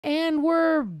And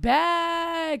we're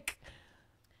back.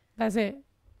 That's it.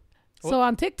 So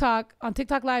on TikTok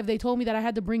Live, they told me that I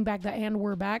had to bring back the "and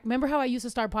we're back." Remember how I used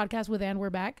to start podcasts with "and we're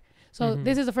back"? So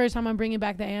this is the first time I'm bringing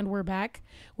back the "and we're back."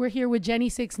 We're here with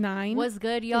Jenny69. What's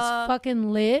good, y'all? It's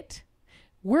fucking lit.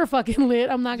 We're fucking lit.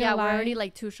 I'm not gonna lie. Yeah, we're already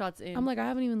like 2 shots in. I'm like, I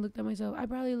haven't even looked at myself. I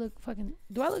probably look fucking.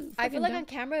 Do I look? I feel like on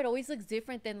camera it always looks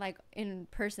different than like in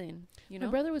person. You know.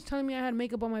 My brother was telling me I had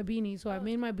makeup on my beanie, so I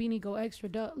made my beanie go extra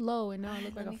low, and now I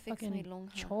look like a fucking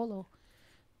cholo.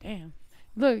 Damn.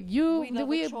 Look,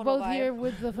 we both here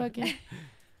with the fucking.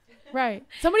 Right.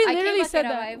 Somebody literally said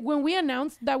that when we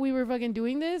announced that we were fucking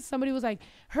doing this. Somebody was like,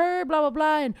 "Her blah blah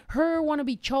blah," and "her want to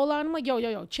be chola." And I'm like,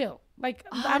 "Yo, chill." Like,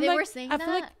 they were saying I feel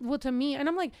like, well, to me, and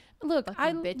I'm like, look,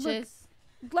 bitches.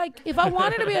 Look, like, if I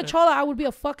wanted to be a chola, I would be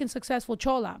a fucking successful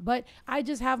chola. But I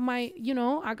just have my,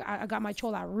 I got my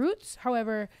chola roots.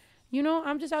 However,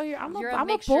 I'm just out here. I'm a boy.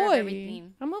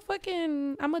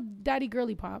 I'm a daddy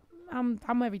girly pop. I'm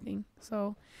everything.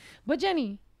 So, but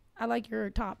Jenny, I like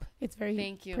your top. It's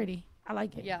very pretty. I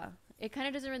like it. Yeah. It kind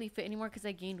of doesn't really fit anymore because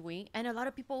I gained weight. And a lot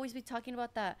of people always be talking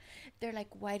about that. They're like,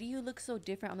 why do you look so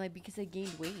different? I'm like, because I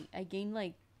gained weight. I gained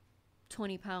like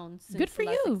 20 pounds since Good for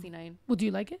you. 69. Well, do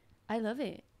you like it? I love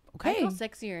it. Okay. I feel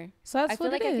sexier. So that's I feel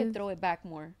like I can throw it back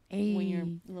more when you're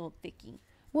a little thicky.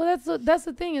 Well, that's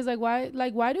the thing is like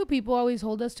why do people always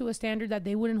hold us to a standard that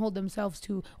they wouldn't hold themselves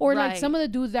to? Or like some of the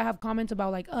dudes that have comments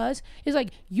about like us is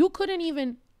like, you couldn't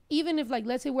even if like,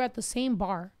 let's say we're at the same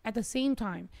bar at the same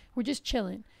time, we're just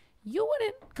chilling. You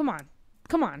wouldn't come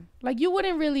on. Like, you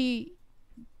wouldn't really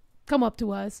come up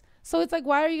to us. So it's like,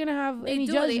 why are you gonna have any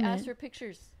judgment? They ask for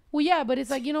pictures. Well, yeah, but it's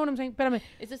like, you know what I'm saying? But I mean,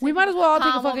 we might as well all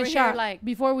take a fucking shot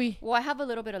before we. Well, I have a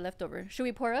little bit of leftover. Should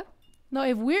we pour up?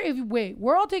 No,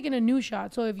 we're all taking a new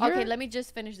shot. So if you're okay, let me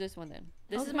just finish this one then.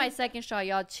 This is my second shot,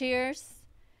 y'all. Cheers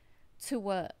to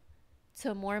what?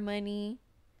 To more money,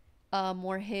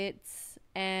 more hits,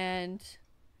 and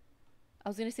I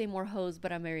was gonna say more hoes,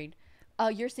 but I'm married.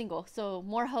 You're single, so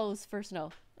more hoes first. No.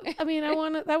 I mean, I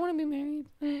want to be married.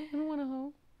 I don't want a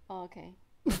hoe. Oh, okay.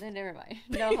 Well, then never mind.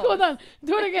 No. Hold on.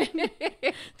 Do it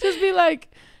again. Just be like,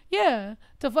 yeah,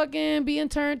 to fucking being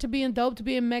turned, to being dope, to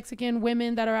being Mexican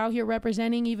women that are out here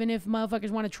representing, even if motherfuckers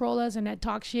want to troll us and that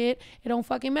talk shit, it don't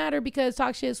fucking matter, because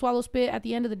talk shit, swallow spit. At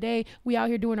the end of the day, we out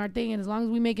here doing our thing, and as long as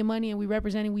we making money and we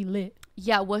representing, we lit.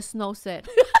 Yeah, what Snow said.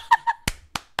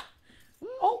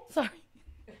 Oh, sorry.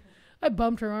 I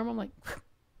bumped her arm. I'm like,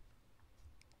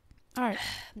 all right.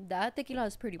 That tequila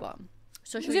is pretty bomb.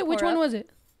 So which one was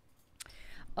it?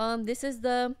 This is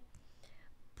the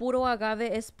Puro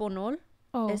Agave Espolón.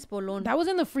 Oh, Espolón. That was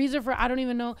in the freezer for I don't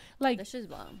even know. Like, that's just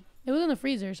bomb. It was in the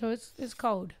freezer, so it's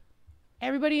cold.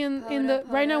 Everybody in the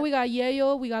right now, we got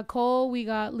Yayo, we got Cole, we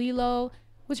got Lilo.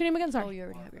 What's your name again? Sorry. Oh, you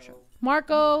already have your show.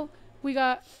 Marco. We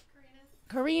got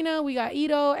Karina. We got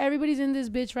Ito. Everybody's in this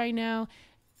bitch right now.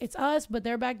 It's us, but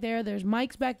they're back there. There's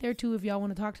Mike's back there too if y'all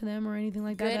want to talk to them or anything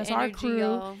like that. That's our crew.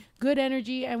 Y'all. Good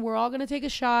energy, and we're all going to take a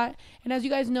shot. And as you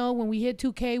guys know, when we hit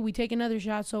 2K, we take another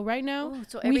shot. So right now,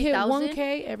 we hit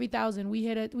 1K every 1,000.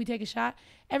 We take a shot.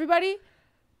 Everybody,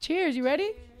 cheers. You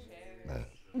ready? Cheers.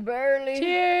 Barely.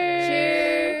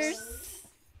 Cheers. Cheers.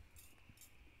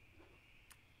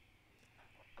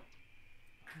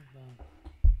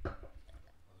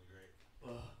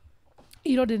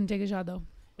 Ito didn't take a shot though.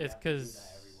 It's because...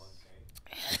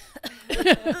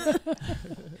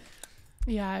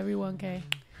 Yeah, every 1K.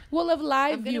 We'll have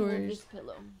live viewers. Move this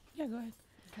pillow. Yeah, go ahead.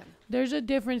 Okay. There's a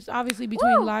difference, obviously,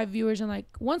 between live viewers and like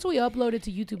once we upload it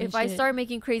to YouTube. If I start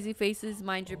making crazy faces,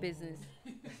 mind your business.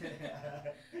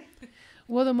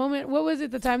 Well, what was it?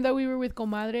 The time that we were with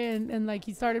Comadre and like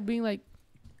he started being like,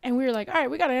 and we were like, all right,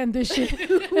 we gotta end this shit. And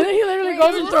then he literally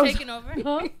goes and throws. Taking over.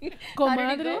 Huh?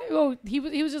 Comadre. Oh, he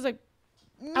was just like.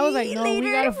 I was like, no, we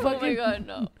gotta fucking. Oh my god,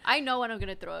 no. I know when I'm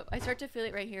gonna throw up. I start to feel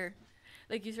it right here.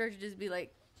 Like, you start to just be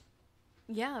like,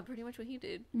 yeah, pretty much what he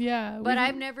did. Yeah. But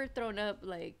I've never thrown up,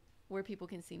 like, where people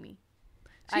can see me.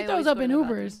 She throws up in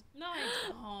Ubers. No, I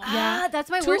don't. Yeah. That's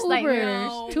my worst nightmare.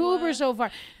 No. 2 Ubers so far.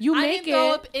 I didn't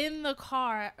throw up in the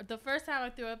car. The first time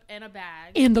I threw up in a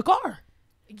bag. In the car.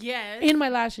 Yes. In my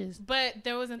lashes. But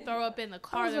there wasn't throw up in the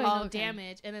car. There was no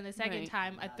damage. And then the second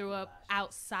time, I threw up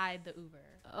outside the Uber.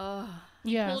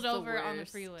 Yeah. Pulled over on the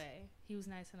freeway. He was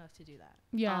nice enough to do that.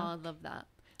 Yeah. Oh, I love that.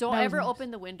 Don't ever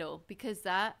open the window, because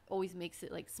that always makes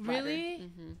it like splatter. Really?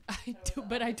 Mm-hmm. I do,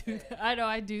 but I do that. I know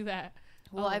I do that.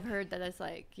 Well, I've heard that that's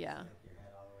like, yeah.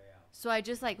 So I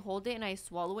just like hold it and I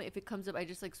swallow it. If it comes up, I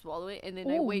just like swallow it and then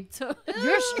I wait till.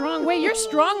 You're strong. Wait, you're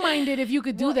strong-minded if you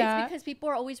could do that. It's because people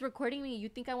are always recording me. You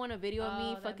think I want a video of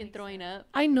me fucking throwing up?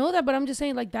 I know that, but I'm just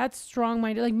saying, like, that's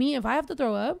strong-minded. Like me, if I have to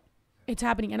throw up, it's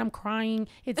happening, and I'm crying.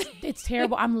 It's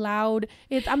terrible. I'm loud.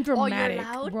 I'm dramatic, you're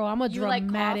loud? bro. I'm a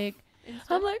dramatic.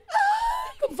 I'm like,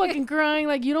 I'm fucking crying.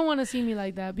 Like, you don't want to see me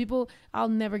like that. People, I'll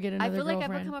never get another girlfriend. I feel like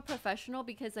I've become a professional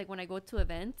because, like, when I go to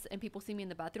events and people see me in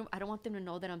the bathroom, I don't want them to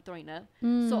know that I'm throwing up.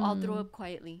 So I'll throw up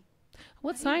quietly.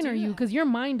 What sign are you? Because your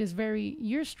mind is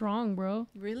you're strong, bro.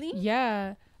 Really?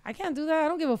 Yeah. I can't do that. I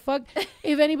don't give a fuck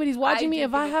if anybody's watching me.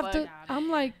 If I have to, I'm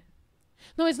like,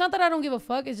 no, it's not that I don't give a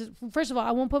fuck. It's just, first of all,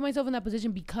 I won't put myself in that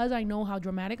position because I know how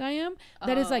dramatic I am.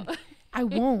 That is like, I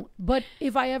won't. But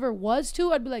if I ever was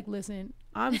to, I'd be like, listen,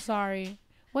 I'm sorry.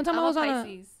 One time I was on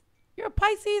Pisces. You're a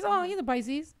Pisces? Oh, he's a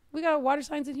Pisces. We got water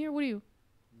signs in here. What are you?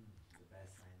 The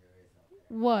best sign there is out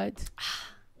there. What?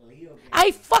 Leo.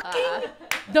 I fucking...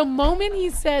 The moment he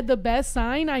said the best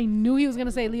sign, I knew he was going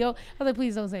to say Leo. I was like,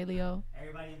 please don't say Leo.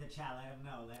 Everybody in the chat, let him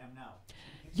know. Let him know.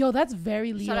 Yo, that's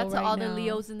very Leo. Shout out to right all now. the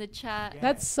Leos in the chat. Yeah.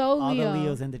 That's so Leo. All the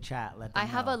Leos in the chat. Let them I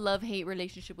have know. a love-hate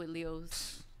relationship with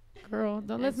Leos. Girl,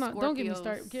 don't get me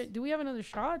started. Do we have another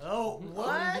shot? Oh,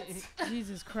 what?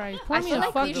 Jesus Christ. Pour I me feel a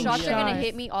like fucking these shots shot. are going to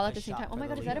hit me all at the same time. Oh my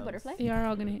God, is that a butterfly? They are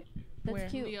all going to hit. That's Where?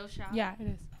 cute. Leo shot. Yeah, it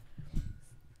is.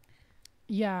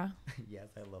 Yeah. Yes,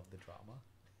 I love the drama.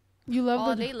 You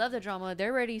love they love the drama.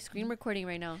 They're already screen recording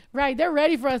right now. Right, they're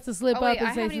ready for us to slip wait, up and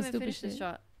I say haven't some even stupid finished shit. this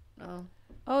shot. Oh.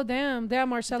 Oh, damn.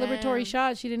 Our celebratory Damn.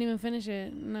 shot. She didn't even finish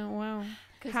it. No, wow.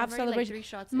 Half celebration. Like 3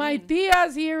 shots My in.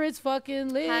 tia's here. It's fucking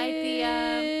lit. Hi,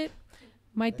 tia.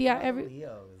 My tia,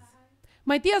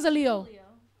 my tia's a Leo.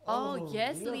 Oh,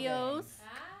 yes, Leos.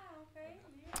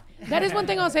 That is one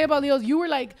thing I'll say about Leos. You were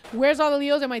like, where's all the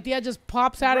Leos? And my tia just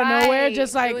pops out of nowhere.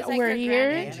 Just like we're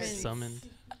here. Summoned.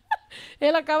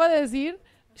 Él acaba de decir,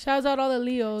 shouts out all the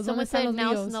Leos. Someone said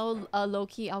now Snow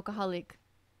low-key alcoholic.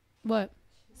 What?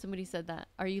 Somebody said that.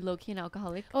 Are you low-key an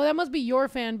alcoholic? Oh, that must be your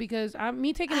fan because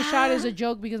me taking a shot is a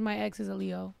joke because my ex is a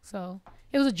Leo. So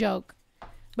it was a joke.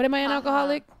 But am I an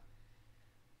alcoholic?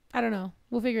 I don't know.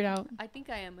 We'll figure it out. I think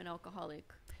I am an alcoholic.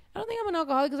 I don't think I'm an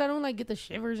alcoholic because I don't like get the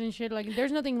shivers and shit. Like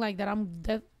there's nothing like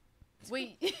that.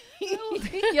 Wait, you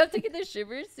have to get the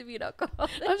shivers to be an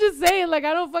alcoholic? I'm just saying, like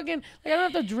I don't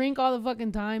have to drink all the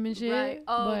fucking time and shit. Right.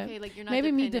 Oh, okay. Like you're not.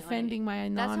 Maybe me defending my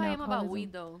non-alcoholism. That's how I am about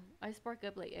weed, though. I spark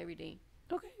up like every day.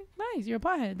 Okay, nice. You're a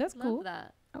pothead. That's Love cool.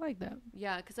 That. I like that.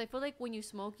 Yeah, because I feel like when you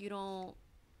smoke, you don't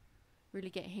really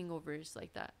get hangovers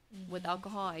like that. Mm-hmm. With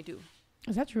alcohol, I do.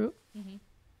 Is that true? Mm-hmm.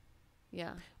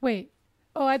 Yeah. Wait.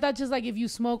 Oh, I thought just like if you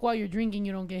smoke while you're drinking,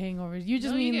 you don't get hangovers. You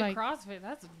just mean like CrossFit.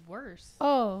 That's worse.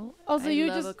 Oh, so you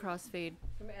just a crossfade.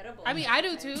 I mean, I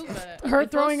do too. But her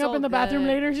throwing up in the bathroom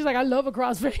later. She's like, I love a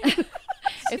crossfade.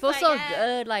 It feels so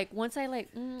good. Like once I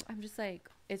I'm just like,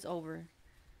 it's over.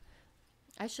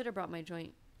 I should have brought my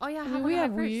joint. Oh yeah, we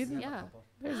have weed. Yeah,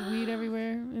 there's weed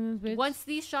everywhere in this bitch. Once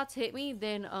these shots hit me,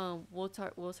 then we'll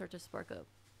start to spark up.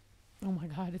 Oh my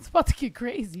God, it's about to get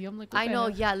crazy. I'm like, I know.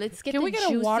 Yeah, let's get. Can we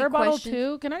get a water bottle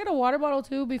too? Can I get a water bottle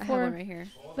too before? I have one right here.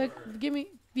 Like, give me.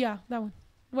 Yeah, that one.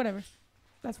 Whatever,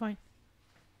 that's fine.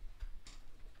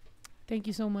 Thank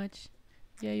you so much.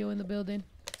 Yeah, you in the building.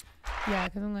 Yeah,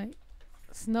 because I'm like,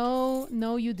 Snow.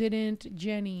 No, you didn't,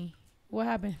 Jenny. What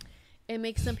happened? It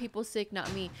makes some people sick,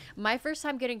 not me. My first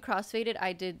time getting crossfaded,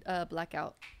 I did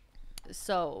blackout.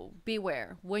 So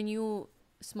beware when you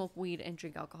smoke weed and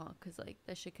drink alcohol, because like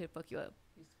that shit could fuck you up.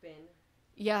 You spin.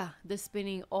 Yeah, the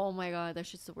spinning. Oh my God, that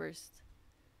shit's the worst.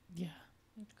 Yeah,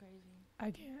 it's crazy.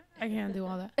 I can't do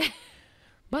all that.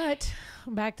 But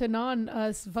back to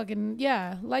us fucking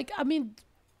like I mean,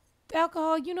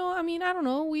 alcohol. You know, I mean, I don't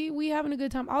know. We having a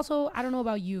good time. Also, I don't know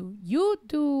about you. You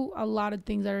do a lot of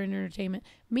things that are in entertainment.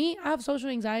 Me, I have social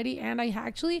anxiety, and I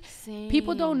actually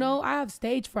people don't know I have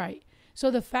stage fright. So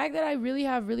the fact that I really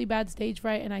have really bad stage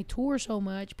fright and I tour so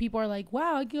much, people are like,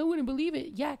 wow, I wouldn't believe it.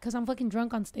 Yeah, because I'm fucking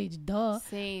drunk on stage. Duh.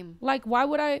 Same. Like, why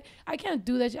would I can't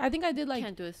do that. I think I did like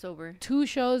can't do it sober. 2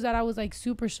 shows that I was like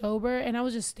super sober and I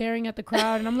was just staring at the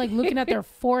crowd and I'm like looking at their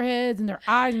foreheads and their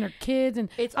eyes and their kids. And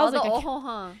it's I was all like, the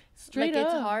huh? Straight like,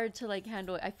 up. It's hard to like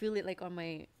handle it. I feel it like on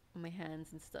my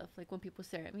hands and stuff. Like when people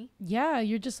stare at me. Yeah,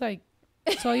 you're just like,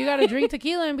 so you got to drink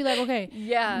tequila and be like, okay.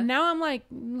 Yeah. Now I'm like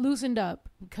loosened up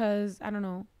because I don't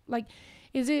know. Like,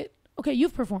 is it okay?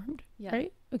 You've performed,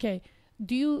 right? Okay.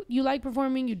 Do you like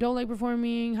performing? You don't like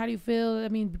performing? How do you feel? I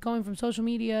mean, going from social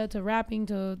media to rapping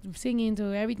to singing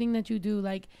to everything that you do,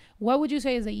 like, what would you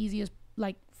say is the easiest,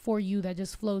 like, for you that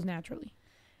just flows naturally?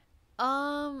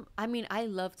 I mean, I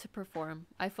love to perform.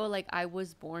 I feel like I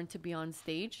was born to be on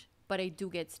stage, but I do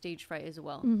get stage fright as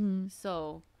well. Mm-hmm.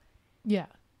 So, yeah.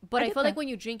 But I feel like when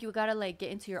you drink, you gotta like get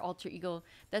into your alter ego.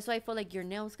 That's why I feel like your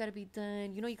nails gotta be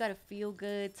done. You know, you gotta feel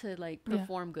good to like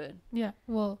perform good. Yeah.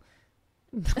 Well,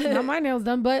 Not my nails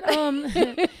done, but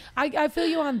I feel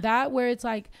you on that, where it's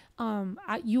like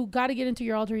you got to get into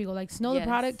your alter ego. Like Snow the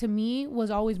Product to me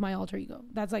was always my alter ego.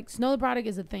 That's like Snow the Product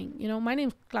is a thing. You know, my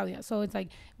name's Claudia, so it's like,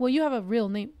 well, you have a real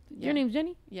name. Your name's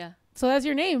Jenny. Yeah. So that's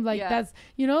your name. Like that's,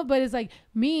 you know, but it's like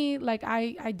me, like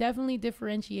I definitely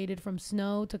differentiated from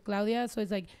Snow to Claudia. So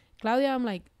it's like Claudia, I'm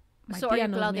like, so are you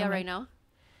Claudia right now?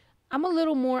 I'm a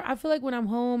little more, I feel like when I'm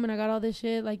home and I got all this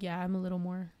shit, like, yeah, I'm a little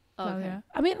more Claudia.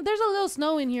 Okay. I mean, there's a little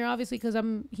Snow in here, obviously, because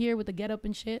I'm here with the get up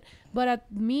and shit. But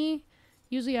at me,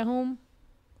 usually at home,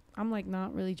 I'm like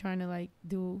not really trying to like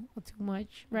do too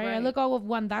much, right? I look all with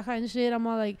guandaja and shit. I'm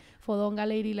all like fodonga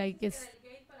lady, like it's...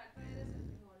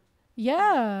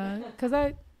 Yeah,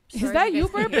 because is that you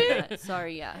burping?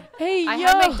 Sorry, yeah. Hey, I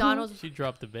had McDonald's. She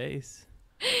dropped the bass.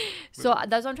 So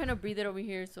that's why I'm trying to breathe it over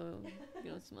here so you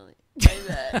don't smell it.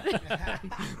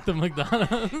 The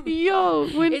McDonald's. Yo,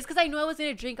 it's because I knew I was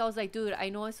gonna drink. I was like, dude, I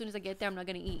know as soon as I get there, I'm not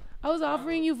gonna eat. I was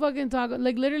offering you fucking tacos.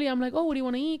 Like literally, I'm like, oh, what do you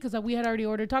want to eat? Because we had already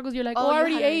ordered tacos. You're like, oh, I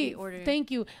already ate.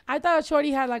 Thank you. I thought Shorty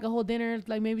had like a whole dinner.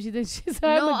 Like maybe she did. She's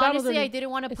no, honestly, I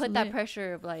didn't want to put that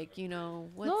pressure of like, you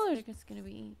know, what's gonna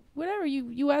be. Whatever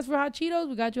you asked for hot Cheetos,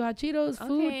 we got you hot Cheetos,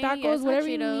 food, tacos, whatever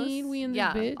you need. We in this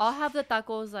bitch. I'll have the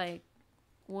tacos like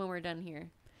when we're done here,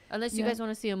 unless you guys want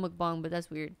to see a mukbang, but that's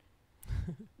weird.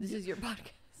 This is your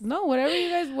podcast. No,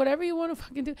 whatever you want to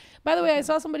fucking do. By the way, I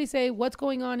saw somebody say, what's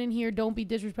going on in here? Don't be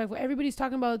disrespectful. Everybody's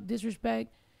talking about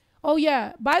disrespect. Oh,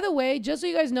 yeah. By the way, just so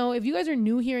you guys know, if you guys are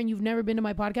new here and you've never been to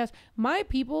my podcast, my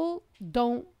people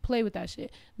don't play with that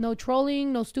shit. No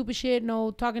trolling, no stupid shit, no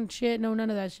talking shit, no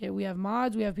none of that shit. We have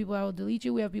mods. We have people that will delete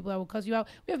you. We have people that will cuss you out.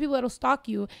 We have people that will stalk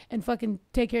you and fucking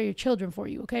take care of your children for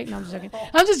you, okay? No, I'm just joking.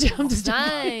 I'm just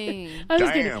joking. I'm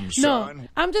just kidding. No,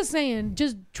 I'm just saying,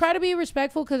 just try to be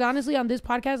respectful, because honestly, on this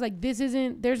podcast, like,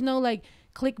 there's no, like,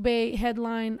 clickbait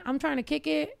headline. I'm trying to kick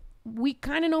it. We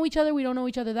kind of know each other. We don't know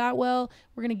each other that well.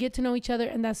 We're going to get to know each other,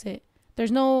 and that's it.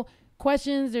 There's no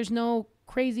questions. There's no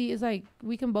crazy. It's like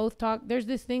we can both talk. There's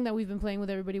this thing that we've been playing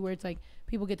with everybody where it's like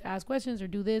people get to ask questions or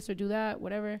do this or do that,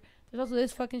 whatever. There's also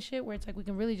this fucking shit where it's like we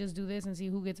can really just do this and see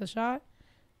who gets a shot.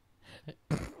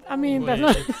 I mean, that's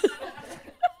not...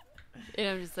 And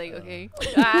I'm just like, okay.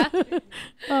 But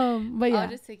yeah. I'll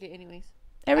just take it anyways.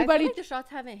 Everybody, I feel like the shots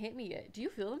haven't hit me yet. Do you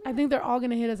feel them? I think they're all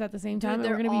gonna hit us at the same time, and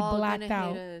we're gonna be blacked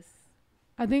out.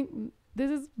 I think this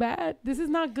is bad. This is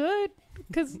not good,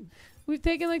 because we've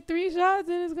taken like 3 shots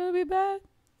and it's gonna be bad.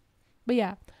 But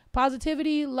yeah,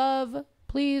 positivity, love.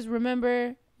 Please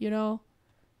remember, you know,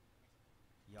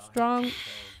 strong.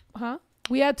 Huh?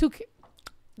 We had 2.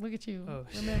 Look at you. Oh,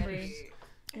 remember.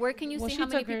 Where can you see how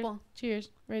many people? Cheers,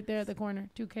 right there at the corner.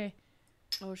 2K.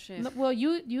 Oh shit. No, well,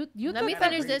 you. Let me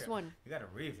finish this one. You got a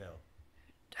refill.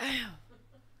 Damn.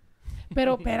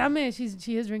 Pero espérame,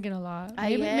 she is drinking a lot.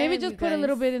 Maybe just put a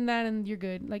little bit in that and you're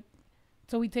good. Like,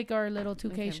 so we take our little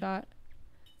 2K shot.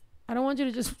 I don't want you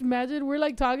to just imagine we're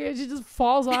like talking and she just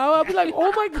falls out. I'll be like,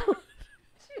 oh my god.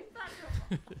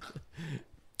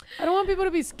 I don't want people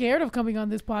to be scared of coming on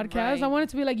this podcast. Right. I want it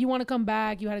to be like, you want to come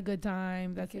back. You had a good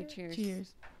time. That's it. Cheers.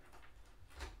 Cheers.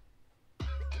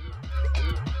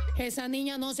 Esa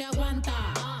niña no se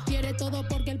aguanta. Quiere todo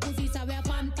porque el pussy sabe a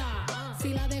Fanta.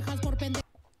 Si la dejas por pendejo.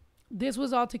 This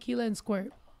was all tequila and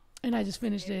squirt, and I just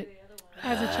finished it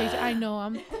as a chaser. I know,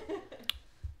 I'm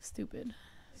stupid.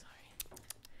 Sorry.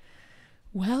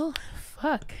 Well,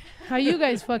 fuck. How you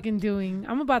guys fucking doing?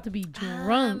 I'm about to be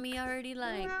drunk. Me already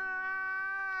like.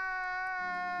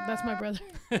 That's my brother.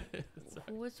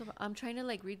 I'm trying to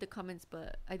like read the comments,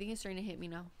 but I think it's starting to hit me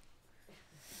now.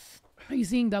 Are you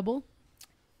seeing double?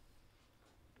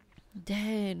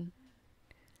 Dead.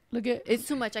 Look at. It's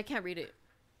too much. I can't read it.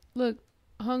 Look,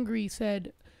 Hungry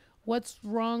said, "What's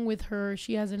wrong with her?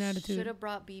 She has an attitude." Should have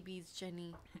brought BB's,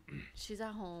 Jenny. She's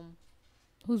at home.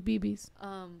 Who's BB's?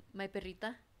 My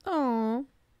perrita. Oh,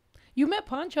 you met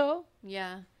Pancho.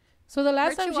 Yeah. So the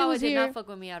last time she was did here, not fuck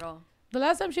with me at all. The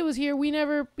last time she was here, we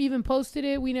never even posted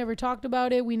it. We never talked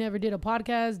about it. We never did a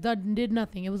podcast. Did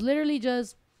nothing. It was literally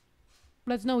just,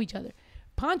 let's know each other.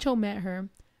 Pancho met her.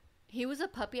 He was a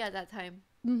puppy at that time.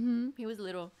 Mm-hmm. He was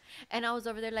little. And I was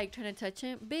over there like trying to touch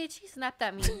him. Bitch, he snapped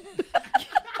at me.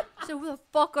 So who the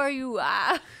fuck are you?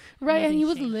 Right, and he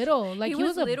was little. Like he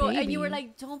was a little, baby. And you were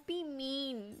like, don't be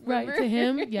mean. Remember? Right, to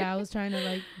him. Yeah, I was trying to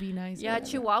like be nice. Yeah,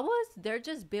 Chihuahuas, they're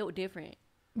just built different.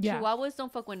 Yeah. Chihuahuas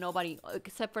don't fuck with nobody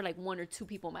except for like 1 or 2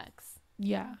 people max.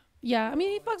 Yeah. Yeah. I mean,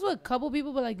 he fucks with a couple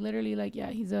people, but like literally like, yeah,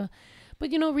 he's a...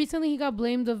 But, you know, recently he got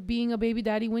blamed of being a baby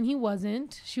daddy when he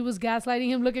wasn't. She was gaslighting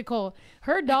him. Look at Cole.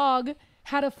 Her dog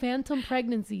had a phantom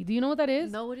pregnancy. Do you know what that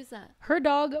is? No, what is that? Her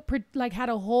dog like had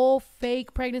a whole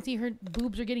fake pregnancy. Her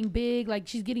boobs are getting big. Like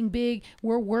she's getting big.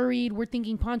 We're worried. We're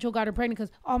thinking Pancho got her pregnant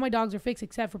because all my dogs are fixed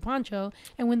except for Pancho.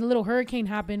 And when the little hurricane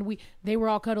happened, they were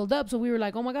all cuddled up. So we were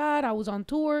like, oh my God, I was on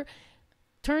tour.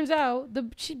 Turns out the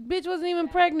bitch wasn't even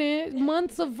pregnant.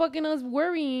 Months of fucking us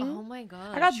worrying. Oh my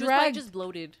God. I got she dragged. was just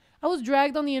bloated. I was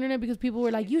dragged on the internet because people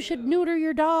were like, you should neuter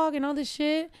your dog and all this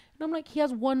shit. And I'm like, he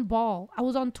has one ball. I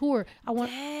was on tour.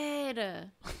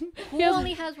 Dead. Who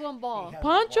only has one ball?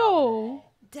 Pancho.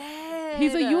 Dead.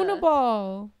 He's a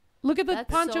uniball. Look at the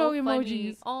That's Pancho so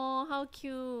emojis. Funny. Oh, how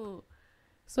cute.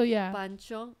 So yeah.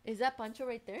 Pancho. Is that Pancho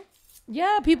right there?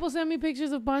 Yeah, people send me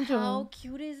pictures of Pancho. How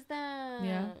cute is that?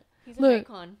 Yeah. He's an Look,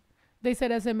 icon. they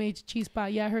said SMH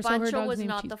Chispa. Yeah, her Pancho dog's was name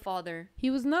not Chispa. the father.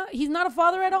 He's not a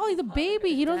father at all. He's a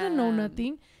baby. He doesn't know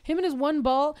nothing. Him and his one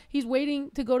ball, he's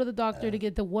waiting to go to the doctor to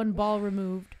get the one ball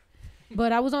removed.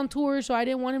 But I was on tour, so I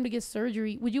didn't want him to get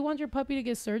surgery. Would you want your puppy to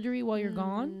get surgery while you're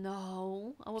gone?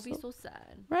 No. I would be so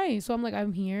sad. Right. So I'm like,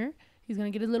 I'm here. He's going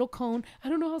to get his little cone. I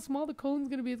don't know how small the cone's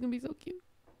going to be. It's going to be so cute.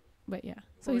 But yeah.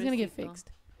 So he's going to get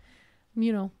fixed.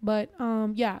 You know, but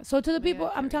yeah. So to the people,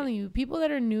 I'm telling you, people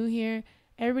that are new here,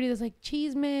 everybody that's like,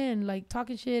 cheese man, like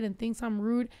talking shit and thinks I'm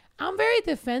rude. I'm very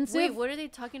defensive. Wait, what are they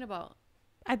talking about?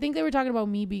 I think they were talking about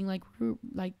me being like rude,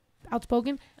 like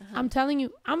outspoken. I'm telling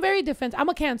you, I'm very defensive. I'm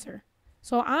a Cancer.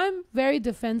 So I'm very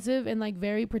defensive and like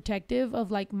very protective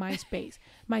of like my space.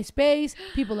 My space,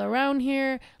 people around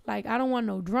here. Like I don't want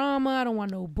no drama. I don't want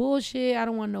no bullshit. I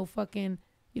don't want no fucking,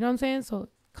 you know what I'm saying? So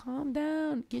calm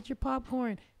down. Get your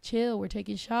popcorn. Chill. We're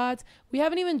taking shots. We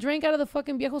haven't even drank out of the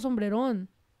fucking viejo sombreron.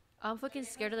 I'm fucking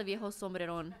scared of the viejo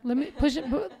sombreron. Let me push it.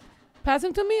 Pass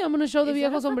him to me. I'm going to show the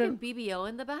viejo sombrero. Is that a fucking BBL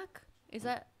in the back? Is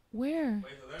that? Where?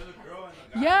 Wait, so there's a girl in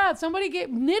the back. Yeah, somebody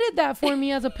knitted that for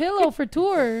me as a pillow for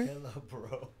tour. Pillow,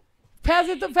 bro. Pass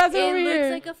it over It here.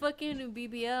 looks like a fucking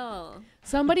BBL.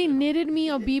 Somebody knitted me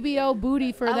a BBL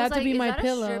booty for that to be my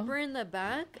pillow. Is that a stripper in the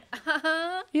back?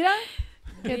 Mira.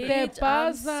 ¿Qué te Bitch,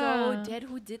 I'm pasa? so dead.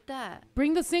 Who did that?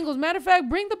 Bring the singles. Matter of fact,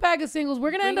 bring the bag of singles. We're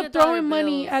gonna Bring end up the dollar throwing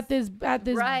money bills. at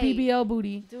this Right. BBL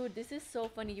booty. Dude, this is so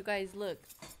funny. You guys, look.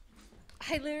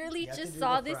 I literally You have to just do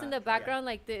saw the this in front, the background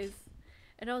like this.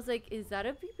 And I was like, is that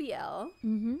a BBL?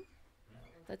 Mm-hmm.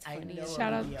 That's I funny. know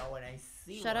Shout out. when I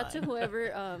see Shout out to one.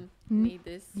 whoever made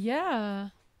this. Yeah.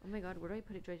 Oh my god, where do I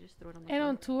put it? Do I just throw it on the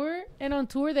And floor? on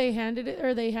tour they handed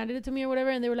it to me or whatever,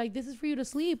 and they were like, "This is for you to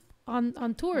sleep on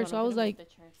tour." Hold So on, I I'm was gonna like, move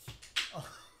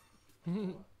the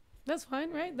chair. "That's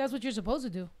fine, right? That's what you're supposed to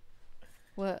do.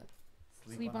 What?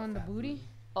 Sleep on the booty,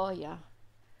 Oh yeah.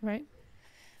 right?"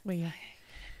 But yeah.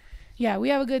 Yeah, we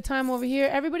have a good time over here.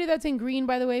 Everybody that's in green,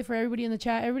 by the way, for everybody in the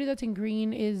chat, everybody that's in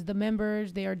green is the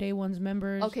members. They are day one's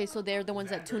members. Okay, so they're the ones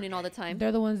that tune in all the time.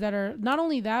 They're the ones that are not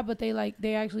only that, but they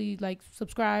actually like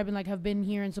subscribe and like have been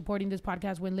here and supporting this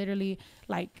podcast when literally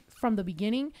like from the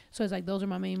beginning. So it's like those are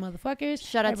my main motherfuckers.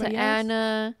 Shout out to Everybody else,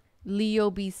 Anna, Leo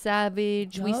B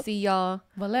Savage. We Yup. see y'all.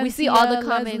 Valencia, We see all the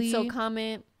comments, so Leslie.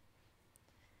 comment.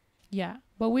 Yeah,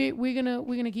 but we're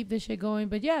gonna keep this shit going.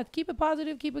 But yeah, keep it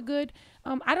positive, keep it good.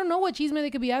 I don't know what cheese they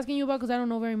could be asking you about because I don't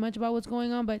know very much about what's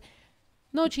going on. But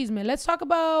no cheese let's talk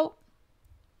about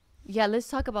Let's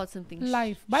talk about something.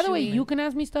 life. By the way, Shoot. you can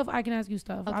ask me stuff, I can ask you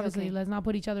stuff. Okay, Obviously, okay. let's not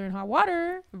put each other in hot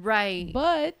water. Right.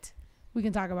 But we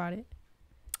can talk about it.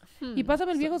 Y pásame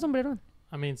el viejo sombrerón.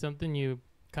 I mean, something you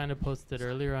kind of posted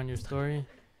earlier on your story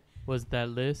was that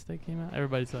list that came out.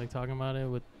 Everybody's like talking about it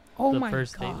with Oh the my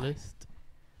first god. date list.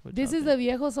 What This y'all is think?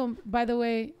 the viejo by the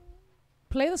way,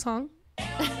 play the song.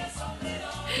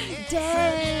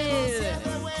 Dead.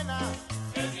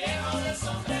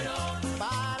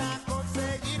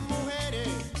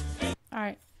 All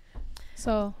right.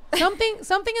 So something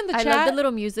in the I love chat. the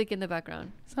little music in the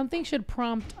background. Something should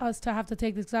prompt us to have to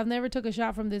take this because I've never took a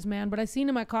shot from this man. But I seen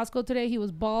him at Costco today. He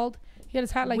was bald. He had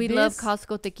his hat like we this. love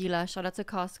Costco tequila. Shout out to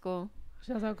Costco.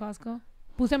 Shout out Costco.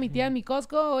 Puse a mi tía en mi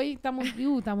Costco. Hoy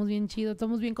estamos bien chidos.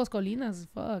 Estamos bien coscolinas.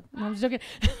 Fuck. No, I'm just joking.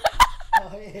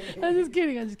 I'm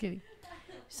just kidding.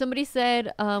 Somebody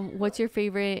said, what's your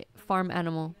favorite farm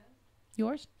animal?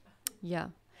 Yours? Yeah.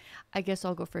 I guess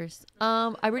I'll go first.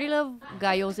 I really love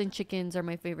gallos and chickens are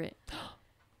my favorite.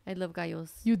 I love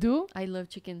gallos. You do? I love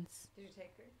chickens.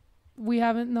 We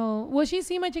haven't, no. Well, she's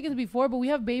seen my chickens before, but we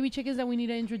have baby chickens that we need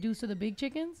to introduce to the big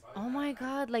chickens. Oh my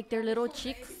god, like they're little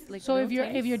chicks. Like So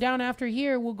little if you're down after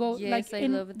here, we'll go. Yes, like I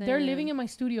love they're them. living in my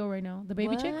studio right now. The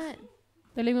baby chicks. What?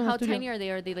 They're living in my How studio. tiny are they?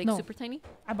 Are they like No. super tiny?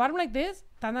 I bought them like this.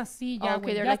 Están así ya, Oh,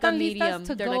 okay, güey. they're Ya like a están listas medium.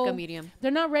 to They're go. like a medium.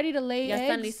 They're not ready to lay ¿Ya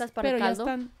están eggs, listas para pero el ya caldo?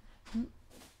 están.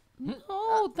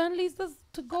 No, están listas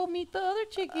to go meet the other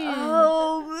chicken.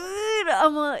 Oh,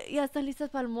 good. Ya están listas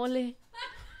para el mole.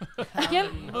 ¿Quién?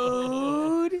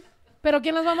 Pero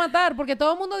 ¿quién las va a matar? Porque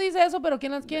todo el mundo dice eso, pero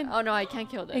 ¿quién? Oh, no, I can't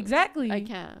kill them. Exactly. I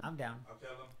can't. I'm down.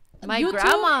 My You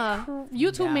grandma.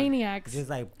 You two Yeah. maniacs. Just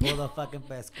like pull the fucking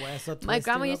pescuezo. My twist it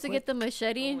grandma real used to quick. get the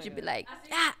machete and she'd be like,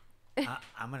 ah.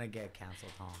 I'm gonna get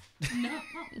canceled, huh?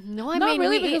 No, I Not mean,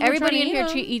 really, we because eat, we're everybody trying in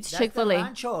to here eat 'em. eats That's the Chick-fil-A.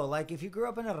 rancho. Like, if you grew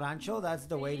up in a rancho, that's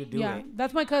the way to do Yeah, it.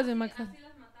 that's my cousin.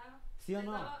 ¿Sí o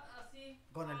no?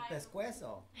 Con el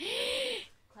pescuezo.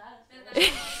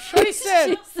 What he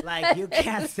said. Like, you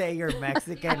can't say you're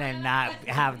Mexican and not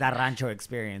have that rancho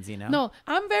experience, you know? No,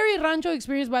 I'm very rancho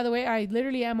experienced, by the way. I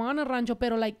literally am on a rancho,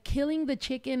 pero like killing the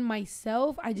chicken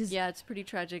myself, I just... Yeah, it's pretty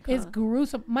tragic. It's Huh?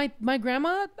 gruesome. My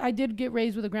grandma, I did get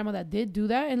raised with a grandma that did do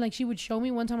that. And like she would show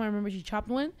me one time, I remember she chopped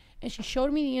one and she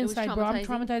showed me the was inside, bro. I'm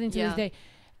traumatizing? traumatized to Yeah. this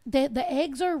day. The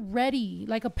eggs are ready,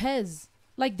 like a Pez.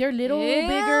 Like they're little, Ew.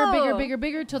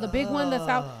 bigger till the big one that's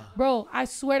out. Bro, I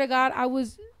swear to God, I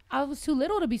was too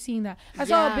little to be seeing that. I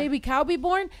saw Yeah. a baby cow be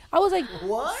born. I was like,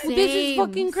 What? this is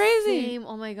fucking crazy. Same.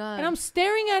 Oh my God. And I'm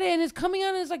staring at it and it's coming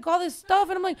out and it's like all this stuff.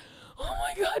 And I'm like, oh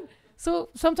my God. So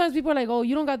sometimes people are like, oh,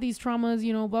 you don't got these traumas,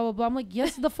 you know, blah, blah, blah. I'm like,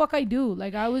 yes, the fuck I do.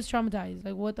 Like, I was traumatized.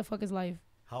 Like, what the fuck is life?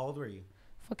 How old were you?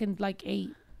 Fucking like 8.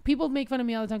 People make fun of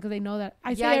me all the time because they know that.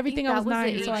 I Yeah, say I think everything I that was was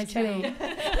the 9, so I age said too.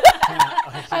 8.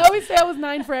 I always say I was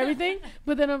 9 for everything.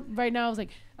 But then right now I was like,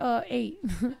 8.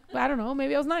 But I don't know.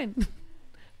 Maybe I was 9.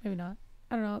 Maybe not.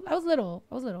 I don't know. I was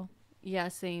little. Yeah,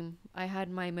 same. I had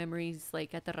my memories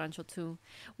like at the rancho too.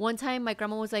 One time my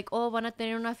grandma was like, oh, van a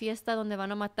tener una fiesta donde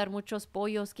van a matar muchos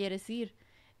pollos, quieres ir?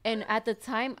 And at the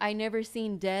time, I never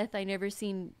seen death. I never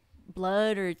seen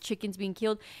blood or chickens being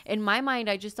killed. In my mind,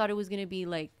 I just thought it was going to be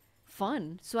like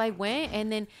fun. So I went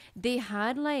and then they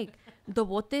had like the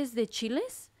botes de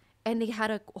chiles and they had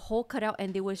a hole cut out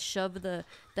and they would shove the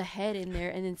head in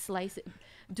there and then slice it.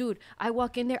 Dude, I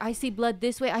walk in there, I see blood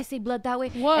this way, I see blood that way.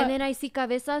 What? And then I see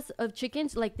cabezas of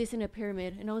chickens like this in a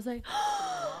pyramid. And I was like,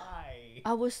 Why?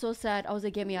 I was so sad. I was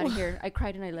like, get me out of here. I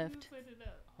cried and I left.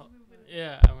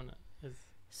 Yeah, I wanna.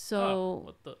 So,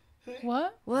 What the?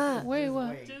 What? what? Wait,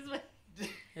 what? Well,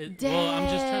 I'm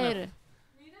just trying to. Dead.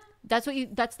 That's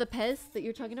the Pez that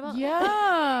you're talking about?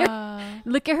 Yeah.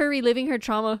 Look at her reliving her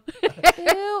trauma.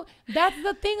 Ew. That's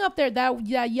the thing up there. That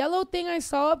yellow thing I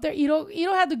saw up there. You don't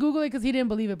have to Google it because he didn't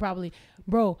believe it probably.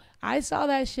 Bro, I saw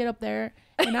that shit up there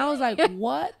and I was like,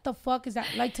 what the fuck is that?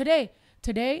 Like today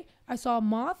I saw a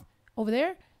moth over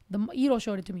there. Ito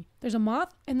showed it to me. There's a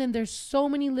moth and then there's so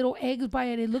many little eggs by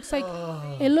it. It looks like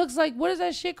what is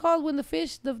that shit called when the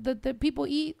fish the people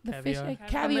eat the Caviar. fish egg? I'm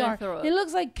Caviar. gonna throw up. It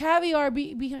looks like caviar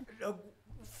behind.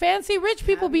 Fancy rich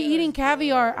people be eating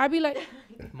caviar. I'd be like,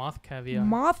 Moth caviar.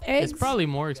 moth eggs. It's probably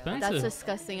more expensive. That's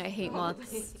disgusting. I hate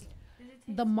moths.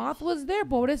 The moth was there,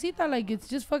 pobrecita. Like, it's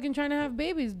just fucking trying to have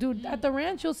babies. Dude, at the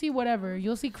ranch, you'll see whatever.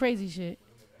 You'll see crazy shit.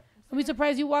 I'll be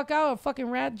surprised you walk out, a fucking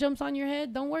rat jumps on your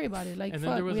head. Don't worry about it. Like, and then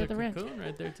fuck, there was we a at the ranch. cocoon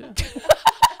right there too.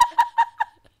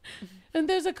 And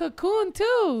there's a cocoon, too.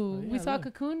 Oh, We yeah, saw a look.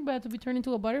 cocoon, but to be turned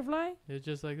into a butterfly. It's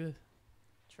just like this.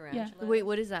 Wait,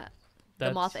 what is that? The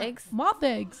That's- moth eggs? Moth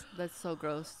eggs. That's so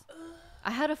gross.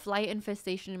 I had a fly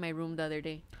infestation in my room the other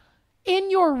day.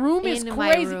 In your room is In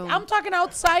my crazy. room. I'm talking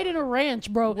outside in a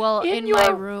ranch, bro. Well, in your my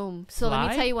room. So let Fly?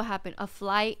 me tell you what happened. A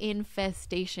fly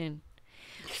infestation.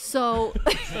 So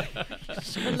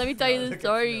let me tell you the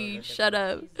story. Shut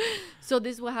up. So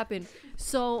this is what happened.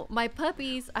 So my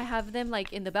puppies, I have them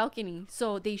like in the balcony.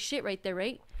 So they shit right there,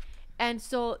 right? And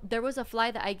so there was a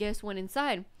fly that I guess went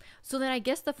inside. So then I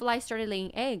guess the fly started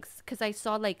laying eggs because I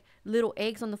saw like little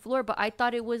eggs on the floor, but I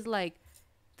thought it was like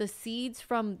the seeds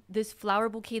from this flower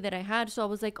bouquet that I had. So I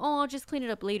was like, oh, I'll just clean it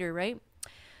up later, right?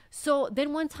 So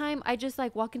then one time I just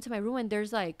like walk into my room and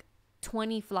there's like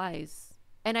 20 flies.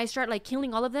 And I start like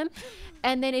killing all of them.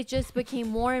 And then it just became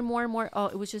more and more and more. Oh,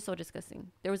 it was just so disgusting.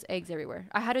 There was eggs everywhere.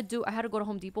 I had to go to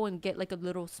Home Depot and get like a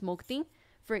little smoke thing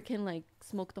for it can like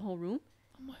smoke the whole room.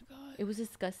 Oh, my God. It was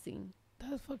disgusting.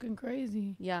 That's fucking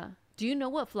crazy. Yeah. Do you know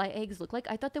what fly eggs look like?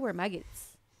 I thought they were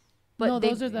maggots. No,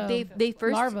 those are they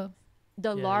first larva.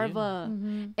 the Yeah, larva.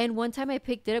 Mm-hmm. And one time I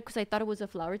picked it up because I thought it was a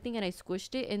flower thing and I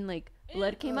squished it and like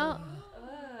blood came out.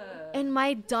 And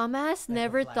my dumbass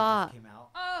never thought.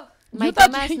 My You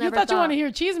thought dumbass you never thought you want to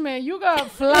hear cheese, man. You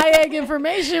got fly egg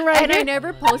information right And here. I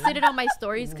never posted it on my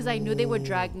stories because I knew they would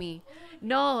drag me.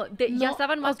 No, ya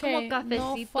estaban más como cafecitos.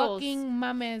 No fucking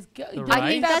mames. I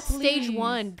think that's stage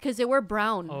 1 because they were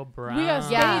brown. Oh, brown. We got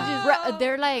stages.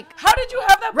 They're like. How did you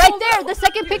have that? Right there, the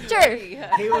second picture.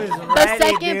 He was The ready,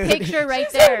 second dude. picture right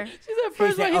there. She said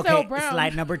first one. He said, "Oh, brown."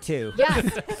 Slide number 2. Yeah.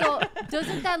 So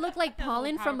doesn't that look like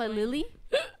pollen from a lily?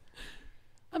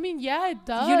 I mean, yeah, it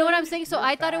does. You know what I'm saying? So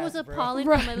I thought it was a pollen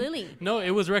from a lily. No,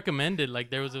 it was recommended.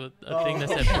 Like there was a thing that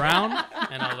said brown,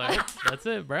 and I was like, that's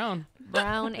it, brown.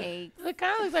 Brown egg. It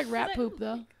kind of looks like rat poop,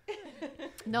 though.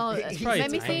 No, probably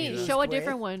let me tiny, see. though. Show a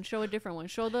different one. Show a different one.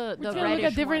 Show the Look reddish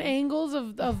at different one. angles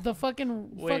of the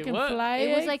fucking Wait, what? fly. It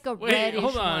was egg. like a Wait, reddish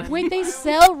hold on. one. Wait, they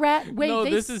sell rat. Wait, No,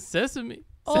 they this is sesame.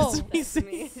 Oh. Sesame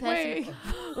seeds. Wait.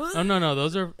 Oh no,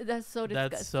 those are. That's so disgusting.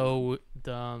 That's so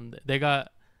dumb. They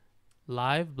got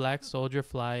live black soldier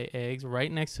fly eggs right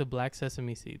next to black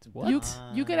sesame seeds. What?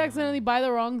 You could accidentally buy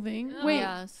the wrong thing. Wait,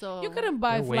 Yeah, so you couldn't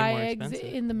buy They're way fly more eggs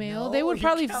expensive. in the mail. No, They would you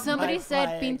probably. can't somebody buy said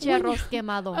fly pinche eggs. arroz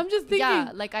quemado. I'm just thinking.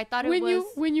 Yeah, like I thought it was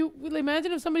when you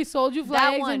imagine if somebody sold you fly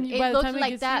that eggs one. and It by the looked time it like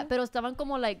gets that, you, pero estaban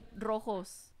como like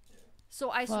rojos. So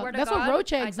I Fuck, swear to that's God, what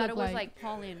roach I eggs thought look it was like. like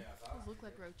pollen. Those look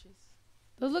like roaches.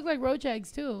 those look like roach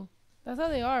eggs too. That's how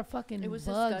they are. Fucking It was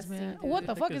bugs, disgusting, man. dude. What the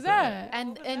Heck fuck is is that?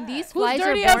 that? And these Whose flies are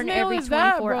dirty ass born mail every is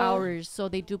that, 24 bro? hours, so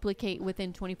they duplicate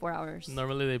within 24 hours.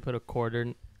 Normally they put a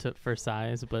quarter for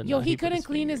size, but Yo, no, he put couldn't his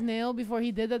clean finger. his nail before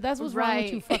he did that. That's what's wrong with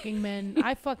you Right. fucking men.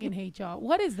 I fucking hate y'all.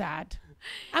 What is that?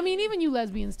 I mean, even you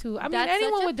lesbians too. I mean, That's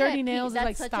anyone such a with dirty pet nails peeve. is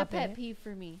like, That's stop such a pet it. peeve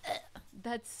for me.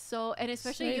 That's so, and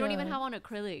especially Straight you don't even up. have on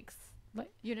acrylics. Like,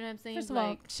 You know what I'm saying? first of like,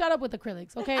 all, shut up with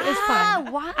acrylics, okay? It's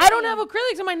fine. Why? I don't have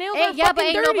acrylics and my nails Hey, are yeah, but fucking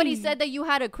ain't dirty. nobody said that you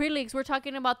had acrylics. We're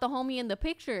talking about the homie in the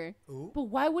picture. But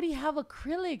why would he have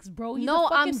acrylics, bro? He's No, a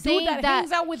fucking I'm saying dude that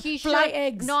hangs out with he fly should-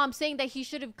 eggs. No, I'm saying that he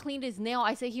should have cleaned his nail.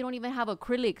 I said he don't even have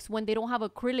acrylics. When they don't have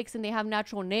acrylics and they have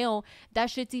natural nail, that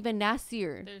shit's even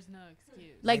nastier. There's no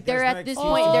excuse. Like there's they're no at this excuse.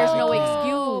 point, there's no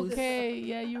Oh, excuse. okay,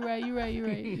 yeah, you're right.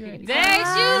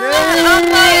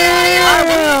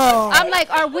 I'm like,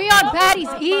 are we on Patty's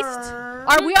East?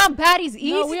 Are we on Patty's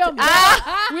East? No, we on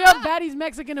Baddies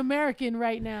Mexican American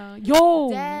right now.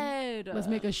 Yo, Dead. let's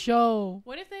make a show.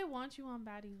 What if they want you on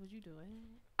baddies? Would you do it?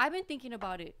 I've been thinking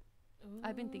about it.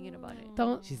 I've been thinking about it.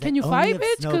 Don't. She's Can like, you "Only fight, if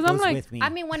bitch? Snow Because I'm goes like, with me." I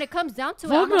mean, when it comes down to it,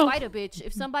 Fuck I'm gonna no. fight a bitch.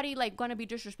 If somebody like gonna be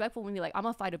disrespectful with me, like I'm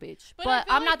gonna fight a bitch. I But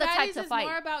feel I'm like not the type baddies to is fight.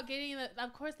 more about getting the.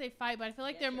 Of course they fight, but I feel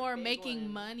like they're more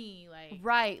making money. Like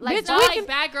Right, like Bitch, it's not we like can-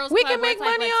 Bad Girls we Club can where make it's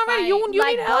like, money let's already. fight. You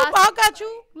Like need help? boss- I got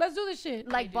you. Let's do this shit.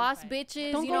 like do boss fight.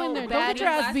 bitches. Don't you go know, in there. Don't baddies. get your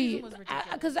ass Last beat. season was ridiculous.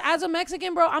 Because as a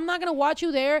Mexican, bro, I'm not gonna watch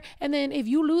you there. And then if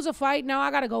you lose a fight, now I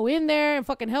gotta go in there and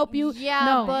fucking help you. Yeah,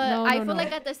 no, but no, I no, feel no.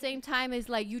 like at the same time, it's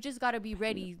like you just gotta be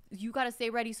ready. You gotta stay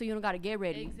ready, so you don't gotta get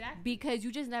ready. Exactly. Because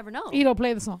you just never know. Ito,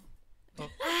 play the song.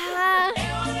 Ah.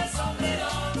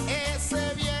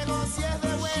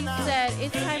 She said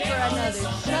it's time for another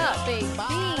shot, baby.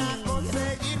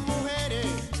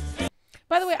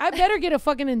 By the way, I better get a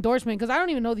fucking endorsement because I don't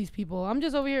even know these people. I'm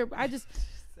just over here.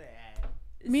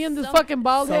 Me and this Some- fucking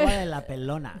bald Soba head. de la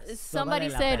pelona. Soba Somebody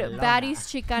de la said pelona. baddies,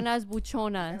 chicanas,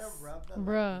 buchonas.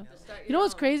 Bruh. You know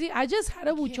what's crazy? I just had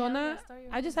a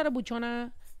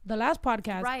buchona. The last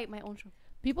podcast. Right, my own show.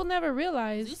 People never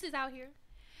realize. Zeus is out here.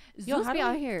 Yo, Zeus how be do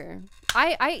out we- here.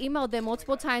 I emailed them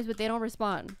multiple times, but they don't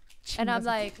respond. And I'm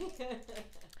like,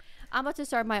 I'm about to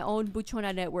start my own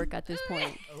buchona network at this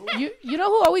point. You know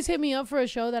who always hit me up for a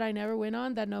show that I never went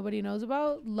on that nobody knows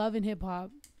about? Love and Hip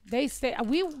Hop.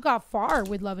 We got far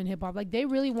with Love and Hip Hop. Like they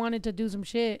really wanted to do some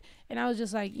shit, and I was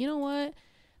just like, you know what?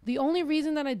 The only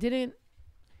reason that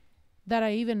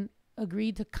I even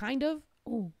agreed to kind of.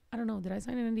 Oh, I don't know. Did I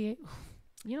sign an NDA?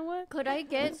 You know what? Could I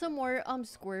get some more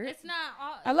squirt? It's not.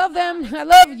 All, I love them. I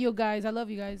love you guys.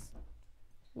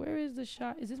 Where is the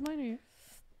shot? Is this mine or yours?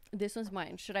 This one's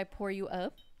mine. Should I pour you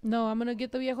up? No, I'm gonna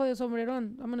get the viejo de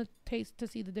sombreron. I'm gonna taste to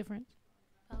see the difference.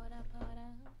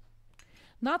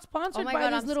 Not sponsored Oh my by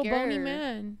God, this I'm little bony scared.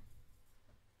 man.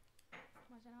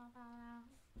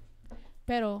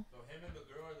 Pero So him and the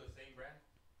girl are the same brand?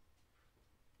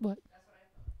 what?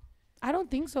 I don't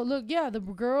think so. Look, yeah, the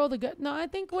girl, the guy. No, I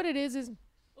think what it is, Ooh,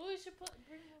 you should bring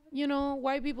him over. you know,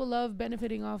 white people love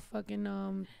benefiting off fucking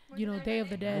you know, Day of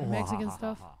the Dead, Mexican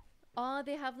stuff. Oh,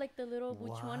 they have like the little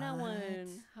buchona one.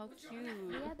 How cute.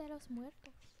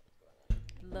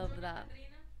 Love that.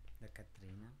 The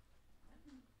Katrina.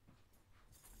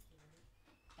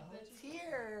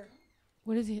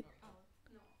 What is it?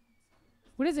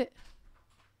 What is it?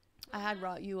 I had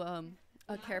brought you a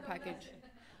care package.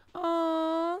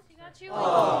 Aww. She got you.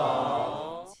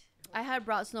 I had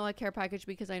brought Snow a care package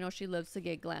because I know she loves to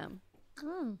get glam.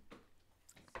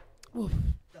 Oof.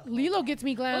 Lilo gets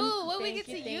me glam. Ooh, what we Thank get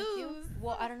you, to thank you. use?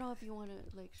 Well, I don't know if you want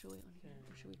to like show it on here.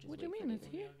 Or should we just What do you wait mean? for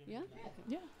It's it? here. Yeah.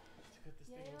 Yeah.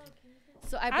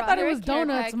 So I I thought it her a was care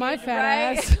donuts. My package, fat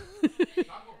right? ass.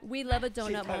 We love a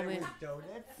donut moment.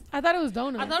 I thought it was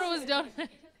donuts. I thought it was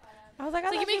donuts. I was like,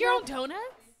 So you make your own donuts?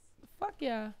 Fuck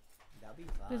yeah. That'd be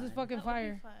fun. This is fucking That would be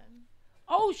fire. fun.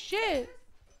 Oh shit.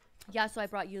 Yeah, so I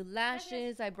brought you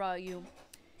lashes. I brought you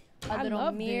a I little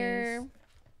love mirror.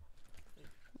 this.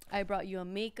 I brought you a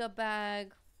makeup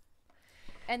bag.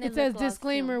 And then It says lip gloss,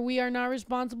 disclaimer: too. we are not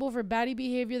responsible for baddie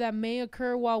behavior that may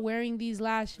occur while wearing these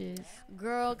lashes.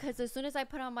 Girl, because as soon as I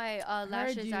put on my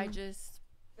lashes, I you. just,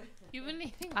 You've been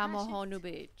eating I'm a lashes? whole new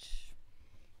bitch.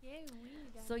 Yeah, we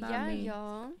got So Not yeah, me.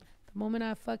 y'all. The moment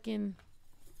I fucking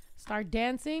start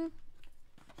dancing,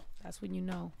 that's when you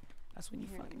know. That's when you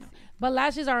Here, let fucking me know. see. But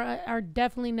lashes are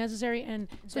definitely necessary, and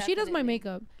so she does my Definitely.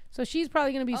 makeup. So she's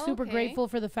probably gonna be Oh, super okay. grateful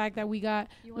for the fact that we got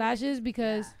You wanna- lashes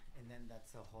because. And then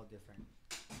that's a whole different.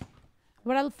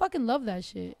 But I fucking love that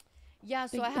shit. Yeah,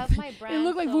 so They- I have my brand. It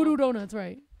looked like so voodoo donuts,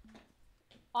 right?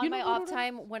 on You my know off voodoo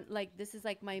time, when like this is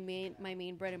like my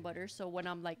main bread and butter. So when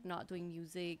I'm like not doing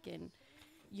music and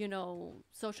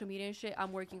social media and shit,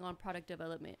 I'm working on product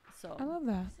development. So I love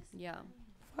that. yeah.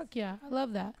 Fuck yeah, I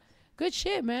love that. Good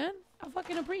shit, man. I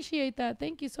fucking appreciate that.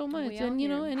 Thank you so much. We out And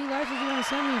here. any lashes you want to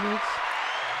send me, bitch.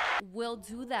 We'll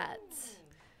do that.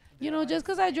 Just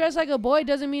because I dress like a boy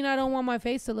doesn't mean I don't want my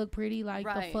face to look pretty. Like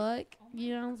Right. the fuck,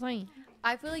 you know what I'm saying?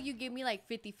 I feel like you give me like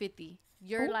 50-50.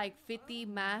 You're Oh. like 50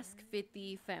 mask,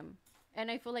 50 femme. And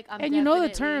I feel like I'm And you know the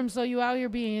definitely- term, so you out here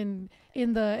being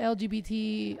in the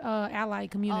LGBT ally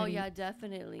community. Oh yeah,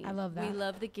 definitely. I love that. We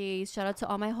love the gays. Shout out to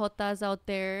all my jotas out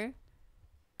there.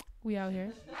 We out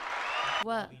here.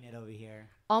 What? Loving it over here.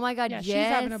 Oh my god, Yeah, she's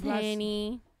yes, having a blast.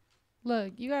 Henny.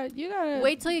 Look, you gotta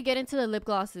Wait till you get into the lip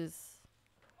glosses.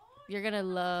 You're gonna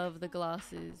love the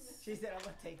glosses. She said I'm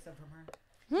gonna take some from her.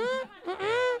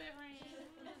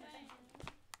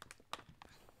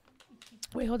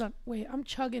 Wait, hold on. Wait, I'm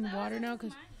chugging water now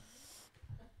because.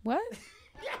 What?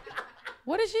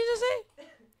 What did she just say?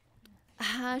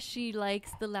 Ah, she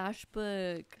likes the lash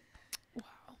book.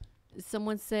 Wow.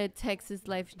 Someone said Texas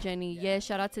Life Jenny. Yeah,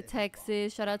 shout out to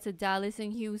Texas. Shout out to Dallas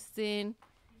and Houston.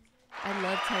 I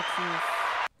love Texas.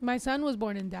 My son was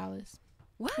born in Dallas.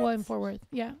 What? Well, in Fort Worth.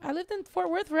 Yeah, I lived in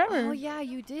Fort Worth forever. Oh yeah,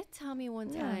 you did tell me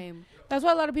one Yeah. time. That's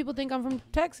why a lot of people think I'm from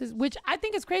Texas, which I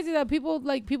think it's crazy that people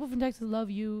from Texas love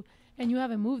you and you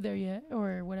haven't moved there yet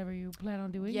or whatever you plan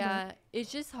on doing. Yeah,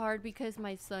 it's just hard because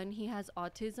my son, he has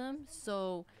autism,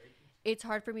 so it's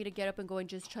hard for me to get up and go and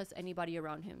just trust anybody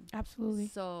around him. Absolutely.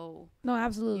 So, No,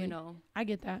 absolutely. you know. I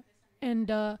get that. And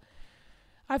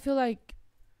I feel like,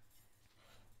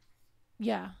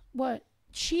 yeah, what?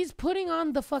 She's putting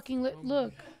on the fucking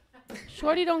look.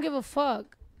 Shorty don't give a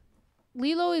fuck.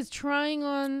 Lilo is trying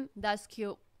on. That's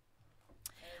cute.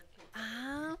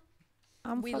 Ah,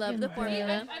 We love the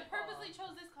formula. I purposely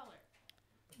chose this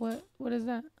color. What is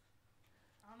that?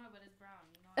 I don't know, but it's brown.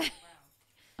 You know it's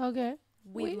brown. Okay.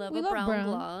 We love we a love brown, brown.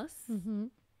 gloss. Mm-hmm.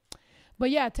 But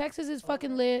yeah, Texas is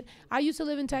fucking lit. I used to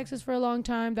live in Texas for a long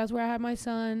time. That's where I had my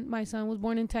son. My son was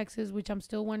born in Texas, which I'm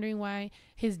still wondering why.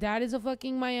 His dad is a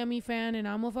fucking Miami fan, and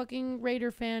I'm a fucking Raider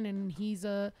fan, and he's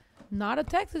not a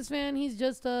Texas fan. He's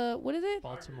just what is it?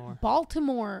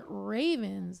 Baltimore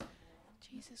Ravens.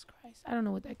 Jesus Christ. I don't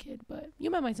know what that kid, but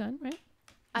you met my son, right?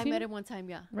 I seen met him? him one time,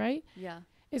 yeah. Right? Yeah.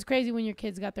 It's crazy when your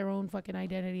kids got their own fucking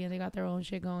identity and they got their own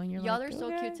shit going. You're Y'all like, are so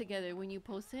okay. cute together. When you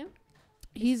post him,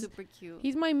 He's super cute.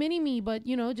 He's my mini-me, but,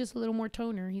 just a little more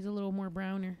toner. He's a little more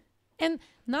browner. And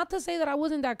not to say that I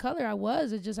wasn't that color. I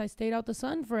was. It's just I stayed out the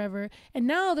sun forever. And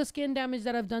now the skin damage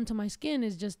that I've done to my skin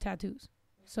is just tattoos.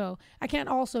 So I can't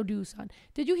also do sun.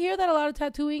 Did you hear that a lot of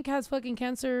tattoo ink has fucking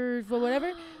cancer or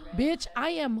whatever? Bitch, I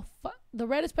am the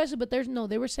red especially, but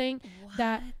they were saying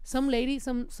that some lady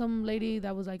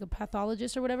that was like a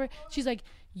pathologist or whatever, she's like,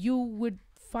 you would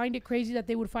find it crazy that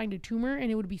they would find a tumor and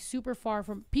it would be super far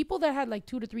from people that had like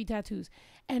 2 to 3 tattoos,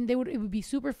 and it would be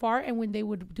super far, and when they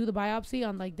would do the biopsy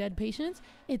on like dead patients,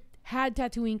 it had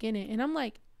tattoo ink in it, and I'm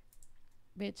like,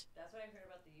 bitch, that's what I heard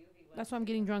about the UV one. That's why I'm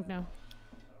getting drunk now.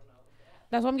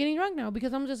 That's why I'm getting drunk now,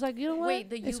 because I'm just like, you know what? Wait,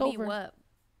 the It's UV over. what?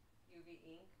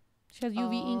 She has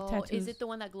UV ink tattoos. Is it the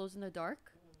one that glows in the dark?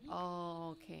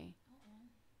 Oh, okay.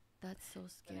 That's so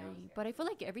scary. But I feel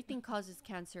like everything causes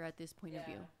cancer at this point of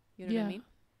view. You know what I mean?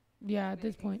 Yeah, at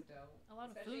this point. A lot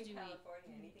of foods you eat.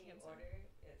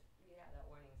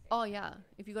 Oh, yeah.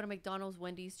 If you go to McDonald's,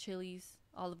 Wendy's, Chili's,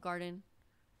 Olive Garden.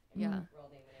 Yeah.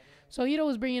 So Ito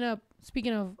was bringing up,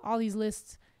 speaking of all these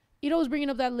lists, Ito was bringing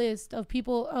up that list of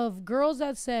people, of girls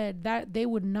that said that they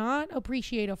would not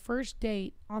appreciate a first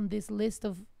date on this list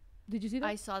of. Did you see that?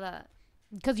 I saw that.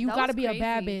 Because you got to be a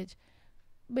bad bitch.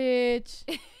 Bitch.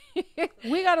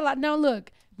 We got a lot. Now,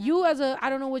 look, you as a, I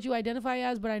don't know what you identify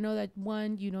as, but I know that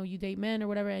one, you know, you date men or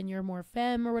whatever, and you're more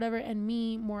femme or whatever, and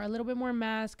me, a little bit more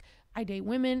mask. I date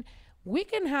women. We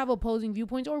can have opposing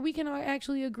viewpoints, or we can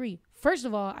actually agree. First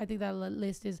of all, I think that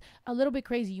list is a little bit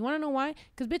crazy. You want to know why?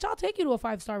 Because, bitch, I'll take you to a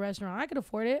 5-star restaurant. I could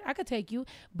afford it. I could take you.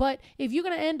 But if you're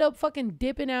going to end up fucking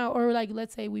dipping out, or like,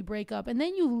 let's say we break up, and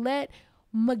then you let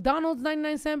McDonald's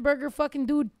 99-cent burger fucking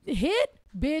dude hit,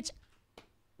 bitch,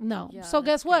 no. Yeah, so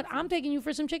guess what? crazy. I'm taking you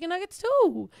for some chicken nuggets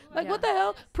too. Like, what the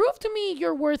hell? Prove to me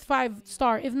you're worth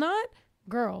 5-star. If not,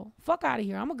 girl, fuck out of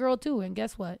here. I'm a girl too, and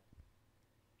guess what?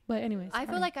 But anyways, I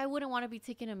feel like I wouldn't want to be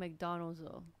taking a McDonald's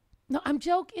though. no, I'm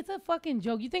joking. It's a fucking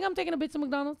joke. You think I'm taking a bitch to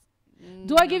McDonald's?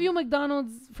 Do I give you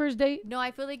McDonald's first date? No,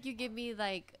 I feel like you give me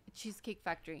like Cheesecake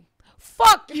Factory.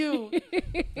 Fuck you.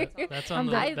 That's on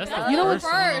the. I'm That's done. the You know first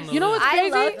what's- one on the you know list. what's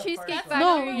crazy? I love Cheesecake Factory.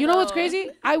 No, you know what's though. crazy?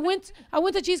 I went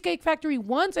to Cheesecake Factory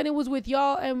once, and it was with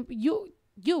y'all and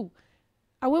you.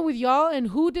 I went with y'all, and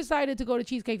who decided to go to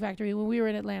Cheesecake Factory when we were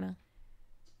in Atlanta?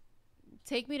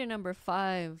 Take me to number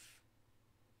 5.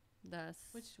 That's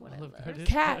Which what one? I Olive love. Garden.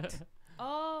 Cat.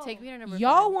 Oh. Take me to number 5.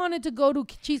 Y'all wanted to go to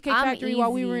Cheesecake I'm Factory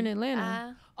while we were in easy.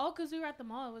 Atlanta. Oh, because we were at the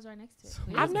mall. It was right next to it.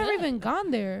 It I've was never good. even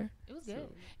gone there. It was good.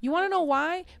 You want to know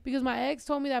why? Because my ex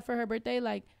told me that for her birthday,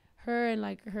 like her and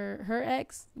like her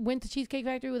ex went to Cheesecake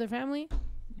Factory with her family.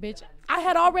 Bitch, I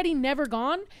had already never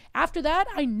gone. After that,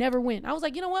 I never went. I was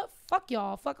like, you know what? Fuck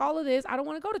y'all. Fuck all of this. I don't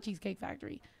want to go to Cheesecake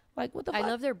Factory. Like, what the fuck? I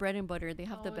love their bread and butter. They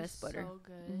have the Oh, best it's butter. So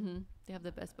good. Mm-hmm. They have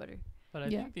the best butter. But I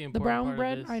Yeah, think the the important brown part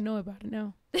bread. of I know about it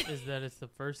now. this is that it's the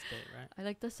first date, right? I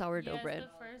like the sourdough Yes, bread. the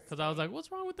first Because I was like, what's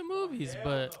wrong with the movies?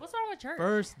 But What's wrong with church?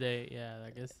 first date, yeah, I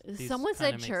guess. these Someone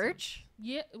kinda said make church.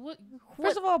 Yeah. What?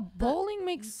 First of all, bowling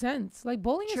makes sense. Like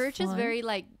bowling Church is is fun. very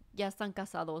like ya están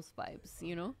casados vibes,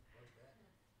 you know.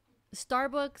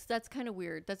 Starbucks, that's kind of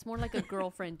weird. That's more like a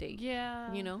girlfriend date.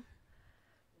 Yeah. You know.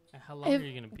 sense. How long If- are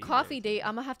you gonna be? Coffee there? date,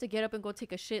 I'm gonna have to get up and go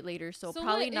take a shit later, so So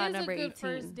probably what not is number a good 18.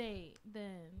 first date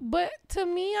then? But to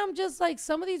me, I'm just like,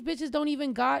 some of these bitches don't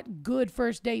even got good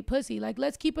first date pussy. Like,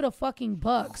 let's keep it a fucking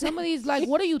buck. Some of these, like,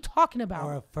 what are you talking Or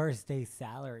about? a first day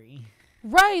salary.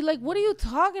 Right? Like, what are you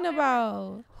talking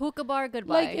about? Hookah bar,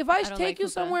 goodbye. Like, if I don't take like you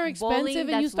hookah. somewhere expensive Bowling, and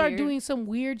you that's start weird. doing some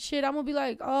weird shit, I'm gonna be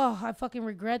like, oh, I fucking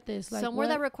regret this. Like, somewhere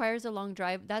what? that requires a long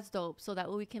drive, that's dope. So that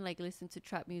way we can like listen to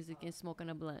trap music and smoke on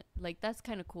a blunt. Like that's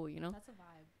kind of cool, you know. That's a vibe.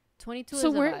 22 So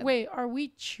is a we're vibe. wait, are we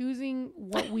choosing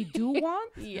what we do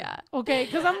want? Yeah, Okay,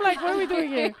 because I'm like, what are we doing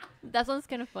here? that sounds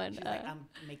kind of fun. She's like, I'm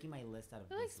making my list out of I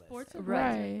feel like this sports list. and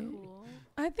Right. right. Right. Cool.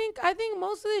 I think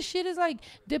most of this shit is like,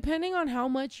 depending on how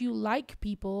much you like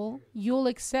people, you'll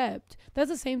accept. That's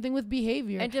the same thing with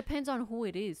behavior. It depends on who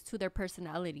it is, to their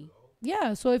personality.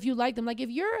 Yeah, so if you like them, like if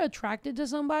you're attracted to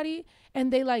somebody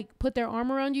and they like put their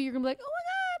arm around you, you're gonna be like, oh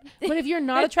my god. But if you're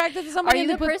not attracted to Are somebody, you and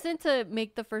the they put person to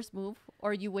make the first move,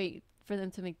 or you wait for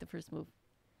them to make the first move?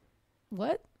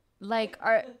 what? Like,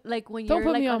 when Don't you're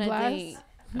put like me on on a blast. date.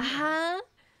 Huh?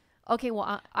 Okay,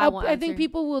 well, I won't I think answer.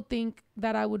 people will think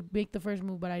that I would make the first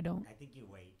move, but I don't. I think you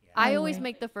wait. Yeah. I I always wait.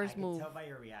 make the I first can move. tell by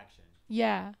your reaction.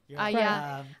 Yeah. You're Ah, like,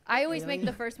 yeah. I always really? make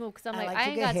the first move because I'm I like, like I to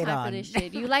ain't get got hit time for on. this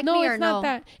shit. You like No, me or it's not no?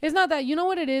 that. It's not that. You know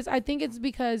what it is? I think it's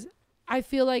because I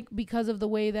feel like because of the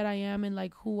way that I am and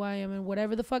like who I am and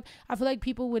whatever the fuck, I feel like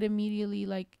people would immediately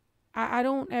like. I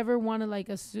don't ever want to like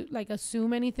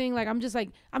assume anything. Like I'm just like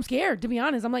I'm scared, to be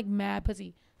honest. I'm like mad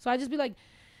pussy. So I just be like,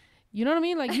 you know what I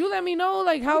mean? Like you let me know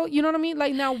like how, you know what I mean?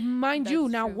 Like now mind you,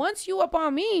 That's now true. once you up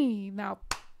on me, now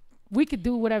we could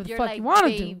do whatever the You're fuck like, you want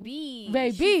to do. baby.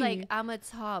 Baby. She's like, I'm a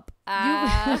top.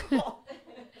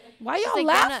 Why She's y'all like,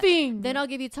 laughing? Then I'll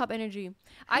give you top energy.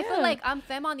 I feel Yeah. like I'm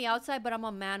femme on the outside, but I'm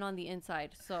a man on the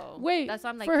inside. So Wait, that's why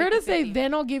I'm like for her to say 50-50.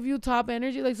 then I'll give you top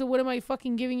energy, like, so what am I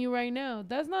fucking giving you right now?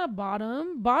 That's not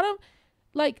bottom. Bottom,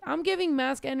 like, I'm giving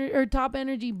mask energy or top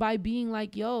energy by being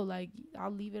like, yo, like, I'll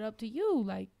leave it up to you.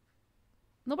 Like,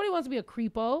 nobody wants to be a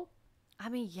creepo. I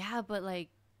mean, yeah, but like,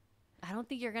 I don't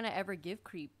think you're gonna ever give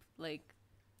creep. Like,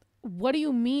 What do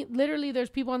you mean? Literally, there's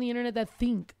people on the internet that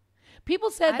think.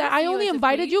 People said I that don't I see you only as a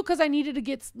invited creep. you because I needed to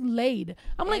get laid.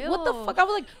 I'm like, what the Ew. fuck? I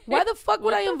was like, why the fuck would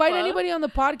What I the invite fuck? anybody on the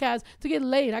podcast to get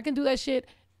laid? I can do that shit.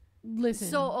 Listen.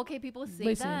 so okay, people say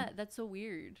Listen. that. That's so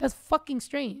weird. That's fucking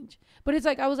strange. But it's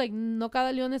like, I was like, no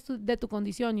cada león es de tu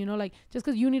condición, you know? Like, just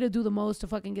because you need to do the most to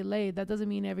fucking get laid, that doesn't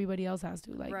mean everybody else has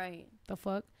to. Like, Right. the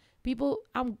fuck? People,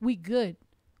 we good.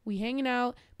 We hanging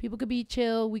out. People could be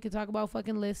chill. We could talk about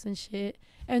fucking lists and shit.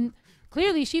 And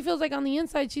clearly she feels like on the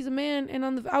inside she's a man and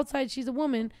on the outside she's a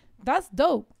woman. That's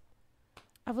dope.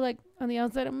 I feel like on the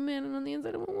outside I'm a man and on the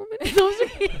inside I'm a woman.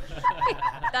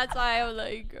 That's why I was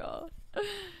like, girl.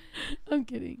 I'm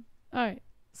kidding. All right.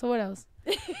 So what else?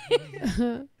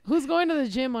 Who's going to the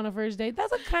gym on a first date?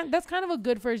 That's kind of a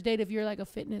good first date if you're like a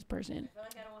fitness person. I feel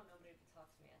like I don't want nobody to talk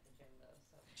to me at the gym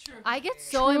though. So. I get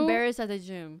so embarrassed at the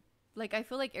gym. Like I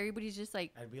feel like everybody's just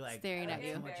like, I'd be like staring at you.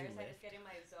 I just get in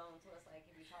my zone, so it's like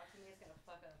if you talk to me, it's gonna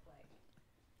fuck up. Like,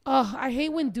 Oh, I hate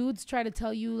when dudes try to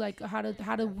tell you like how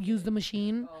to use the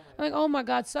machine. I'm like, oh my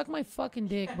god, suck my fucking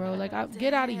dick, bro. Like,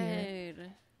 get out of here.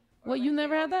 What, you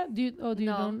never had that? Do you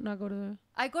No. not go to the...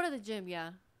 I go to the gym,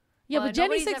 yeah. Yeah, but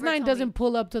nobody's ever Jenny69 told doesn't me.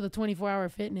 pull up to the 24-hour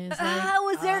fitness. Like, I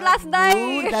was there last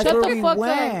night. That's shut where the we fuck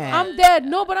went. up. I'm dead.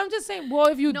 No, but I'm just saying, well,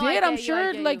 if you No, I did, get I'm you, I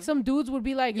sure get like you. some dudes would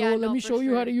be like, Yeah, yo, let no, me for show you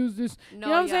how sure. to use this. No, You know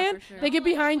what I'm yeah, saying? for sure. They get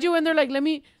behind you and they're like, let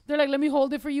me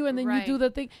hold it for you, and then Right. you do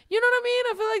the thing. You know what I mean?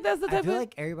 I feel like that's the I type feel of...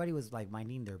 like everybody was like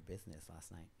minding their business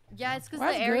last night. Yeah, it's because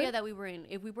Well, the that's area good. that we were in.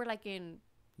 If we were like in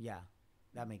Yeah,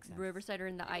 that makes sense. Riverside or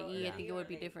in the IE, I think it would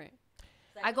be different.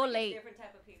 it's I go feel like it's late. Different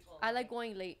type of people. I like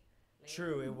going late.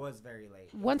 True, it was very late.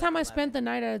 It One was time like I spent 11. the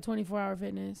night at a 24-hour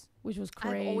fitness, which was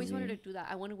crazy. I've always wanted to do that.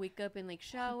 I want to wake up and like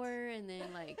shower and then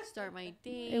like start my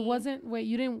day. It wasn't...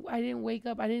 Wait, I didn't wake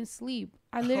up. I didn't sleep.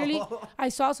 I literally... I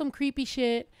saw some creepy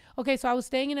shit. Okay, so I was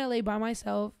staying in LA by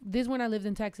myself. This is when I lived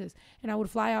in Texas. And I would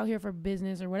fly out here for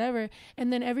business or whatever.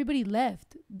 And then everybody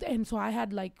left. And so I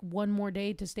had like one more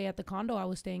day to stay at the condo I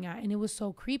was staying at. And it was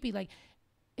so creepy. Like,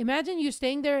 imagine you're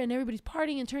staying there and everybody's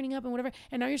partying and turning up and whatever.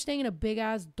 And now you're staying in a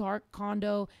big-ass dark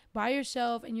condo by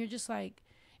yourself. And you're just like...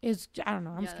 I don't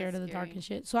know. I'm Yeah, scared of that's the dark scary. and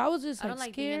shit. So I was just I like don't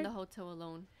like scared. being in the hotel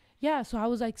alone. Yeah, so I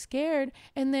was like scared,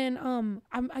 and then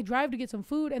I drive to get some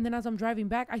food, and then as I'm driving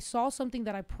back, I saw something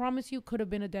that I promise you could have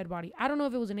been a dead body. I don't know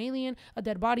if it was an alien, a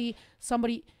dead body,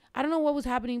 somebody. I don't know what was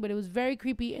happening, but it was very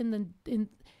creepy. And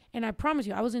I promise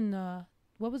you, I was in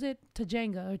what was it,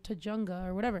 Tajunga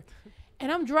or whatever,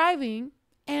 and I'm driving,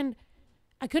 and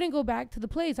I couldn't go back to the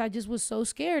place. I just was so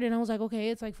scared. And I was like, okay,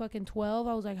 it's like fucking 12.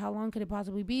 I was like, how long could it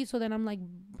possibly be? So then I'm like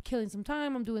killing some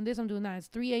time. I'm doing this, I'm doing that. It's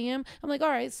 3 a.m. I'm like, all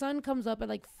right, sun comes up at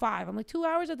like 5. I'm like, 2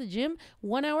 hours at the gym,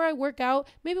 1 hour I work out,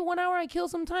 maybe 1 hour I kill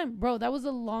some time. Bro, that was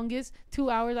the longest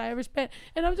 2 hours I ever spent.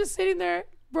 And I'm just sitting there,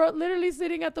 bro, literally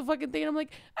sitting at the fucking thing. And I'm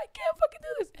like, I can't fucking do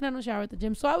this. And I don't shower at the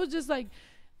gym. So I was just like,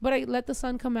 but I let the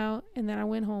sun come out, and then I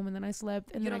went home, and then I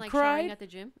slept, and You then don't I like showering cried. at the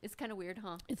gym? It's kind of weird,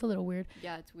 huh? It's a little weird.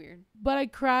 Yeah, it's weird. But I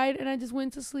cried, and I just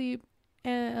went to sleep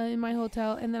in my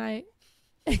hotel, and then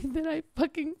I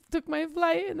fucking took my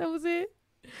flight, and that was it.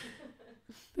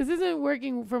 This isn't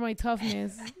working for my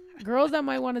toughness. Girls that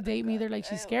might want to date me, they're like,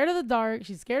 she's scared of the dark,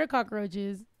 she's scared of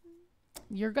cockroaches.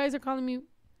 Your guys are calling me...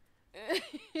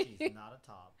 She's not a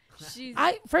top.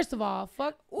 First of all,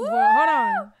 fuck. Well, hold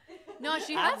on. No,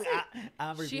 she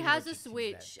has a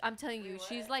switch. I'm telling you,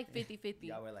 she's like 50-50.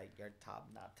 Y'all were like, you're top,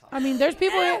 not top. I mean, there's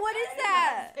people... What is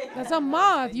that? That's a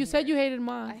moth. You said you hated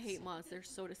moths. I hate moths. They're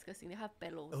so disgusting. They have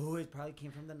pelos. Oh, it probably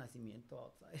came from the nacimiento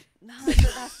outside. No,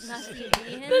 that's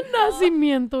nacimiento. The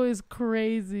nacimiento is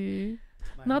crazy.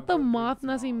 My Not the homegirl moth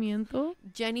brings nacimiento.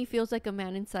 Jenny feels like a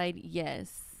man inside.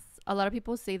 Yes. A lot of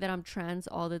people say that I'm trans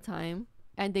all the time,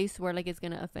 and they swear like it's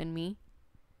gonna offend me.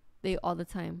 They all the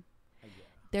time.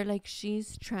 They're like,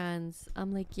 she's trans.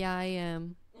 I'm like, yeah, I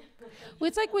am. Well,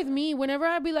 it's like with me, whenever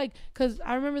I'd be like, because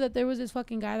I remember that there was this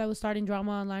fucking guy that was starting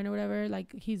drama online or whatever,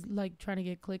 like he's like trying to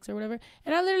get clicks or whatever,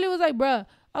 and I literally was like, bruh,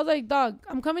 I was like, dog,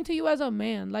 I'm coming to you as a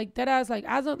man, like that ass, like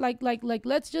as a like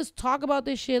let's just talk about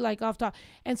this shit like off top.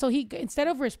 And so he, instead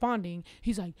of responding,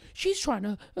 he's like, she's trying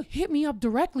to hit me up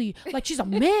directly, like she's a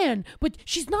man, but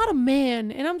she's not a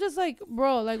man. And I'm just like,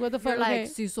 bro, like what the fuck? You're Okay.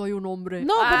 like, si soy un hombre.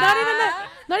 No, but not even that.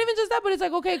 Not even just that, but it's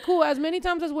like, okay, cool. As many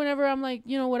times as whenever I'm like,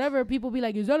 you know, whatever, people be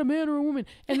like, is that a man or a woman?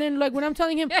 And then like when I'm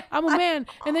telling him I'm a man,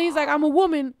 and then he's like, I'm a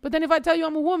woman. But then if I tell you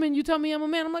I'm a woman, you tell me I'm a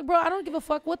man. I'm like, bro, I don't give a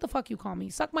fuck what the fuck you call me.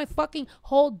 Suck my fucking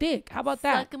whole dick. How about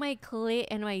that? Suck my clit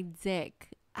and my dick.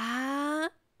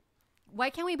 Why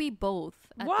can't we be both?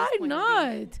 Why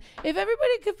not? If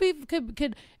everybody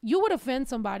could, you would offend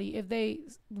somebody if they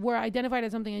were identified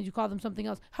as something and you call them something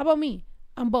else. How about me?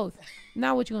 I'm both.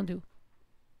 Now what you gonna do?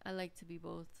 I like to be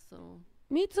both, so.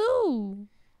 Me too.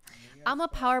 I'm a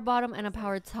power bottom and a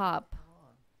power top.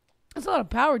 That's a lot of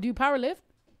power. Do you power lift?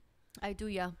 I do,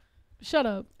 yeah. Shut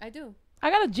up. I do. I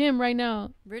got a gym right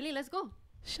now. Really? Let's go.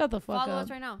 Shut the fuck Follow up. us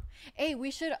right now. Hey,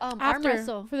 we should arm After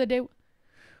wrestle. for the day.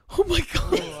 Oh my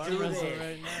god. Arm wrestle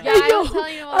right now. Yeah, Hey, I yo, was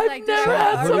telling you, I was I've like, never dude,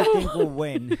 had Who do you someone. think will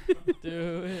win?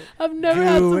 Do it. I've never Do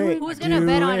had it. someone. who's gonna Do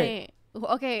bet on it. it?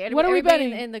 Okay, What are we everybody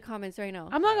betting? in the comments right now?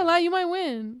 I'm not gonna lie, you might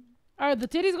win. Are the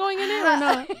titties going in it or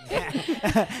not?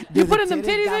 Do You the putting them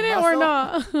titties titties got in it or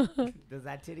muscle? not? Does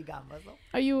that titty got muscle?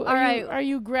 Are you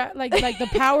like the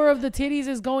power of the titties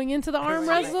is going into the arm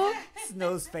wrestle?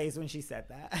 Snow's face when she said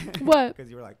that. What? Because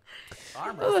you were like,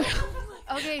 arm wrestle.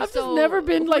 Okay, I've so just never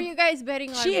been who are like. you guys betting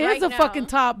on She right is a now? fucking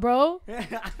top, bro.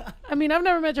 I mean, I've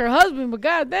never met your husband, but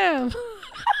goddamn,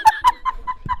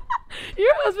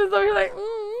 your husband's over here like.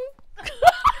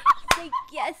 Say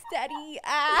yes, daddy.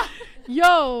 Ah.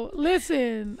 Yo,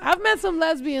 listen. I've met some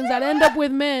lesbians that end up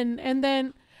with men, and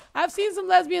then I've seen some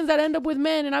lesbians that end up with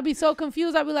men, and I'd be so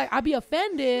confused. I'd be like, I'd be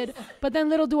offended, but then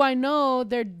little do I know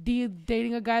they're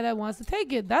dating a guy that wants to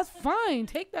take it. That's fine.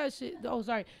 Take that shit. Oh,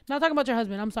 sorry. Not talking about your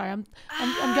husband. I'm sorry. I'm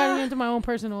getting into my own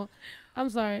personal. I'm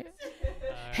sorry.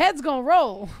 Head's gonna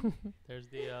roll. There's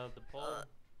the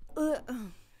poll.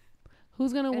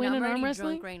 Who's gonna win in arm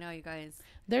wrestling? Drunk right now, you guys.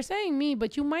 They're saying me,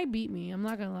 but you might beat me. I'm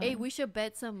not gonna lie. Hey, we should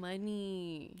bet some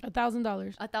money.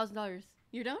 $1,000. $1,000.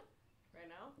 You're down? Right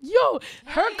now? Yo,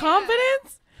 her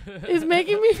confidence is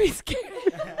making me be scared.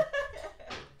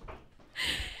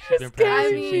 She's been practicing. I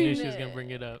She knew mean- she was gonna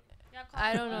bring it up.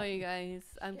 I don't know, you guys.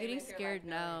 I'm Okay, getting make your scared life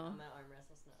now. on that arm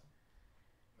wrestle snow.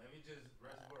 Let me just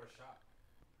wrestle for a shot.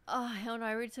 Oh, hell no. I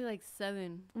already took like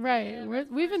 7. Right.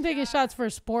 We've been taking shots for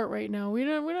sport right now. We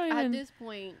don't At even. this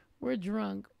point, We're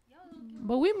drunk.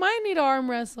 But we might need to arm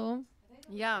wrestle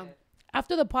yeah.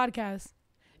 after the podcast.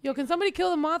 Yo, can somebody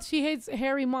kill the moth? She hates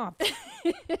hairy moths.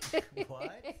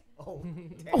 What? Oh,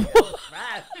 damn.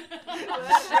 Fast.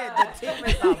 Shit, the team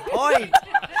is on point.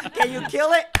 Can you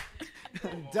kill it?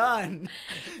 Done.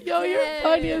 Yo, you're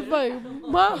funny as fuck.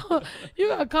 Mom, you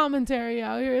got commentary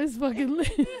out here. It's fucking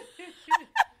lit.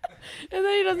 And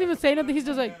then he doesn't even say nothing. He's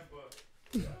just like,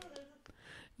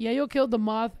 yeah, you killed the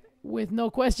moth with no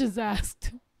questions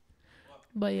asked.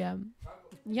 But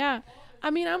yeah. I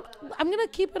mean, I'm gonna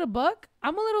keep it a buck.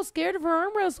 I'm a little scared of her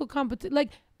arm wrestle competition. Like,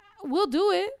 we'll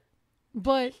do it,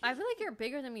 but I feel like you're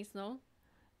bigger than me, Snow.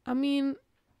 I mean,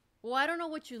 Well, I don't know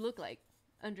what you look like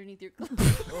underneath your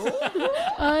clothes.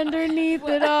 underneath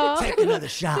it all. Take another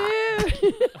shot.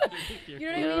 Dude. You know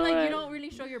what I mean? know Like, what? you don't really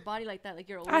show your body like that. Like,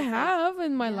 you're always I like- have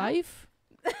in my life.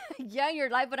 yeah, in your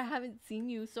life, but I haven't seen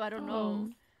you, so I don't know.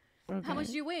 Okay. How much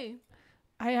do you weigh?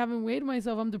 I haven't weighed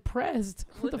myself. I'm depressed.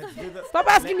 What the Let's do the- Stop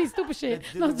asking me stupid shit.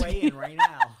 Let's do No, the I'm just weigh-in kidding. right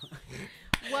now.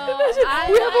 Well,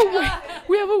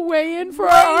 we have a weigh-in for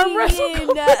our arm wrestle.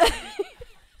 Let's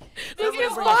Somebody get bring a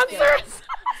scale. sponsors.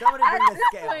 Somebody bring the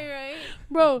scale. right?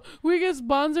 Bro, we get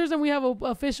sponsors and we have an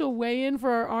official weigh-in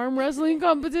for our arm wrestling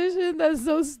competition. That's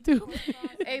so stupid.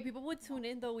 Hey, people would tune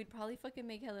in, though. We'd probably fucking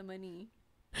make hella money.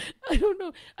 I don't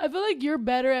know. I feel like you're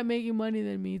better at making money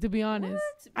than me, to be honest.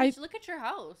 What? Bitch, look at your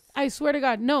house. I swear to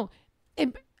God, no.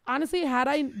 Honestly, had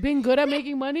I been good at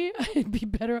making money, I'd be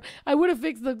better. I would have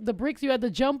fixed the bricks you had to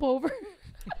jump over.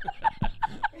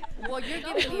 Well, you're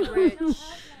giving me rich.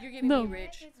 You're giving No. me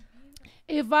rich.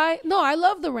 I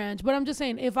love the ranch, but I'm just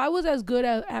saying, if I was as good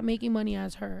at making money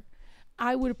as her,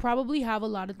 I would probably have a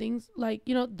lot of things like,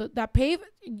 you know, that pave.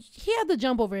 He had to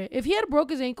jump over it. If he had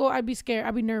broke his ankle, I'd be scared.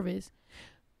 I'd be nervous.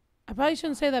 I probably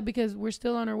shouldn't say that because we're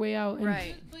still on our way out. And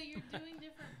Right. But you're doing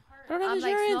different parts. I don't have I'm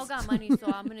like, insurance. Snow got money,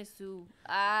 so I'm going to sue.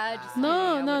 Just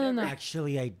No, kidding, no, I no, would no. never.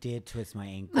 Actually, I did twist my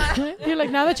ankle. You're like,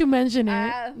 now that you mention it,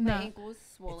 My no, ankle's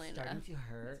swollen. It's starting to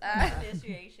hurt.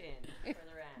 Initiation for the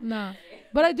ranch. no.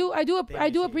 But I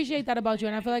do appreciate that about you,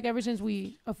 and I feel like ever since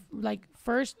we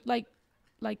first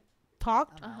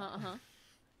talked,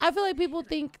 I feel like people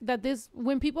think that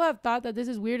when people have thought that this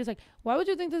is weird, it's like, why would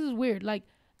you think this is weird? Like,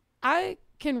 I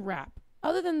can rap.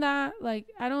 Other than that, like,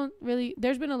 I don't really,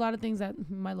 there's been a lot of things that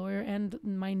my lawyer and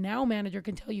my now manager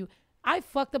can tell you. I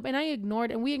fucked up and I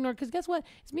ignored, and we ignored, because guess what?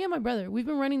 It's me and my brother. We've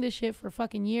been running this shit for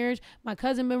fucking years. My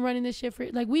cousin been running this shit for,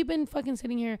 like, we've been fucking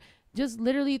sitting here, just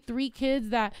literally 3 kids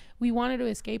that we wanted to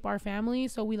escape our family.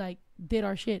 So we like did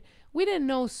our shit. We didn't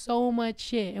know so much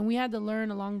shit, and we had to learn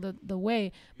along the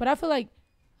way. But I feel like,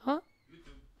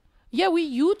 yeah,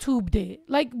 we YouTubed it.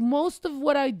 Like, most of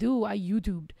what I do, I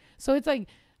YouTubed. So it's like,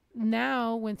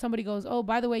 now when somebody goes, oh,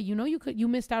 by the way, you know, you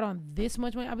missed out on this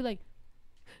much money, I'll be like,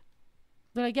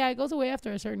 they're like, yeah, it goes away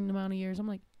after a certain amount of years. I'm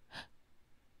like,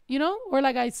 you know, or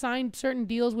like I signed certain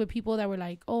deals with people that were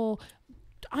like, oh,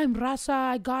 I'm Raza,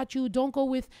 I got you. Don't go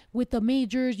with the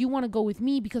majors. You want to go with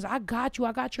me because I got you.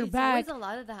 I got your back. There's always a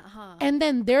lot of that, huh? And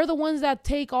then they're the ones that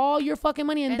take all your fucking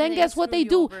money. And then they guess what screw they you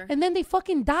do? over. And then they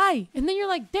fucking die. And then you're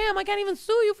like, damn, I can't even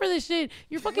sue you for this shit.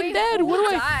 You're fucking Wait, dead. who What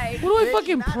do died? I Bitch,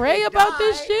 fucking not pray they about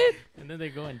this die. shit? And then they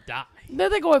go and die. Then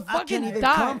they go and I fucking can't even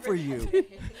die. come for you.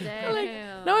 Damn.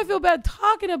 Like, now I feel bad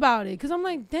talking about it because I'm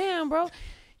like, damn, bro.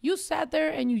 you sat there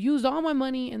and you used all my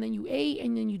money, and then you ate,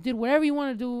 and then you did whatever you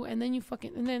want to do, and then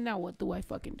and then now what do I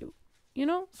fucking do? You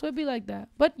know? So it'd be like that.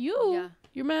 But you're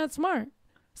mad smart.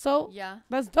 So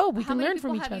that's dope. We can learn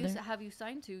from each other. Have you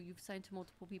signed to? You've signed to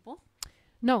multiple people?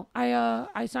 No,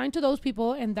 I signed to those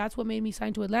people, and that's what made me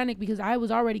sign to Atlantic, because I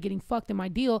was already getting fucked in my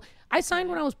deal. I signed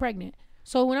when I was pregnant.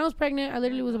 So when I was pregnant, I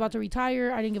literally was about to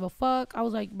retire. I didn't give a fuck. I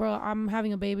was like, bro, I'm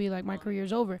having a baby. Like, my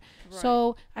career's over. Right.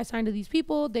 So I signed to these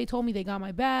people. They told me they got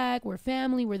my back. We're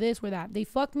family. We're this. We're that. They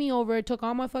fucked me over. Took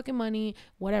all my fucking money.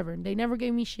 Whatever. They never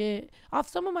gave me shit off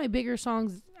some of my bigger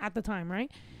songs at the time, right?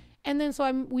 And then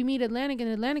so we meet Atlantic, and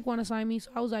Atlantic want to sign me.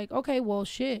 So I was like, okay, well,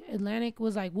 shit. Atlantic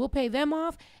was like, we'll pay them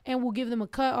off, and we'll give them a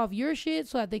cut off your shit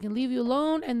so that they can leave you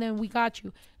alone, and then we got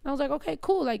you. And I was like, okay,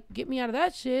 cool. Like, get me out of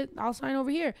that shit. I'll sign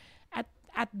over here.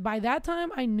 By that time,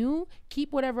 I knew,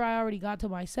 keep whatever I already got to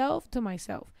myself.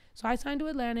 So I signed to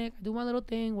Atlantic. I do my little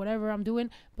thing, whatever I'm doing.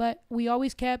 But we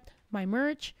always kept my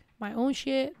merch, my own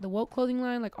shit, the woke clothing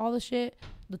line, like all the shit,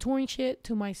 the touring shit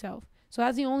to myself. So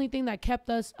that's the only thing that kept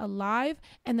us alive.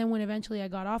 And then when eventually I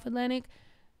got off Atlantic,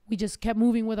 we just kept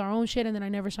moving with our own shit. And then I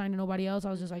never signed to nobody else. I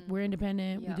was just like, we're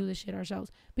independent. We do this shit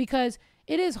ourselves. Because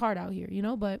it is hard out here, you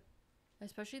know, but.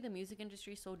 Especially the music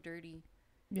industry is so dirty.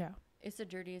 Yeah. It's the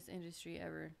dirtiest industry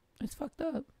ever. It's fucked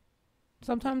up.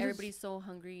 Sometimes everybody's so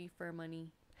hungry for money.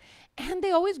 And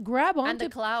they always grab onto. And the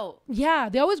clout. Yeah,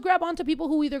 they always grab onto people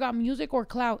who either got music or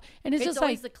clout. And it's just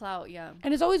always like. the clout, yeah.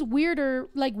 And it's always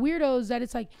weirdos that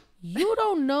it's like, you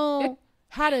don't know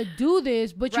how to do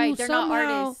this, but you they're somehow.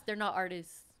 Not artists. They're not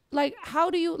artists. Like,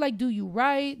 how do you, like, do you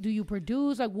write? Do you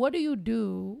produce? Like, what do you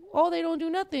do? Oh, they don't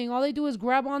do nothing. All they do is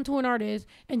grab onto an artist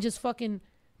and just fucking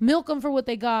milk them for what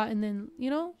they got, and then, you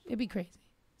know, it'd be crazy.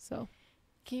 So,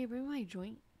 can you bring my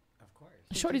joint? Of course.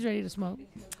 Shorty's ready to smoke.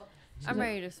 I'm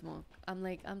ready to smoke.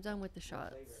 I'm done with the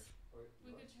shots.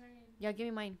 Yeah, give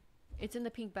me mine. It's in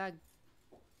the pink bag.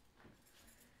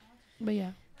 But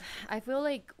yeah, I feel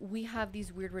like we have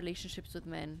these weird relationships with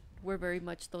men. We're very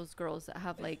much those girls that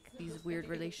have like these weird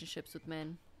relationships with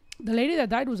men. The lady that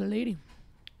died was a lady.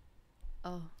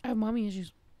 Oh. I have mommy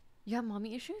issues. You have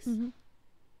mommy issues? Mm-hmm.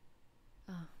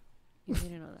 Oh, you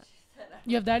didn't know that.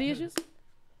 You have daddy issues?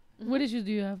 Mm-hmm. What issues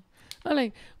do you have? I'm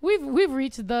like, we've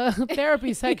reached the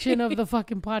therapy section of the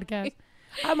fucking podcast.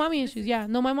 I have mommy issues. Yeah.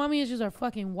 No, my mommy issues are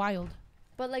fucking wild.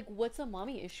 But like, what's a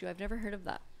mommy issue? I've never heard of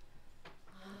that.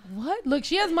 What? Look,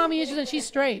 she has mommy issues and she's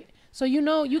straight. So, you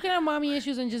know, you can have mommy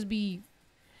issues and just be.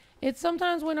 It's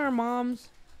sometimes when our moms,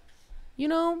 you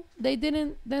know, they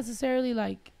didn't necessarily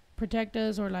like protect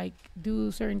us or like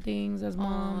do certain things as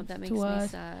moms that makes to me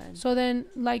us. sad. So then,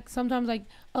 like, sometimes like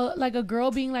a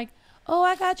girl being like, "Oh,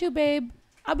 I got you, babe."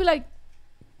 I'll be like,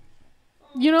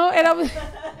 you know, and I'm.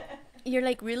 You're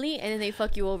like, really? And then they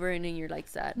fuck you over and then you're like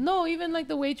sad. No, even like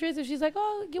the waitress, if she's like,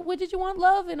 "Oh, what did you want,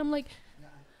 love?" And I'm like.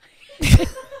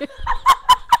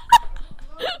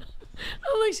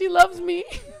 I'm like, she loves me.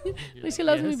 Like, she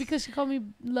loves me because she called me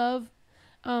love.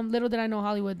 Little did I know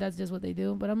Hollywood, that's just what they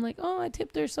do. But I'm like, oh, I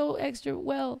tipped her so extra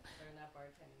well.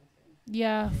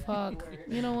 Yeah, fuck.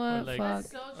 You know what? Or like, fuck.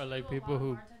 Or like people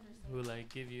who like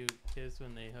give you a kiss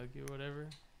when they hug you or whatever.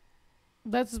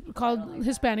 That's called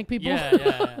Hispanic people.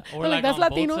 Yeah. Or like that's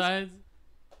on Latinos. Both sides.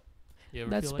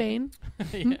 That's Spain.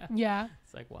 Yeah. Yeah.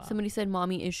 It's like, wow. Somebody said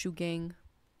mommy issue gang.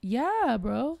 Yeah,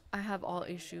 bro. I have all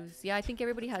issues. Yeah, I think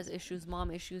everybody has issues. Mom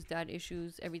issues, dad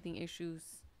issues, everything issues.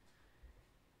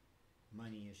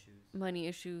 Money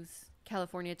issues.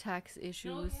 California tax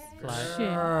issues.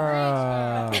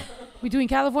 Shit. Between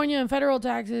California and federal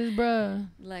taxes, bruh.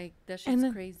 Like, that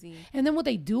shit's crazy. And then what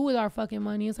they do with our fucking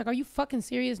money. It's like, are you fucking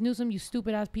serious, Newsom, you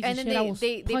stupid ass piece of shit? And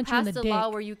then they passed a law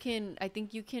where you can, I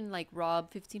think you can like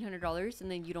rob $1,500 and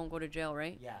then you don't go to jail,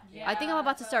 right? Yeah. I think I'm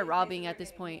about to start robbing at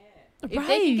this point. Right. If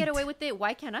they can get away with it,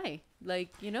 why can't I?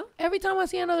 Like, you know? Every time I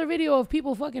see another video of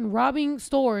people fucking robbing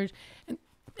stores and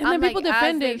then people like,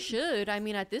 defend as it. They should. I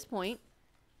mean, at this point,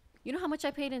 you know how much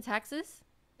I paid in taxes?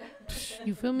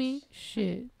 You feel me?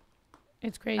 Shit.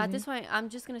 It's crazy. At this point, I'm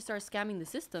just going to start scamming the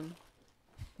system.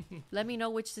 Let me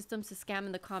know which systems to scam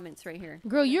in the comments right here.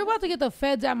 Girl, you're about to get the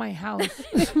feds at my house.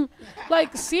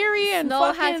 Like Siri and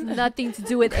Snow fucking... has nothing to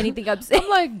do with anything I'm saying. I'm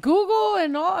like Google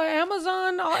and all,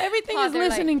 Amazon, everything is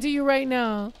listening to you right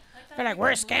now. They're like,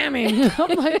 we're scamming.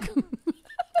 I'm like...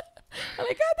 I'm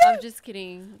like, God damn. I'm just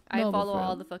kidding. I follow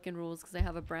all the fucking rules because I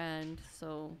have a brand,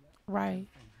 so... Right.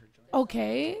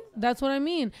 Okay, that's what I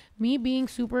mean. Me being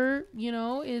super, you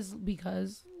know, is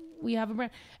because we have a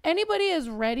brand. Anybody is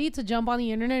ready to jump on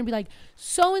the internet and be like,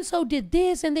 so and so did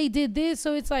this and they did this.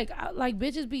 So it's like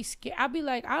bitches be scared. I'd be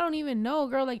like, I don't even know,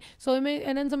 girl. Like, so it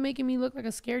ends up making me look like a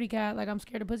scaredy cat, like I'm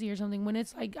scared of pussy or something. When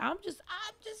it's like I'm just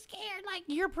scared. Like,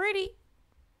 you're pretty.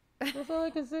 That's all I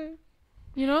can say.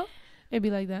 You know, it'd be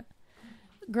like that.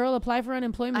 Girl, apply for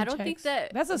unemployment. I don't checks.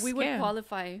 think that's a we scam. would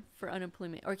qualify for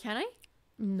unemployment, or can I?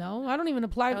 No, I don't even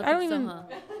apply. I don't think even. so,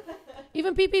 huh?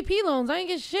 Even PPP loans, I ain't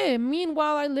get shit.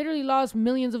 Meanwhile, I literally lost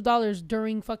millions of dollars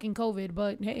during fucking COVID.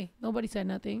 But hey, nobody said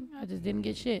nothing. I just didn't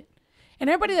get shit. And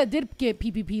everybody that did get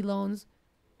PPP loans,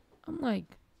 I'm like,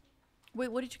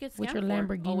 wait, what did you get scammed with your for?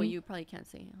 Lamborghini? Oh, wait, you probably can't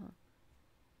say it, huh?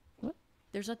 What?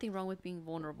 There's nothing wrong with being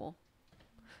vulnerable.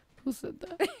 Who said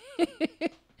that?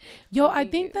 Yo, I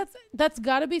think that's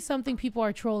got to be something people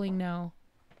are trolling now.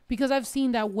 Because I've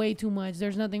seen that way too much.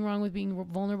 There's nothing wrong with being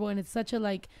vulnerable. And it's such a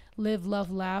like live, love,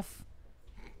 laugh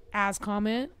ass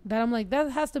comment that I'm like,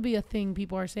 that has to be a thing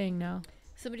people are saying now.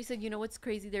 Somebody said, you know what's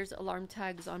crazy? There's alarm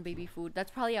tags on baby food. That's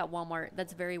probably at Walmart.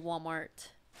 That's very Walmart.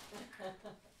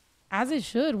 As it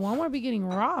should. Walmart be getting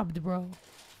robbed, bro.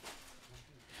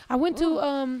 I went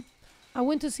to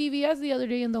CVS the other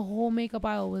day and the whole makeup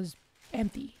aisle was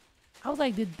empty. I was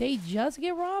like, did they just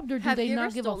get robbed or did they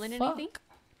not give a fuck? Anything?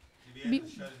 CVS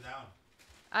is shutting down.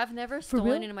 I've never For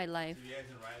stolen real? in my life. CVS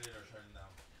and Riley are shutting down.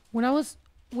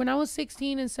 When I was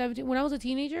 16 and 17, when I was a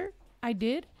teenager, I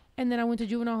did. And then I went to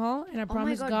juvenile hall and I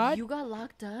promised oh my God. You got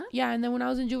locked up? Yeah, and then when I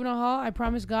was in juvenile hall, I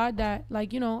promised God that,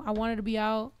 like, you know, I wanted to be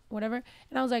out, whatever.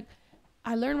 And I was like,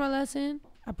 I learned my lesson.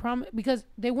 I promise, because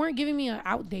they weren't giving me an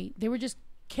out date. They were just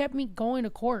kept me going to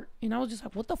court. And I was just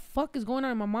like, what the fuck is going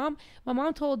on? And my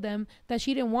mom told them that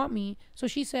she didn't want me. So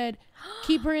she said,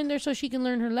 keep her in there so she can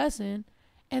learn her lesson.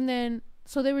 And then,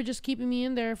 so they were just keeping me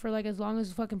in there for like as long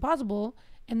as fucking possible.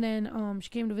 And then she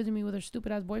came to visit me with her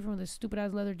stupid ass boyfriend with his stupid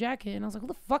ass leather jacket. And I was like, who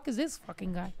the fuck is this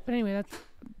fucking guy? But anyway, that's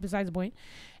besides the point.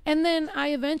 And then I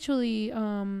eventually,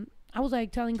 I was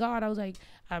like telling God, I was like,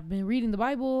 I've been reading the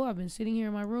Bible. I've been sitting here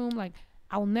in my room. Like,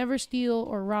 I will never steal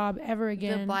or rob ever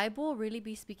again. The Bible really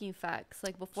be speaking facts.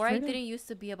 Like, before, I didn't used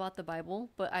to be about the Bible,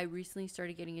 but I recently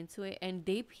started getting into it, and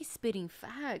they be spitting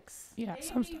facts. Yeah,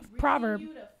 some stuff. Proverb.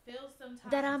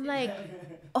 That I'm like,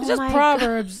 it's just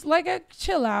Proverbs. Like,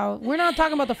 chill out. We're not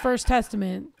talking about the First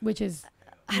Testament, which is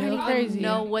I don't even crazy.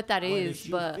 know what that is,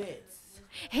 but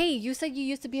hey, you said you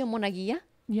used to be a monaguilla?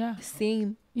 Yeah.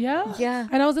 Same. Yeah? Yeah.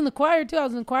 And I was in the choir, too. I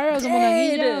was in the choir. I was a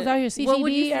monaguilla. I was out here CCD, what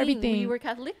would you sing? everything. You were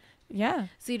Catholic? Yeah.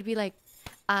 So you'd be like,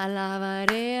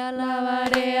 alabaré,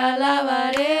 alabaré,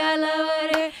 alabaré,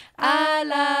 alabaré,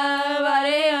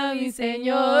 alabaré a mi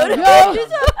Señor. Yo,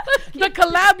 the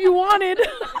collab you wanted.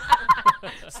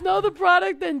 Snow the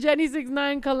Product and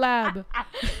Jenny69 collab.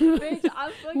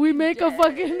 Bitch, we make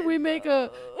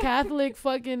a Catholic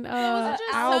fucking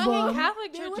album.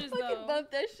 Catholic They would churches fucking though.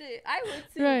 bump that shit. I would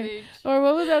too, Right. bitch. Or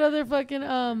what was that other fucking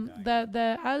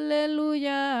that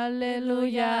Alleluia,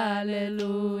 Alleluia,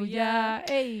 Alleluia.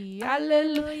 Hey,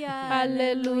 Alleluia,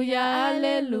 Alleluia,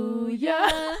 Alleluia.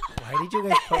 Why did you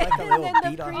guys put like a little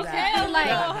beat on that?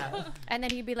 Like, and then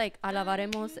he'd be like,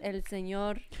 alabaremos el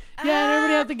Señor. Yeah, and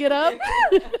everybody have to get up.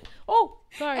 Oh,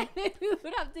 sorry. And we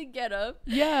would have to get up.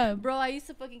 Yeah. Bro, I used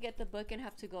to fucking get the book and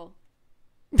have to go.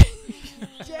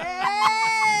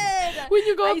 When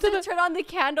you go I up used to to turn on the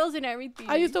candles and everything.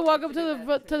 I used to walk up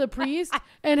to the priest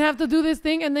and have to do this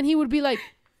thing, and then he would be like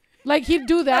he'd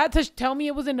do that to tell me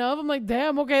it was enough. I'm like,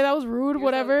 damn, okay, that was rude,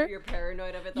 whatever. You're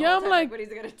paranoid of it. Yeah, I'm like, what he's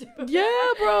gonna do. Yeah,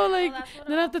 bro, like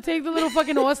then I have to take the little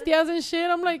fucking hostias and shit.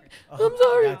 I'm like, Oh, I'm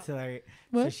sorry. That's hilarious.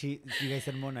 What? So you guys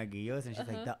said monaguillos, and she's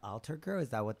like, the altar girl? Is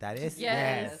that what that is?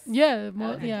 Yes. Yeah,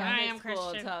 I yeah, am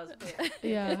Christian.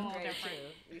 yeah.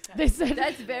 True. They said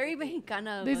That's very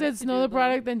Mexicana. they of said us to Snow do, the bro.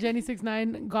 Product and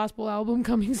Jenny69 gospel album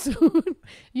coming soon.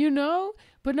 You know?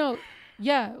 But no,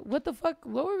 yeah, what the fuck?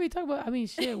 What were we talking about? I mean,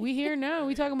 shit, we here now.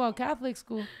 We talking about Catholic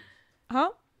school.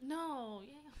 Huh? No,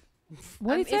 yeah.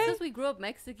 What did he It's say? just we grew up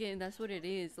Mexican. That's what it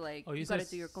is. Like, Oh, you you gotta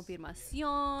said do your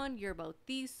confirmación, your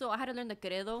bautizo. I had to learn the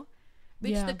credo.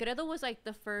 Bitch, Yeah. the credo was like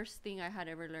the first thing I had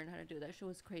ever learned how to do. That shit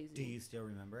was crazy. Do you still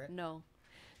remember it? No.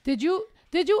 Did you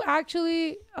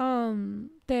actually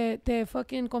te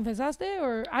fucking confesaste,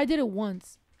 or I did it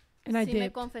once and I Sí me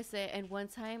did. confesé, and one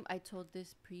time I told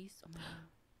this priest,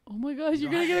 Oh my gosh,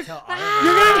 you're You gonna don't get have a to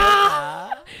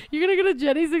tell all you're gonna get a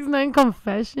Jenny69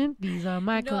 confession. These are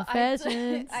my No,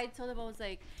 confessions. I told him, I was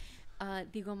like,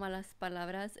 digo malas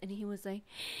palabras, and he was like,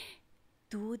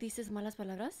 ¿tú dices malas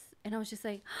palabras? And I was just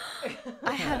like,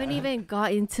 I haven't even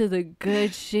got into the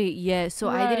good shit yet, so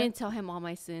Right. I didn't tell him all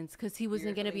my sins because he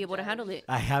wasn't gonna be able to handle it.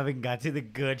 I haven't got to the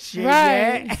good shit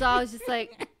Right. yet. So I was just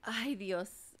like, ay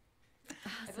Dios.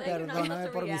 I feel like you're not supposed Perdóname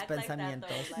to por mis react like that, though.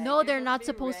 pensamientos. Like, No, you're they're not be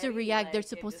supposed to ready, react. They're like,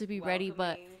 and supposed to just be ready, but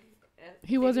welcoming.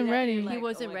 He wasn't ready. He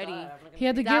wasn't ready. He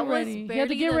had to That get was ready. He had to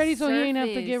barely get the ready so he ain't have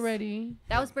to get surface. ready.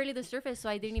 that was barely the surface, so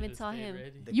I didn't even Should've tell stayed him.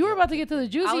 ready. You were about to get to the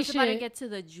juicy I was shit. about to get to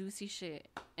the juicy shit,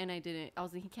 and I didn't. I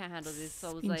was like, he can't handle this. So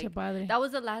I was Pinche like, padre. that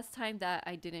was the last time that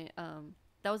I didn't.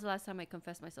 That was the last time I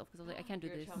confessed myself because I was like, I can't do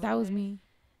this. That was me.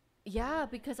 Yeah,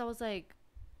 because I was like,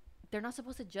 they're not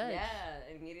supposed to judge. Yeah,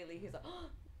 immediately he's like,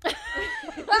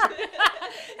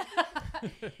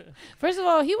 First of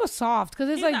all, he was soft because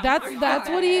it's He's like not that's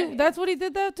what hard. he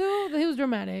did that too. He was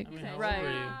dramatic. I mean, how Right. old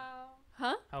were you?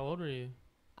 Huh? How old were you?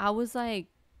 I was like,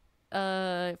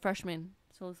 freshman.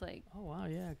 So it was like, Oh wow,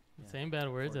 yeah. Saying bad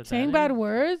words at Saying that bad age?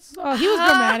 words. Oh, he was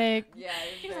dramatic. yeah,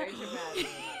 he's very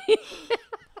dramatic.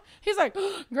 He's like,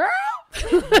 girl.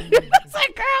 It's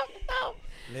like, girl, no.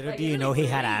 Little do you know he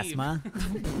had asthma.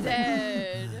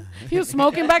 dead. He was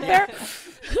smoking back there.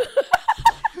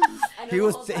 He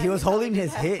was holding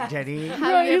his hit, Jenny. Have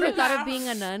Right, you he's ever like- thought of being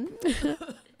a nun?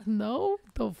 No,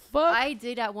 the fuck. I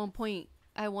did at one point.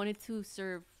 I wanted to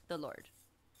serve the Lord.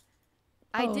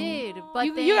 I Oh. did, but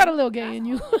you, then you got a little gay in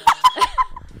you.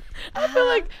 I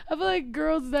feel like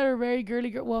girls that are very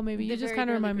girly. Well, maybe you They're just very kind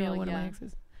of girly remind me of girl, one of my yeah.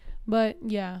 exes. But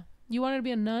yeah, you wanted to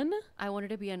be a nun. I wanted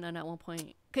to be a nun at one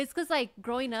point. Cause like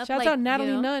growing up, Shouts like, out Natalie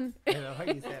you know, Nunn. I love how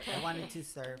you said, I wanted to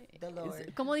serve the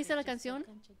Lord. ¿Cómo dice la canción?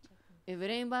 If it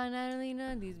ain't by Natalie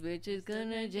Nunn, these bitches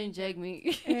gonna inject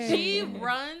me. She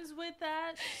runs with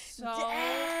that so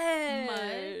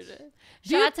much.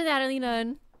 Shout out to Natalie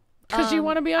Nunn. Cause you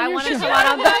want to be on I your want to show. come out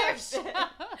on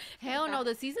the Hell no,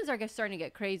 the seasons are starting to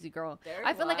get crazy, girl. They're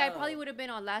I feel like I wild. probably would have been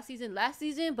on last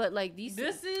season, but like This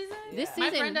season? this Yeah. My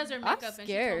season, friend does her I'm makeup and she told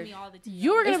scared. me all the time.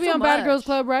 You were gonna It's be too on Bad Girls much.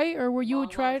 Club, right? Or were you Long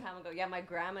tried? time ago. Yeah, my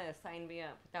grandma signed me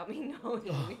up without me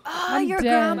knowing. Ah, I'm your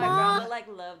dead. My grandma. grandma like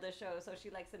loved the show, so she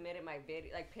like submitted my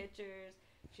video, like pictures.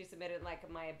 She submitted like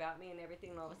my about me and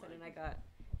everything. And all of a sudden, I got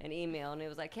an email and it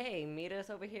was like, "Hey, meet us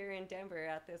over here in Denver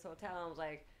at this hotel." I was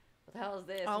like, "What the hell is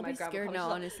this?" I'll And my be grandma scared called me, now, she's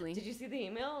like, honestly. Did you see the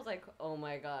email? I was like, "Oh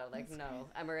my god!" Like, no,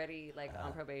 I'm already like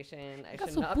on probation. I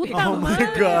should su not puta be. Oh my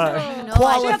madre, god. No,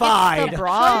 Qualified. The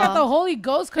Bro, I got the bra. Holy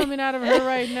Ghost coming out of her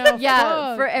right now. Yeah,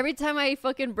 Fuck. for every time I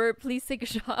fucking burp, please take a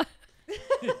shot.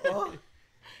 Oh,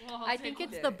 Well, I think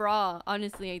it's the bra.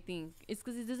 Honestly, I think it's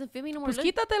because it doesn't fit me no more. Pues Look,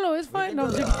 quítatelo, it's fine. No,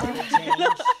 I'm joking.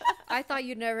 change. I thought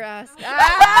you'd never ask.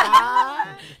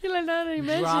 You let not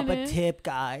even Drop mention a it. tip,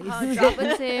 guys. Drop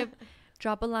a tip.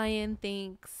 Drop a lion.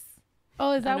 Thanks.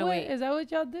 Oh, is that know, what wait. is that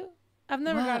what y'all do? I've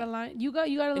never got a What? line. You got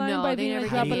a line No, by they being never a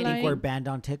gave How drop do a you think we're line. banned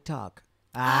on TikTok?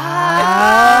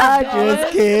 Oh,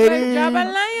 Just kidding. Drop a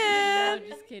No, lion.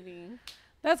 just kidding.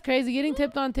 That's crazy. Getting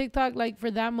tipped on TikTok like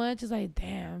for that much is like,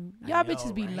 damn. Y'all I bitches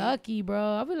know, be right? lucky, bro.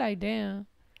 I'll be like, damn.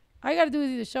 All you gotta do is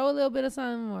either show a little bit of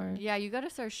something or Yeah, you gotta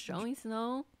start showing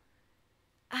Snow.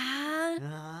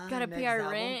 Ah, Gotta pay next our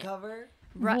album rent. cover.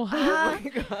 right. What?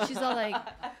 Ah. She's all like,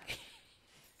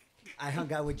 I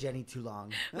hung out with Jenny too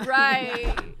long.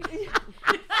 right.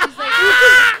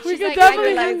 We She's could like,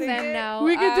 definitely I do- like them now.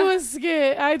 we could do a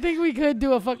skit. I think we could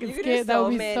do a fucking You could skit. do That so would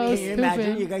be many. so Can you imagine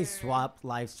you stupid. guys swap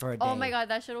lives for a day? Oh my god,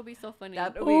 that shit will be so funny.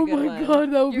 That would be Oh a good my one.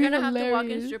 god, that would You're be gonna have to walk in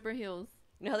hilarious. stripper heels.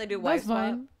 You know how they do wife That's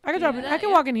fine. swap? I can drop do it. that, I can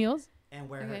yeah. walk in heels. And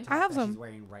wear Okay. her I top have that some. she's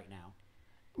wearing right now.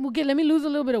 Well, let me lose a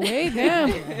little bit of weight. Damn.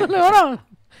 Hold on.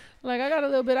 Like I got a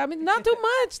little bit. I mean, not too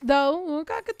much though.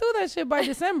 I could do that shit by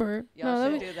December. Y'all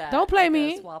let should me. do that. don't play like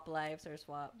me. Swap lives or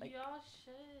swap like Y'all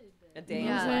should. a day You in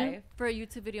know what I'm Yeah. saying? life For a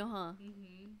YouTube video, huh?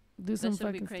 Do some should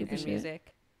be fucking crazy. stupid and shit.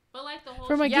 music. But like the whole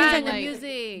For my shebang, kids, Yeah, and the like,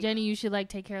 music. Jenny, you should like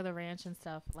take care of the ranch and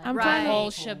stuff. Like I'm the trying to- whole Oh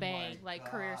shebang, my like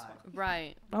career God. swap.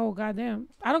 Right. Oh goddamn!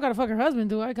 I don't gotta fuck her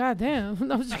husband, do I? Goddamn!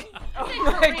 No, I'm joking.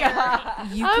 Oh my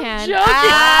god. You I'm can. joking.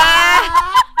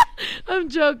 Ah! I'm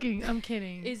joking. I'm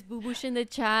kidding. Is Boobush in the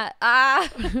chat? Ah!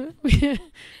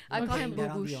 I call Putting him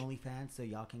that on the Boobush. OnlyFans so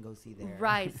y'all can go see there.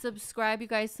 Right. Subscribe, you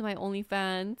guys, to my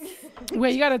OnlyFans.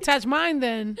 Wait, you gotta attach mine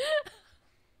then.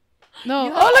 No.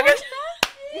 You Oh, have look at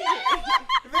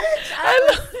Bitch, I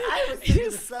was you thinking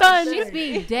the same stunned. thing. She's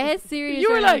being dead serious. You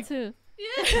were right now, like- too.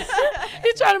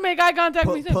 He's trying to make eye contact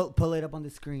with me. Pull it up on the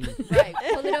screen. Right.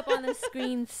 Pull it up on the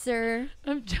screen, sir.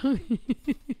 I'm joking.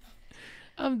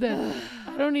 I'm dead.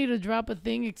 I don't need to drop a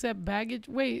thing except baggage.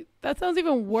 Wait, that sounds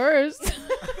even worse.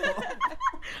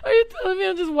 Are you telling me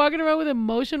I'm just walking around with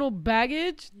emotional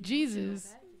baggage?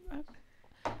 Jesus.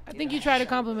 I think you tried to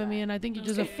compliment me and I think you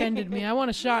just offended me. I want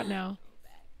a shot now.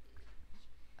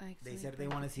 They said they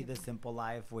want to see the simple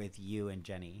life with you and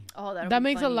Jenny. Oh, That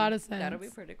makes a lot of That'll be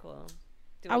sense. pretty cool.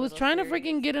 Do I a was little trying to series.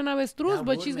 freaking get an avestruz, That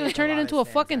but would she's going to make a turn it lot into of a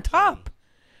sense, fucking actually. top.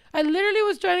 I literally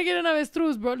was trying to get an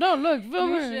avestruz, bro. No, look,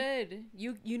 film You her. should.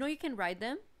 You know you can ride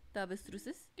them, the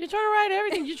avestruces. You're trying to ride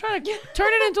everything. You're trying to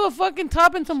turn it into a fucking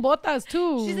top and some botas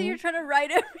too. She said you're trying to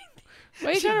ride everything. Why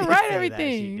are you She trying to did ride say that.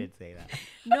 everything? She did say that.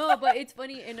 No, but it's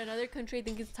funny. In another country, I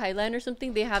think it's Thailand or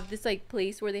something, they have this like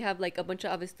place where they have like a bunch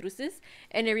of avestruces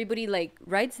and everybody like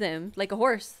rides them like a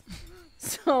horse.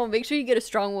 So make sure you get a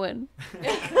strong one.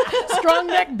 Strong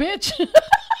neck bitch.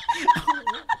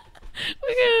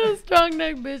 We get a strong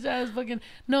neck bitch ass fucking.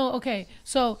 No, okay.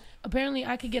 So apparently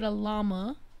I could get a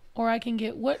llama, or I can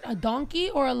get a donkey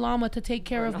or a llama to take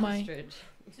care of my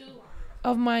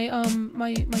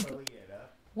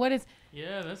what is.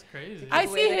 Yeah, that's crazy. I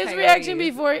see his reaction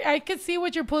before. I could see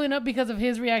what you're pulling up because of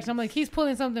his reaction. I'm like, he's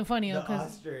pulling something funny up. The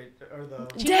ostrich or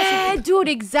the. Yeah, dude,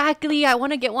 exactly. I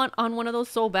want to get one on one of those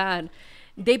so bad.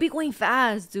 They be going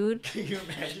fast, dude. Can you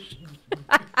imagine?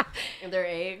 And their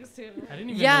eggs too. I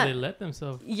didn't even know they let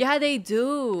themselves. Yeah, they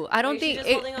do. I don't think just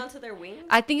holding on to their wings.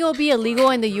 I think it will be illegal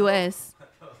in the U.S.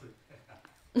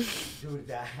 Dude,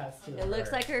 that has to. It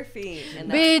looks like her feet.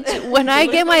 And Bitch, when I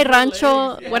get my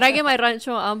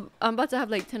rancho, I'm about to have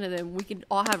like 10 of them. We can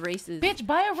all have races. Bitch,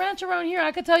 buy a ranch around here.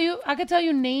 I could tell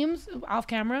you names off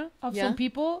camera of some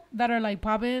people that are like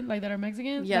popping, like that are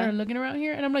Mexican, that are looking around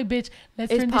here, and I'm like, bitch,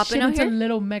 let's turn this shit into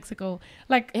Little Mexico.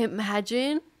 Like,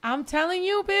 imagine. I'm telling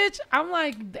you, bitch. I'm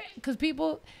like, because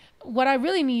people. What I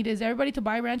really need is everybody to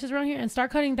buy ranches around here and start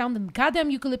cutting down the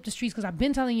goddamn eucalyptus trees. Because I've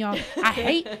been telling y'all, I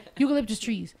hate eucalyptus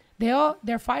trees.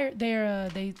 They're fire.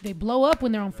 They blow up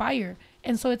when they're on fire.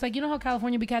 And so it's like, you know how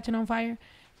California be catching on fire?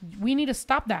 We need to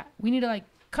stop that. We need to like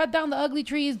cut down the ugly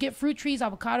trees, get fruit trees,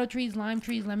 avocado trees, lime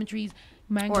trees, lemon trees,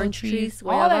 mango orange trees,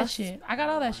 guayabas. all that shit. I got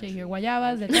all that shit here.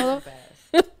 Guayabas, de todo.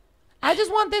 I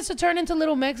just want this to turn into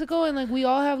Little Mexico, and like we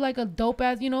all have like a dope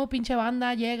ass, you know, pinche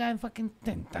banda llega and fucking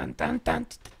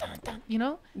you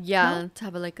know? Yeah, to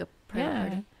have like a private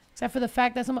party. Except for the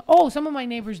fact that some of my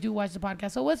neighbors do watch the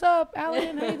podcast. So what's up,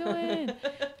 Alan? How you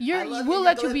doing? We'll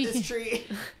let you be. Tree.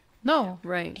 No,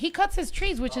 right. He cuts his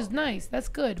trees, which is nice. That's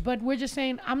good. But we're just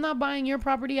saying, I'm not buying your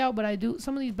property out, but I do.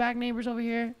 Some of these back neighbors over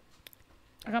here,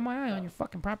 I got my eye on your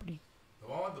fucking property. The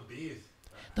one with the bees.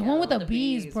 The one with the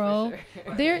bees, bro.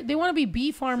 Sure. They want to be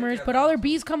bee farmers, but all their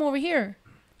bees come over here.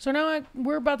 So now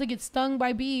we're about to get stung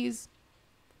by bees.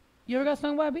 You ever got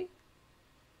stung by a bee?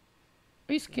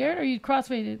 Are you scared or are you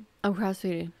crossfaded? I'm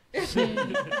crossfaded.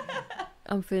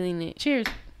 I'm feeling it. Cheers.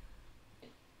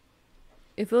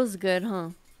 It feels good, huh?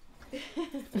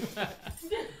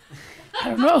 I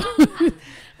don't know.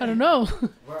 I don't know.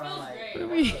 We're all like,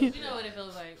 we know what it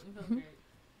feels like. It feels great.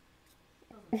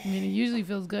 I mean, it usually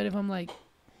feels good if I'm like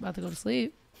about to go to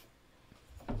sleep.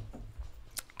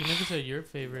 You never said your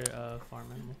favorite farm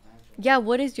animal. Yeah,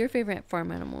 what is your favorite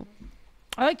farm animal?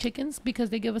 I like chickens because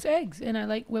they give us eggs, and I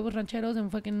like huevos rancheros and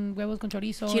fucking huevos con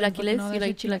chorizo. Chilaquiles? You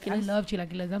like chilaquiles? I chilaquiles? love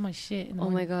chilaquiles. That's my shit. Oh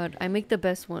my god, I make the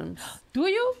best ones. Do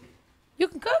you? You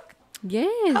can cook?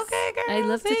 Yes. Okay, girl. I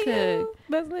love to cook.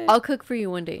 That's lit. I'll cook for you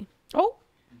one day. Oh.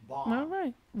 All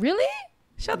right. Really?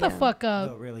 Shut the fuck up.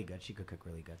 No, really good. She could cook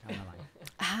really good. I'm not lying.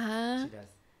 Ah. She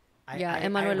does. Yeah, I'd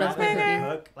Emmanuel loves rather cooking.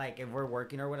 her cook. Like if we're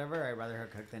working or whatever, I'd rather her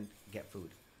cook than get food.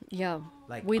 Yeah.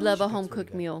 Like We love she a cooks home really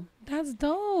cooked good. meal. That's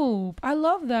dope. I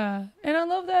love that. And I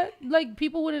love that, like,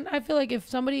 people wouldn't, I feel like if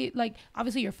somebody, like,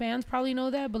 obviously your fans probably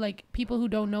know that, but, like, people who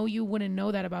don't know you wouldn't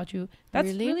know that about you.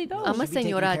 That's really dope. I'm a She be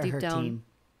taking señora care of deep her down. team.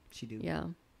 She do. Yeah.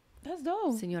 That's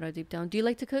dope. Señora deep down. Do you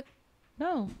like to cook?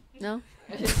 No. No?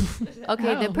 Okay,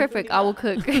 No. then perfect. I will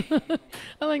cook.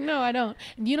 I'm like, no, I don't.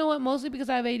 You know what? Mostly because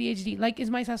I have ADHD. Like, is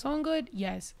my sazon good?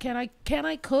 Yes. Can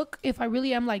I cook if I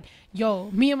really am like, yo,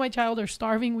 me and my child are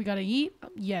starving, we gotta eat?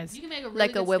 Yes. You can make a really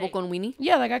Like a good huevo steak. con weenie?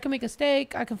 Yeah, like I can make a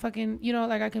steak. I can fucking, you know,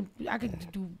 like I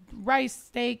could do rice,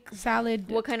 steak, salad.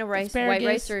 What kind of rice? asparagus. White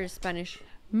rice or Spanish?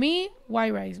 Me,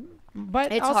 white rice.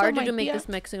 But It's also hard my to make tia- this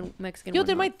Mexican Yo, one, did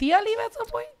huh? my tia leave at some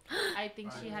point? I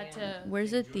think she had to.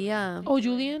 Where's the tia? Oh,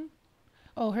 Julian?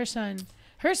 Oh, her son.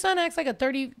 Her son acts like a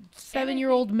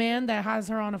 37-year-old man that has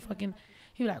her on a fucking...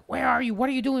 He be like, where are you? What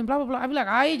are you doing? Blah, blah, blah. I be like,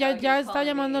 ay, ya está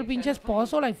llamando al pinche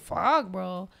esposo. Like, fuck,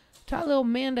 bro. Tell little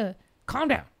man to calm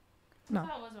down. No.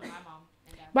 That's how it was with my mom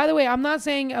and dad. By the way, I'm not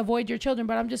saying avoid your children,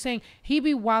 but I'm just saying he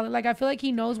be wild. Like, I feel like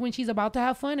he knows when she's about to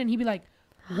have fun, and he be like,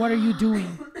 what are you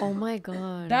doing? Oh my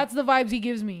god. That's the vibes he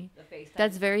gives me.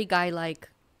 That's very guy-like.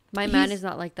 My man is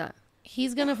not like that.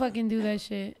 He's gonna fucking do that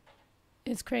shit.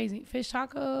 It's crazy. Fish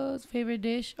tacos, favorite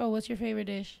dish. Oh, what's your favorite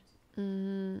dish?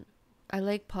 I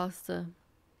like pasta.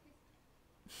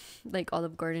 Like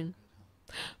Olive Garden.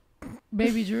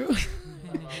 Baby Drew.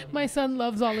 My son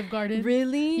loves Olive Garden.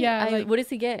 Really? Yeah, like- what does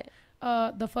he get?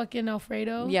 the fucking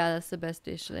Alfredo. Yeah, that's the best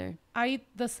dish there. I eat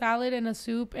the salad and a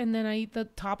soup, and then I eat the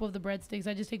top of the breadsticks.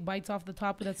 I just take bites off the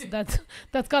top. That's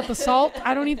got the salt.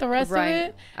 I don't eat the rest of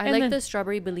it. I like the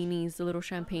strawberry bellinis, the little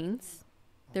champagnes.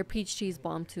 Their peach cheese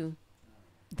bomb too.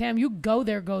 Damn, you go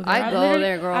there. I go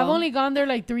there, girl. I've only gone there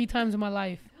like 3 times in my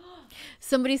life.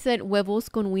 Somebody said huevos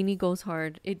con weenie goes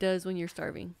hard. It does when you're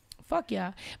starving. Fuck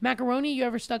yeah. Macaroni, you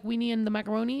ever stuck weenie in the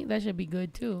macaroni? That should be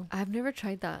good too. I've never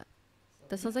tried that.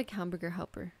 That sounds like Hamburger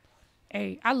Helper.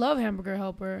 Hey, I love Hamburger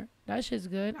Helper. That shit's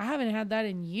good. I haven't had that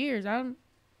in years.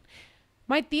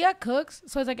 My tia cooks,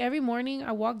 so it's like every morning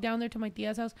I walk down there to my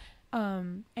tia's house,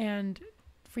 and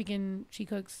freaking she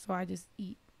cooks, so I just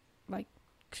eat like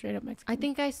straight up Mexican. I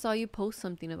think I saw you post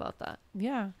something about that.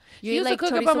 Yeah. She used to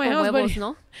cook up at my house, but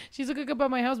no? She used to cook up at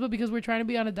my house, but because we're trying to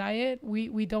be on a diet,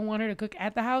 we don't want her to cook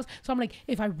at the house. So I'm like,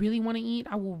 if I really want to eat,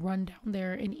 I will run down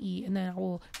there and eat, and then I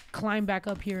will climb back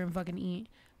up here and fucking eat.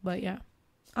 But yeah.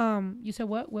 You said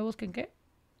what? Huevos con qué?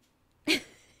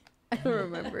 I don't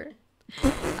remember.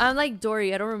 I'm like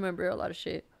Dory. I don't remember a lot of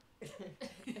shit.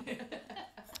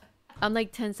 I'm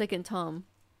like 10-second Tom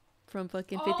from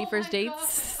fucking 50 First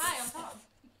Dates. Hi, I'm Tom.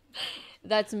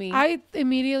 That's me. I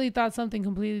immediately thought something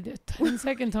completely different.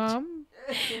 10-second Tom?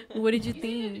 What did you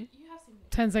think?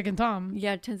 10-second Tom.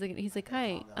 Yeah, 10 seconds. He's like,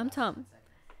 hi, I'm Tom.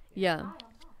 Yeah.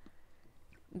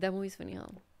 That movie's funny, huh?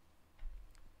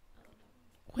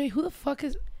 Wait, who the fuck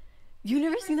is... You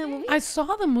never seen that movie? I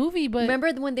saw the movie, but...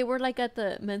 Remember when they were like at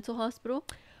the mental hospital?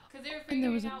 Because they were And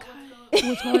there was figuring a out guy.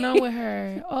 What's going on with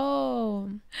her? Oh.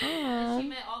 She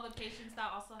met all the patients that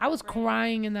also I was had brain.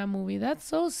 crying in that movie. That's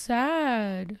so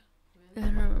sad. I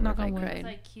don't remember Knock if I on wood. It's cried.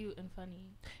 like cute and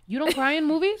funny. You don't cry in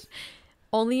movies?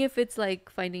 Only if it's like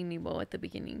Finding Nemo at the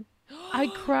beginning. I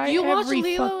cry You watched every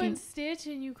Lilo fucking... and Stitch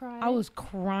and you cried. I was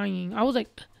crying. I was like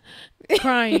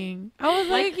crying. I was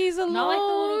like, he's alone. Not like the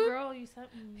little girl you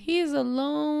sent me. He's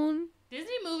alone.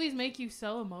 Disney movies make you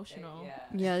so emotional.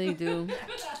 Yeah, they do.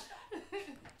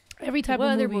 Every type What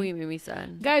of other movie. movie made me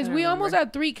sad? Guys, I don't we almost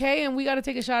remember. at 3K and we got to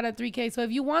take a shot at 3K. So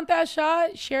if you want that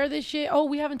shot, share this shit. Oh,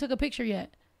 we haven't took a picture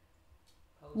yet.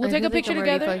 We'll I take feel a like picture I'm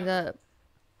already together.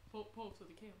 fucked up.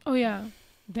 Oh, yeah.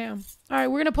 Damn. All right,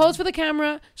 we're going to pose for the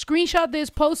camera, screenshot this,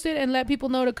 post it, and let people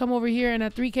know to come over here. And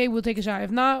at 3K, we'll take a shot. If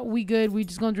not, we good. We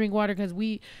just going to drink water because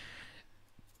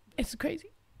it's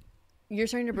crazy. You're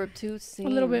starting to burp too? A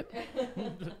little bit.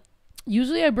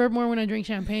 Usually I burp more when I drink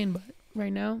champagne, but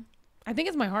right now, I think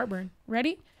it's my heartburn.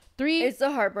 Ready? 3. It's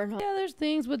the heartburn. Huh? Yeah, there's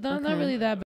things, but not Okay. really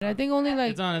that bad. I think only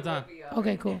like... It's on.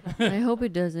 Okay, cool. I hope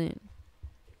it doesn't.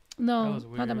 That No, was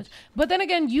not that weird. much. But then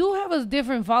again, you have a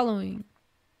different following.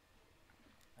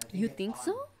 You think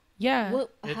so? Yeah. Well,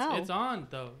 how? It's on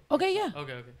though. Okay, yeah.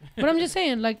 Okay. But I'm just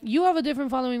saying, like, you have a different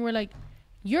following where, like,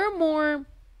 you're more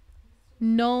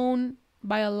known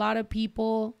by a lot of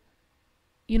people,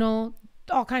 you know,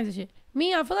 all kinds of shit.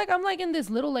 Me, I feel like I'm, like, in this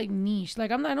little, like, niche.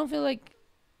 Like, I don't feel like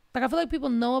I feel like people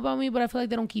know about me, but I feel like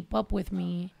they don't keep up with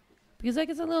me. Because, like,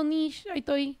 it's a little niche,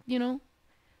 you know.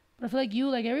 But I feel like you,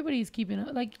 like, everybody's keeping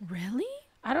up. Like, Really?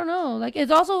 I don't know. Like,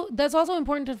 that's also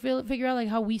important to figure out, like,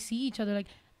 how we see each other. Like,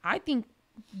 I think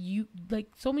you, like,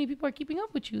 so many people are keeping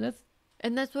up with you.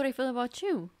 And that's what I feel about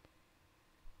you.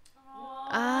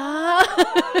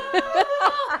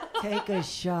 Take a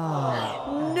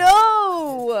shot.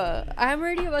 No! I'm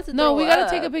already about to No, throw we gotta up.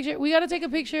 take a picture. We gotta take a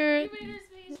picture.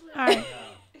 All right.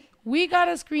 We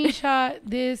gotta screenshot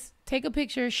this. Take a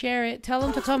picture, share it. Tell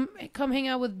them to come hang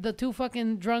out with the 2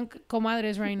 fucking drunk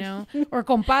comadres right now, or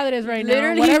compadres right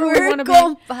Literally, now. Whatever we we're want to be.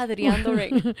 compadreando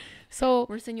right. So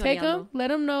We're take them, señoreando. let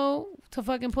them know to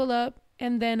fucking pull up,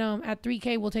 and then at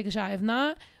 3K we'll take a shot. If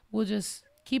not, we'll just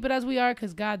keep it as we are.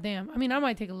 Cause goddamn, I mean, I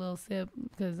might take a little sip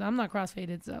because I'm not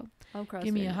crossfaded. So I'm crossfaded.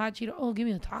 give me a hot Cheeto. Oh, give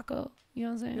me a taco. You know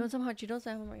what I'm saying? You want some hot Cheetos?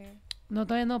 I have them right here. No,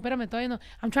 todavía no. Espérame, todavía no.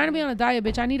 I'm trying to be on a diet,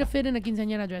 bitch. I need to fit in a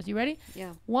quinceañera dress. You ready?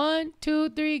 Yeah. 1, 2,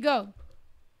 3, go.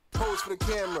 Pose for the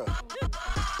camera.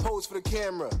 Pose for the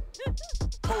camera.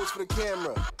 Pose for the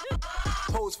camera.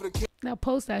 Pose for the camera. Now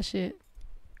post that shit.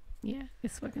 Yeah,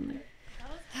 it's fucking lit.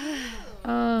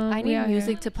 I we need out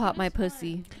music here. to pop my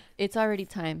pussy. It's already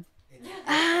time.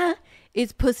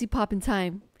 It's pussy popping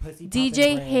time. Pussy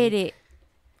DJ, poppin' hit brain. it.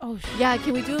 Oh shit. Yeah,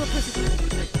 can we do a pussy?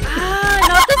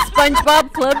 Not the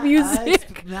SpongeBob Club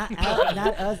music. Not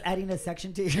us adding a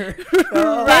section to your.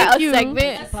 Right, you. a segment.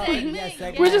 Yes,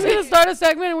 segment. We're just gonna start a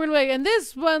segment and we're gonna be like, and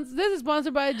this is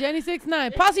sponsored by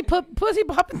Jenny69. Pussy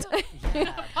poppin' time.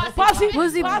 Posse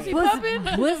Pussy poppin'.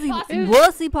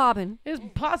 Pussy popping. It's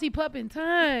posse poppin'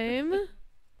 time.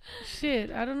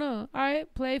 Shit, I don't know. All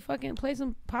right, play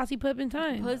some posse poppin'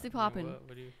 time. Pussy popping.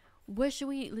 What do you? What should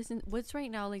we listen? What's right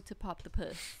now like to pop the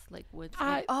puss? Like what's?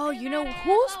 You know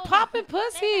who's popping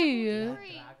pussy?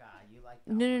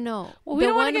 No. Well, we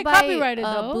don't want to get copyrighted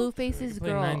though. Blueface's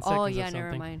girl. Oh yeah,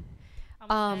 never mind.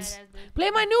 Play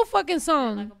my new fucking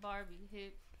song. Like a Barbie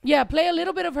hit. Yeah, play a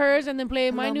little bit of hers and then play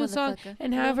my Hello, new song motherfucker.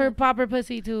 and have her pop her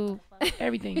pussy to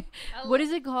everything. What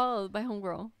is it called by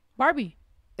homegirl? Barbie.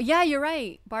 Yeah, you're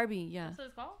right. Barbie. Yeah. That's what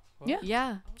it's called? Yeah.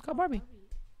 Yeah. It's called Barbie.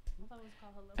 I thought it was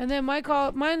called Hello. And then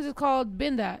mine's is called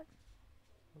Been That.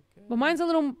 But mine's a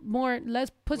little more less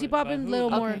pussy popping, little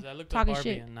more talking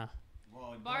shit.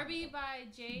 Barbie by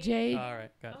Jade. Jade. All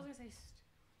right, got I it. was gonna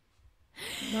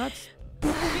say Nuts.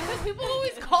 because people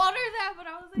always called her that, but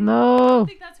I was like, I No. don't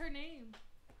think that's her name.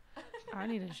 I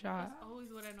need a shot. That's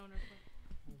always what I known her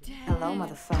for. Hello,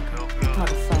 motherfucker.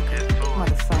 Motherfucker.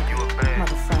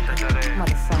 Motherfucker.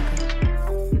 Motherfucker.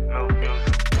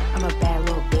 I'm a bad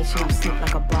little bitch and I'm sleep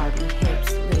like a Barbie.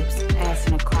 Hips, lips, ass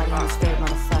in a cardi on the straight,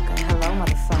 motherfucker. Hello,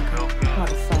 motherfucker.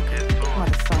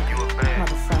 Motherfucker.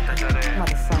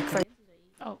 Motherfucker.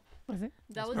 Oh, was it?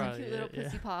 That was a cute little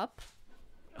pussy pop.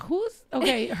 Who's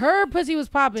okay? Her pussy was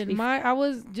popping. I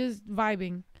was just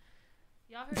vibing.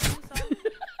 Y'all heard this song?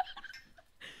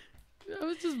 I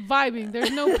was just vibing.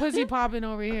 There's no pussy popping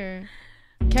over here.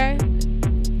 Okay?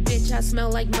 Bitch, I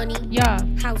smell like money. Yeah.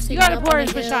 House You gotta up pour on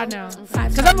us the a hill. shot now.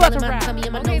 5 'Cause I'm about to times rap. my tummy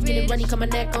and my Okay, nose getting bitch. runny, 'cause my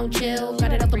neck gon' chill.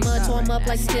 Got it out the mud, so I'm up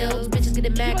like stills. Bitches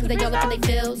getting mad 'cause they all up in they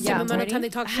feels. Yeah, Same amount of ready? time they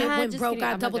talk shit, went Just broke, kidding, I'm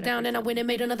I not doubled gonna down, fix and I it. went and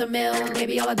made another mill.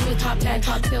 Baby, all I do is top tag,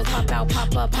 top pills, pop out,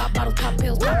 pop up, pop bottles, pop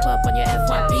pills, pop up on your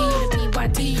FYP and the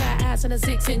BYD. Got ass and a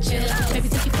 6-inch chill. Baby,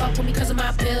 think you fuck with me 'cause of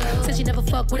my pill. Said she never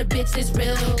fuck with a bitch this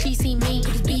real. She see me,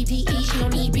 cause BDE, she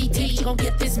don't need BT, she gon'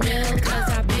 get this mill. 'Cause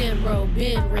I been broke,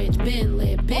 been rich, been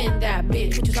lit, been that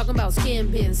bitch. What you talking about?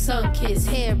 Skin been, sun kiss,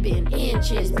 hair been,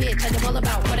 inches, bitch. I know all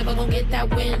about whatever gon' get that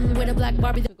win. With a black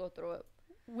Barbie. To go throw up.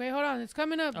 Wait, hold on. It's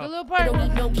coming up. The little I part. don't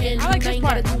need no kin. I like I this ain't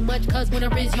part. gotta do much, cause when I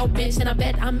raise your bitch, and I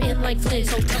bet I'm in like Flint.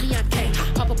 So tell me I can't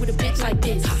pop up with a bitch like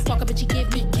this. Walk up and she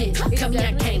give me kiss. Tell me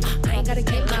I can't. I ain't gotta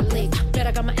get my lick. Bet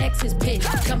I got my ex's pitch.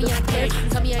 Tell me I can't.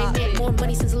 Tell me I ain't made more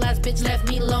money since the last bitch left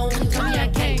me alone. Tell me I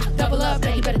can't. Double up,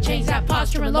 now you better change that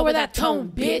posture and lower that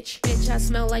tone, bitch. Bitch, I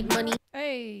smell like money.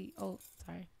 Hey. Oh,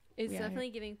 sorry. It's We out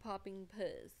definitely giving popping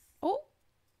puss. Oh.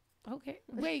 Okay.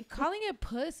 Wait, calling it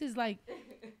puss is like.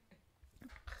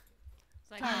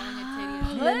 It's like calling a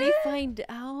titty. Let me find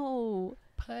out.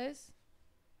 Puss?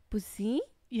 Pussy?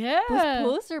 Yeah.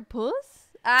 Puss or puss?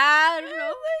 I don't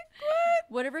know.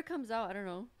 Whatever comes out, I don't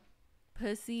know.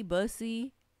 Pussy,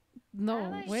 bussy.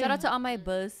 No. Wait. Shout out to all my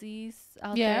bussies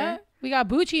out Yeah. there. We got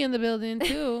Bucci in the building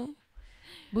too.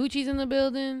 Bucci's in the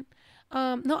building.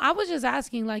 No, I was just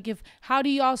asking, like, how do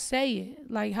y'all say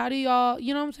it? Like, how do y'all,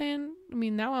 you know what I'm saying? I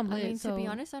mean, now I'm lit. I mean, so. to be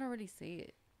honest, I don't really say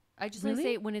it. I just Really? like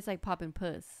say it when it's like popping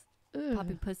puss. Ugh.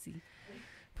 Popping pussy.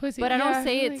 Pussy. But I Yeah, don't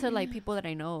say feel it to like people that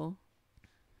I know.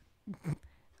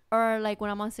 Or like when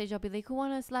I'm on stage, I'll be like, "Who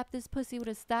wanna slap this pussy with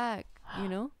a stack?" You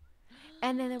know.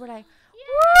 And then they were like,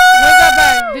 Where's that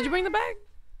bag? Did you bring the bag?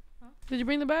 Did you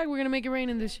bring the bag? We're gonna make it rain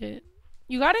in this shit.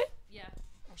 You got it? Yeah.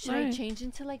 "Should I change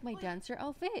into like my dancer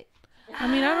outfit?" I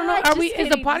mean, I don't know. Just Is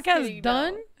the kidding, just podcast kidding,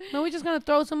 done? no. No, we're just gonna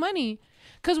throw some money.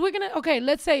 Cause we're gonna. Okay,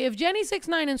 let's say if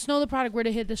Jenny69 and Snow the Product were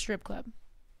to hit the strip club,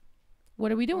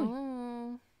 what are we doing?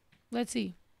 Mm. Let's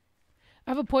see.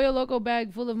 I have a Pollo Loco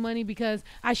bag full of money because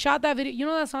I shot that video. You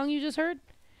know that song you just heard?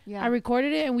 Yeah. I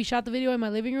recorded it and we shot the video in my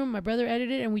living room. My brother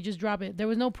edited it and we just dropped it. There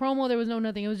was no promo. There was no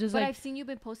nothing. It was just But like, I've seen you've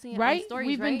been posting it right? on stories,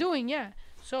 We've right? been doing, yeah.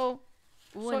 So,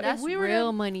 Well, so if that's we were real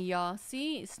to- money, y'all.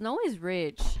 See, Snow is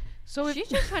rich. so if, She's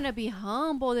just trying to be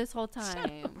humble this whole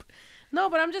time. no,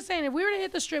 but I'm just saying, if we were to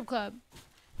hit the strip club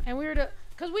and we were to,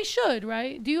 because we should,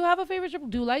 right? Do you have a favorite strip?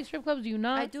 Do you like strip clubs? Do you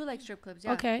not? I do like strip clubs,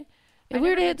 yeah. Okay. I If we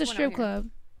were to never hit the been to one out strip here. club,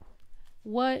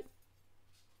 what?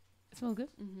 It smells good.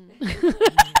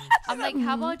 I'm like,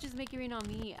 how about just make it rain on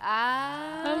me?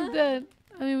 I'm dead.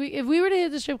 I mean, if we were to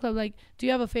hit the strip club, like, do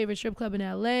you have a favorite strip club in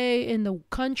LA, in the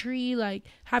country? Like,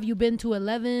 have you been to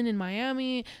 11 in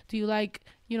Miami? Do you like,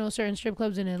 certain strip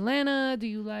clubs in Atlanta? Do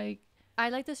you like? I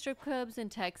like the strip clubs in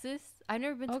Texas. I've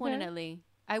never been to one in Okay. LA.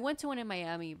 I went to one in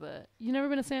Miami, but You never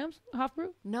been to Sam's Hofbrew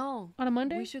no. on a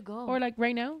Monday? We should go. Or like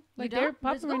right now? Like they're down?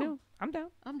 Let's popping right go. now. I'm down.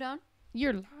 I'm down.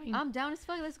 You're lying. I'm down as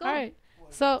fuck. Let's go. All right.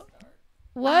 So,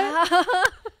 what?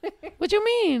 What you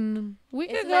mean? We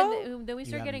It's could go. then we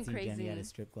start getting crazy. at a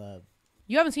strip club.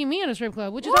 You haven't seen me in a strip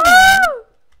club. What you talking about?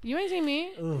 You ain't seen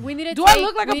me. We need to. Do I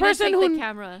look like a we need to person take who- the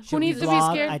camera? Who needs to be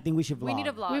Vlog? scared? I think we should vlog. We need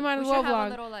a vlog. We might as well should have a vlog.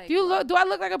 little, like, Do I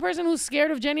look like a person who's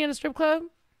scared of Jenny at a strip club?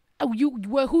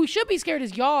 who should be scared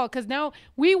is y'all, because now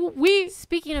we.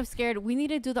 Speaking of scared, we need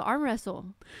to do the arm wrestle.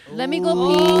 Let me go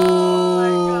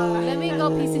pee. Let me go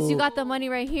pee. Since you got the money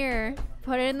right here,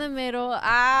 put it in the middle.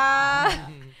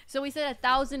 So we said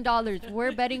 $1,000.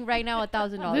 We're betting right now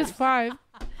 $1,000. This 5.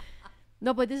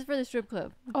 No, but this is for the strip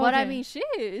club. Okay. But I mean, shit,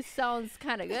 it sounds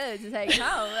kind of good. Just like,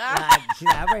 no. She's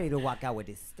not ready to walk out with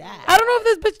this stash. I don't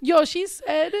know if this bitch. Yo, she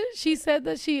said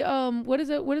that she what is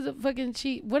it fucking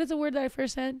what is the word that I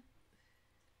first said?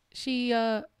 She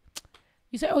you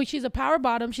said, oh, she's a power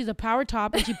bottom, she's a power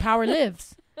top, and she power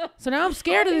lifts. So now I'm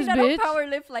scared of this bitch. I don't power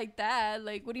lift like that.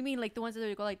 Like, what do you mean? Like the ones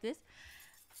that go like this?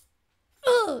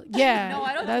 Yeah. No,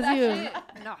 I don't. That's do you. that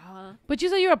shit. No. But you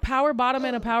said you're a power bottom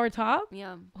and a power top?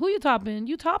 Yeah. Who you topping?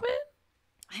 You topping?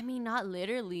 I mean, not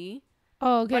literally.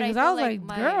 Oh, okay. But Because I was like,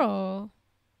 girl.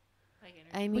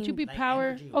 I mean, would you be like power?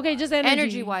 energy-wise. Okay, just energy.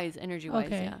 Energy wise,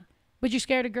 Okay. yeah. But you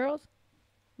scared of girls?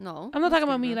 No. I'm not talking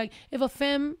about me. Like, if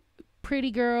a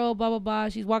pretty girl, blah, blah, blah,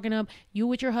 she's walking up, you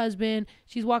with your husband,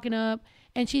 she's walking up,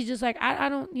 and she's just like, I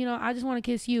don't, I just want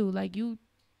to kiss you. Like, you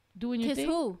doing your kiss thing.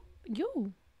 Who?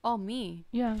 You. Oh, me.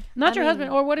 Yeah. Not your husband.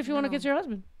 Or what if you want to no. kiss your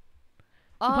husband?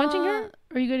 You punching her?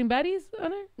 Are you getting baddies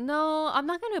on her? No, I'm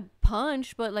not going to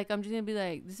punch, but like, I'm just going to be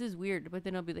like, this is weird. But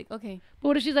then I'll be like, okay. But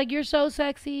what if she's like, you're so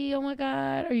sexy. Oh my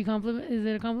God. Are you compliment? Is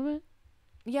it a compliment?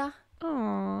 Yeah.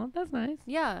 Oh, that's nice.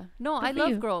 Yeah. No, Good I for love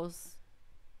you. girls.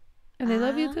 And they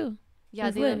love you too. Yeah,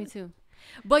 That's they love lit. me too.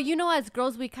 But as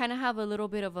girls, we kind of have a little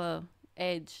bit of a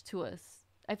edge to us.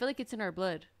 I feel like it's in our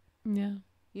blood. Yeah.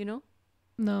 You know?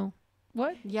 No.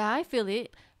 What? Yeah, I feel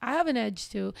it. I have an edge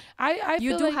too. I You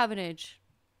feel do like, have an edge.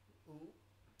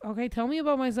 Okay, tell me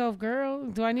about myself, girl.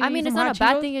 Do I need? I to eat mean, it's some not hot a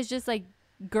bad Cheetos? thing. It's just like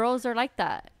girls are like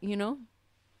that. You know?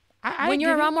 I when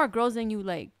you're get it. around more girls than you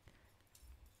like,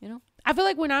 you know? I feel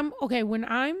like when I'm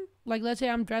like, let's say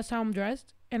I'm dressed how I'm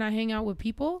dressed, and I hang out with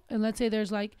people, and let's say there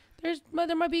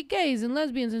might be gays and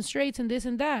lesbians and straights and this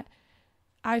and that.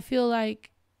 I feel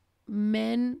like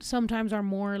men sometimes are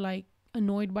more like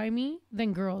annoyed by me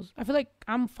than girls. I feel like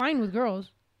I'm fine with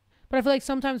girls, but I feel like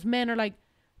sometimes men are like,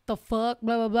 the fuck,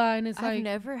 blah blah blah, and it's I've like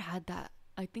never had that.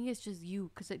 I think it's just you,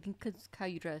 because I think it's how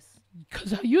you dress.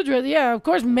 Cause how you dress, yeah. Of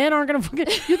course, men aren't gonna fucking.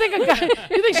 You think a guy?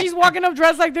 You think she's walking up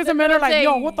dressed like this, and men are like,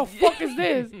 "Yo, what the fuck is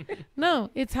this?"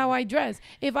 No, it's how I dress.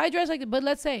 If I dress like, but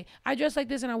let's say I dress like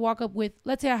this, and I walk up with,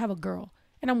 let's say I have a girl,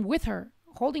 and I'm with her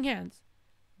holding hands,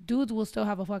 dudes will still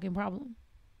have a fucking problem.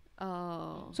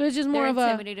 Oh, so it's just more of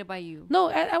intimidated by you. No,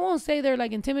 I won't say they're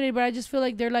like intimidated, but I just feel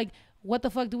like they're like, "What the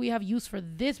fuck do we have use for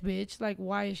this bitch? Like,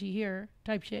 why is she here?"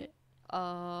 Type shit.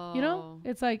 Oh. You know,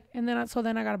 it's like, and then I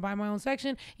gotta buy my own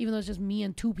section, even though it's just me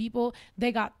and 2 people.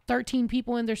 They got 13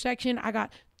 people in their section. I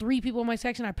got 3 people in my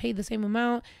section. I paid the same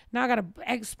amount. Now I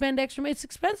gotta spend extra. It's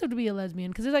expensive to be a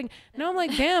lesbian, because it's like, now I'm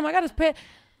like, damn, I gotta pay.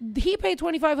 He paid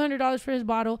 $2,500 for his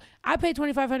bottle. I paid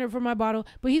 $2,500 for my bottle,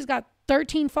 but he's got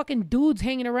 13 fucking dudes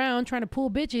hanging around trying to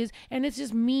pull bitches, and it's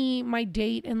just me, my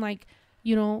date, and like,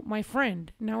 my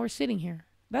friend. Now we're sitting here.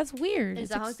 That's weird. Is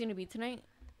that how it's gonna be tonight?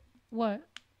 What?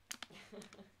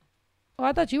 Oh,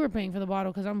 I thought you were paying for the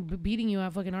bottle because I'm beating you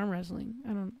at fucking arm wrestling. I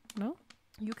don't know.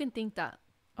 You can think that.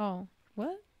 Oh,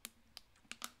 what?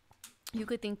 You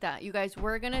could think that. You guys, I'm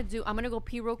gonna go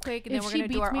pee real quick, and then we're gonna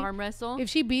do our arm wrestle. If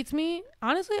she beats me,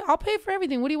 honestly, I'll pay for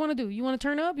everything. What do you want to do? You want to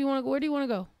turn up? Where do you want to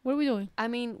go? What are we doing? I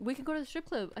mean, we can go to the strip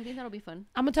club. I think that'll be fun.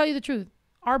 I'm gonna tell you the truth.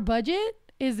 Our budget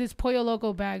is this Pollo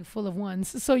Loco bag full of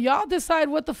ones. So y'all decide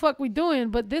what the fuck we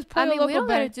doing. But this Pollo Loco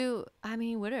bag.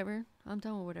 Whatever. I'm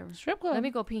done with whatever. Strip club. Let me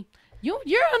go pee.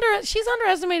 She's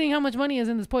underestimating how much money is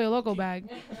in this Pollo Loco bag.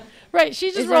 Right. She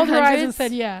just Is rolled there her eyes and hundreds?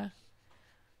 said, yeah.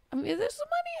 I mean, is there some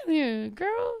money in here?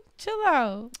 Girl, chill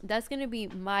out. That's going to be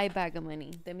my bag of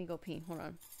money. Let me go pee. Hold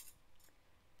on.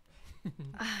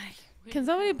 Can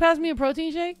somebody pass me a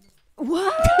protein shake?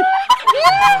 What?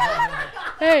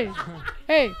 Hey.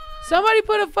 Somebody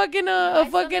put a fucking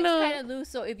kind of loose,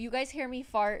 so if you guys hear me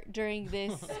fart during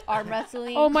this arm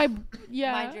wrestling,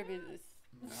 yeah. mind your business.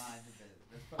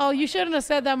 Oh, you shouldn't have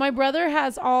said that. My brother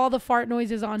has all the fart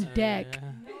noises on deck.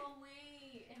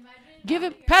 No way.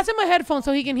 Pass him a headphone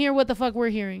so he can hear what the fuck we're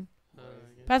hearing.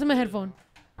 Pass him a headphone.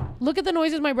 Look at the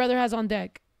noises my brother has on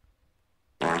deck.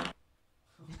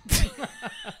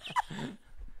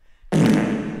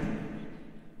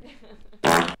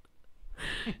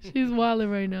 She's wilding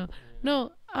right now.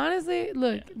 No, honestly,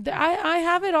 look, I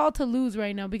have it all to lose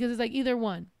right now, because it's like either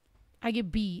one, I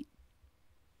get beat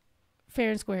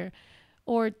fair and square,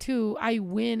 or 2, I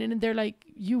win and they're like,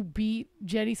 you beat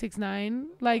Jenny69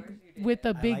 like with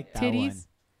the big like titties. One.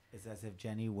 It's as if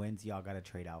Jenny wins, y'all gotta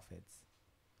trade outfits.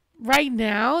 Right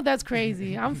now? That's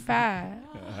crazy. I'm fat.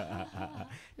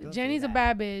 Jenny's a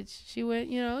bad bitch. She went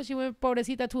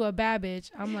pobrecita to a bad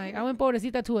bitch. I'm like, I went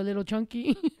pobrecita to a little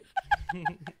chunky.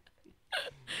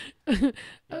 I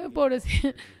went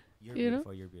pobrecita. You're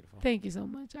beautiful. Thank you so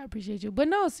much. I appreciate you. But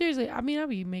no, seriously, I mean, I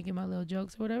be making my little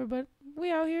jokes or whatever, but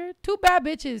we out here. Two bad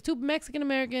bitches, two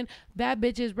Mexican-American bad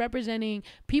bitches representing.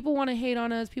 People want to hate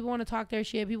on us. People want to talk their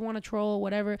shit. People want to troll,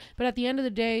 whatever. But at the end of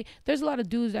the day, there's a lot of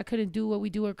dudes that couldn't do what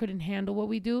we do or couldn't handle what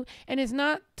we do. And it's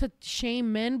not to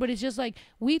shame men, but it's just like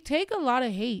we take a lot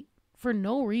of hate for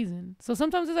no reason. So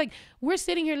sometimes it's like we're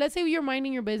sitting here. Let's say you're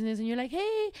minding your business and you're like,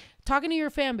 hey, talking to your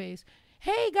fan base.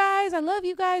 Hey guys, I love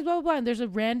you guys, blah, blah, blah. And there's a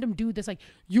random dude that's like,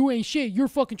 you ain't shit, you're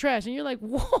fucking trash. And you're like,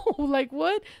 whoa, like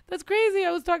what? That's crazy.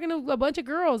 I was talking to a bunch of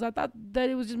girls. I thought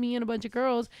that it was just me and a bunch of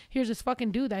girls. Here's this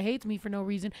fucking dude that hates me for no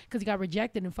reason because he got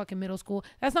rejected in fucking middle school.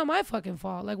 That's not my fucking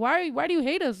fault. Like, why do you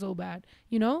hate us so bad?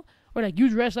 You know? Or like, you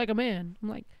dress like a man. I'm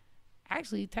like,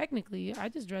 actually, technically, I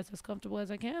just dress as comfortable as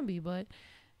I can be. But,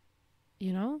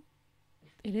 you know,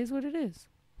 it is what it is.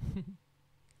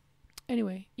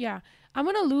 Anyway, yeah, I'm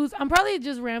going to lose. I'm probably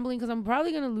just rambling because I'm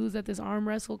probably going to lose at this arm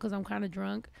wrestle because I'm kind of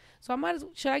drunk. So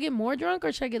should I get more drunk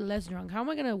or should I get less drunk? How am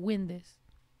I going to win this?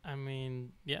 I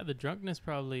mean, yeah, the drunkenness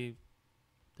probably,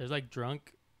 there's like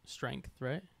drunk strength,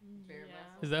 right? Yeah.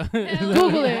 Is that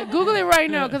Google it. Google it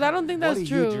right now because I don't think that's what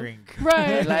do true. You drink?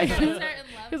 Right. Like,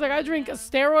 He's like, I drink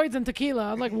steroids and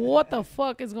tequila. I'm like, what the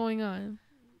fuck is going on?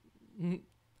 I'm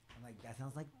like, that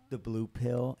sounds like the blue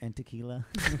pill and tequila.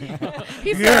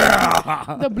 He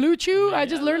said the blue chew. I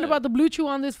just learned about the blue chew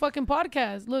on this fucking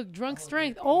podcast. Look, drunk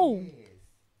strength. Oh.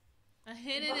 A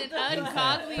hidden and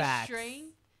ungodly Facts.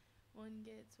 strength. One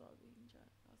gets while being drunk.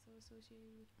 Also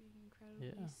associated with being incredibly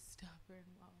stubborn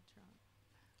while drunk.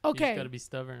 You Okay. just gotta be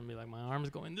stubborn and be like, my arm's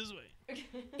going this way.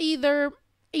 Either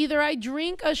I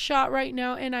drink a shot right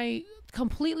now and I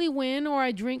completely win, or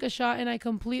I drink a shot and I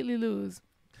completely lose.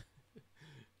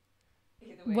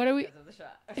 Way, what are we? of the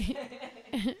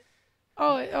shot.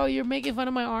 Oh, you're making fun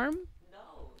of my arm?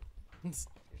 No.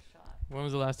 When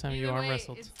was the last time you arm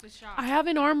wrestled? It's the shot. I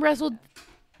haven't arm wrestled.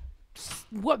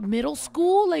 What, middle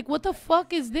school? Like, what the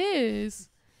fuck is this?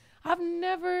 I've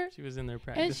never. She was in there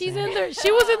practicing. And she's in there.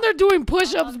 She was in there doing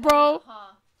push-ups, bro.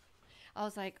 I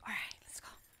was like, all right, let's go.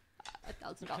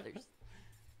 $1,000.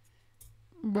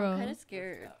 Bro. I'm kind of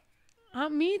scared.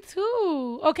 Me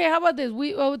too. Okay, how about this?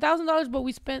 We $1,000, but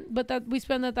we spent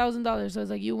 $1,000. So it's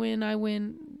like you win, I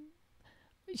win.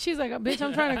 She's like, bitch,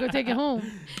 I'm trying to go take it home.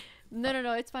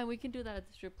 No, it's fine. We can do that at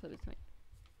the strip club. It's fine.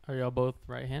 Are y'all both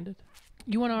right-handed?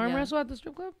 You want to arm wrestle at the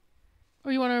strip club,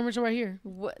 or you want to arm wrestle right here?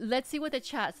 Let's see what the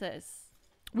chat says.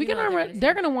 We can arm wrestle.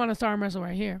 They're gonna want us to arm wrestle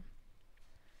right here.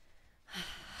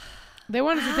 They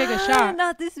want us to take a shot.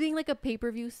 Not this being like a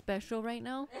pay-per-view special right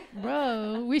now.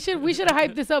 Bro, we should have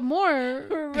hyped this up more.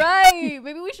 Right.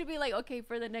 Maybe we should be like, okay,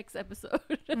 for the next episode.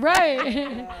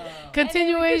 Right.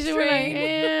 Continuation. We're like,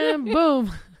 and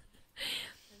boom.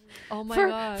 Oh my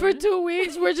God. For 2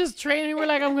 weeks, we're just training. We're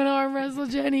like, I'm going to arm wrestle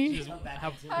Jenny. Just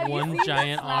have one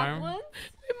giant arm.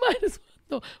 We might as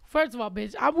well. No, first of all,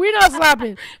 bitch, we're not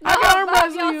slapping. I can arm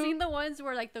wrestle y'all you. seen the ones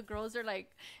where like the girls are like,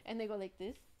 and they go like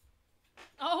this?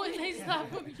 Oh, and they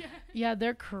slap them. Yeah,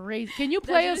 they're crazy. Can you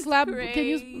play a slap? Can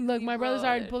you look? My brother's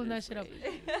already pulling that shit up.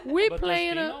 We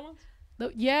playing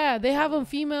yeah, they have them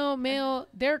female, male.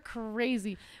 They're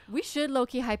crazy. We should low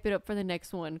key hype it up for the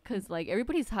next one because like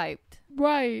everybody's hyped.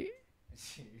 Right.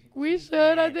 We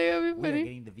should. I think it'd be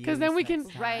funny because then we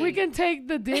can take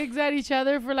the digs at each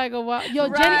other for like a while. Yo,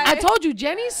 Jenny, I told you,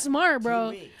 Jenny's smart,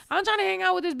 bro. I'm trying to hang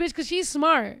out with this bitch because she's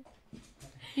smart.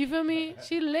 You feel me?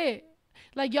 She lit.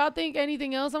 Like, y'all think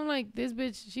anything else? I'm like, this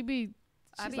bitch, I be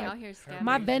like, out here scamming.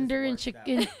 My vendor in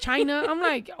China. I'm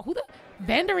like, who the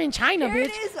vendor in China, Here bitch?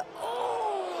 it is.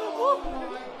 Oh.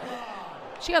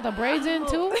 She got the braids in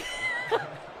too.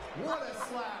 What a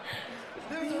slap.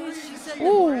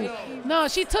 Ooh, no,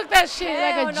 she took that shit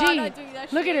Hell like a no, G. not doing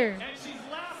that Look shit. at her. And she's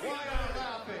laughing. Why are they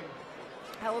laughing?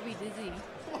 I will be dizzy.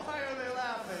 Why are they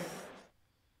laughing?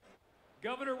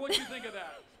 Governor, what do you think of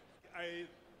that? I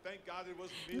thank God it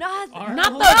wasn't me. Not the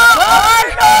Arnold.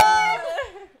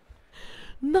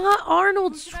 Not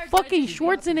Arnold fucking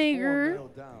Schwarzenegger.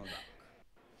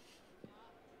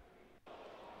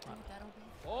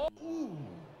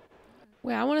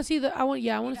 Wait, I want to see I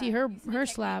want to see her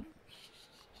slap.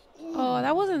 Oh,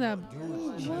 that wasn't that.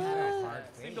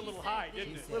 What? Seemed a little high,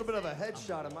 didn't it? A little bit of a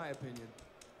headshot, in my opinion.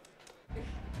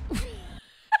 What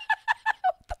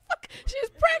the fuck? She's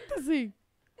practicing.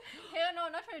 Hell no,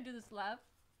 I'm not trying to do the slap.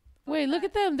 Wait, look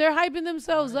at them. They're hyping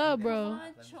themselves up, bro.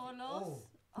 Cholos.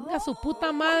 Venga, su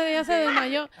puta madre ya se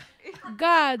desmayó.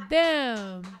 God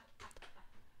damn.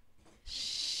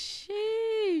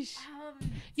 Sheesh.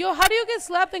 Yo, how do you get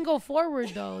slapped and go forward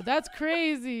though? That's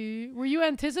crazy. Were you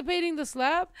anticipating the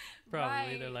slap?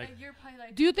 Probably. They're like, you're probably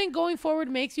like, do you think going forward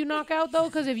makes you knock out though?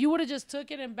 Because if you would have just took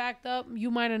it and backed up,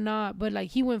 you might have not. But like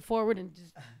he went forward and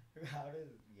just. How does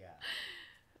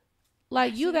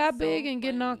Like you that big and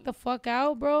get knocked the fuck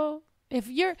out, bro? If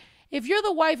you're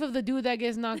the wife of the dude that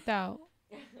gets knocked out,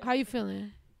 how you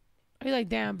feeling? Are you like,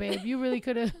 damn, babe, you really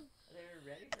could have. They were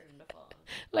ready for him to fall.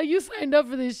 Like you signed up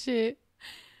for this shit.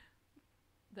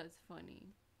 That's funny.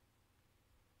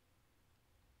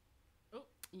 Oh,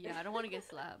 yeah, I don't want to get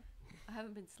slapped. I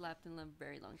haven't been slapped in a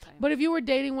very long time. But if you were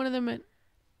dating one of them,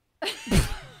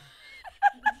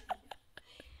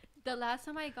 the last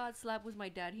time I got slapped was my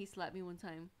dad. He slapped me one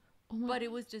time. Oh but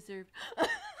it was deserved.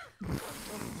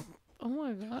 Oh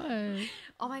my god.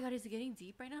 Oh my god, is it getting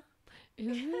deep right now?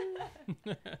 Is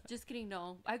it? Just kidding,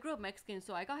 no. I grew up Mexican,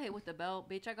 so I got hit with the belt.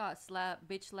 Bitch, I got slapped.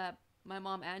 Bitch slapped my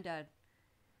mom and dad.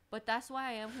 But that's why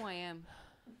I am who I am.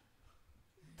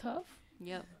 Tough.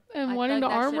 Yep. And I wanting to thugged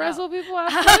that arm shit wrestle out. people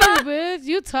after you, bitch.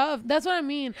 You tough. That's what I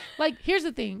mean. Like, here's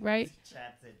the thing, right?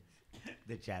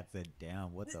 The chat said,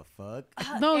 damn, what the fuck?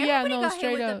 No, yeah, Everybody no, got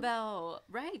straight hit with up. the belt,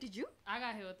 right? Did you? I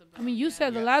got hit with the belt. I mean, you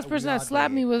said the Yeah, last we person that all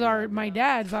slapped me did. was Yeah, my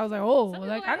dad. So I was like, oh,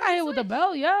 like I got hit with the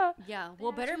belt, yeah. Yeah.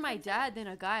 Well, better my dad than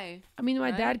a guy. I mean,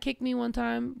 my Right? dad kicked me one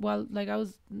time while like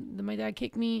my dad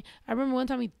kicked me. I remember one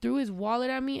time he threw his wallet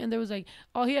at me and there was like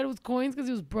all he had was coins because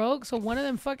he was broke. So one of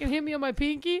them fucking hit me on my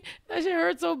pinky. That shit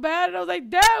hurt so bad. And I was like,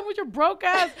 damn, with your broke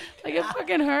ass. Like it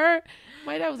fucking hurt.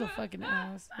 My dad was a fucking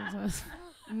ass.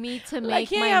 Me to Like, make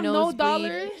he ain't my have no nose bleed.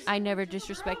 dollars. I never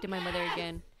disrespected my mother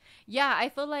again. Yeah, I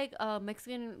feel like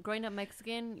growing up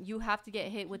Mexican, you have to get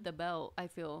hit with the belt, I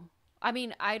feel. I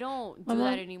mean, I don't do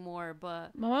that anymore,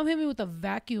 but My mom hit me with a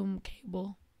vacuum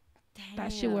cable.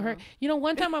 That shit would hurt. Damn. You know,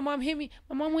 one time my mom hit me.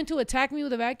 My mom went to attack me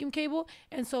with a vacuum cable,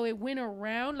 and so it went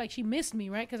around. Like she missed me,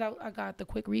 right? Because I got the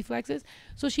quick reflexes.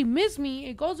 So she missed me.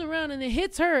 It goes around and it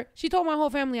hits her. She told my whole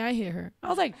family I hit her. I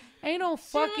was like, ain't no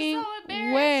fucking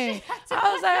way.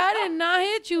 I was like, I did not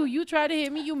hit you. You tried to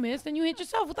hit me. You missed, and you hit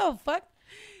yourself. What the fuck?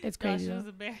 It's crazy. She though. was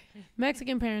embarrassed.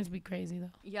 Mexican parents be crazy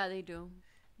though. yeah, they do.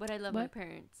 But I love my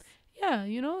parents. Yeah,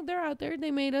 you know, they're out there. They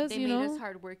made us. They you made know, us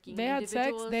hardworking. they had sex.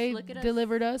 individuals. They Look at us.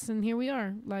 delivered us, and here we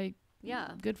are. Like,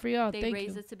 Yeah. good for y'all. They Thank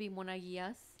raised you. us to be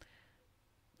monaguillas.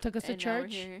 Took us to and now we're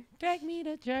church. here. Take me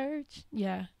to church.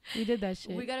 Yeah, we did that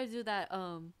shit. We gotta do that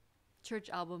church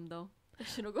album though. That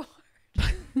shit'll go.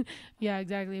 Yeah,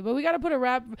 exactly. But we gotta put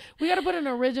an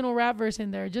original rap verse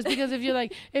in there, just because if you're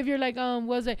like,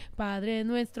 what's it? Padre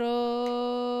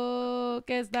nuestro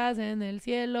que estás en el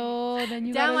cielo. Then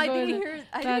you Damn, gotta I go didn't in hear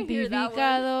that one.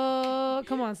 santificado.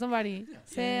 Come on, somebody.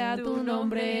 Sea tu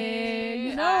nombre.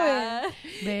 You know it.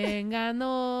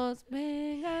 Vénganos.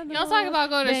 Y'all talking about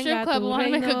going to strip club and want to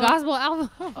make a gospel album.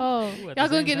 Oh, Y'all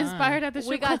gonna get inspired at the We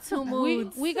strip club. got two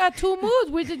moods. we got two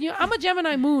moods. I'm a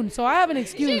Gemini moon, so I have an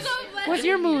excuse. What's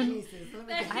your moon?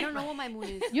 I don't know what my moon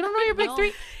is. You don't know your big No.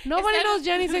 three? Nobody knows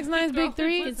Jenny69's big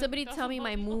three. Can somebody tell me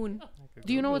my moon?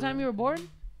 Do you know what time you were born?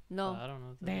 No, I don't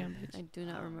know. Damn, bitch. I do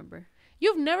not remember.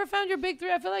 You've never found your big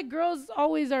three? I feel like girls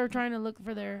always are trying to look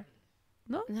for their...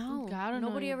 No? No, God, I don't know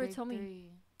nobody your ever big told me. three.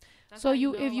 That's So how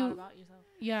you- know if a you- lot about yourself.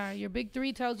 Yeah, your big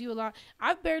three tells you a lot.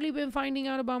 I've barely been finding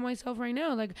out about myself right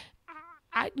now. Like,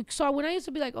 so when I used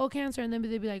to be like, oh, Cancer, and then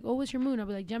they'd be like, oh, what's your moon? I'd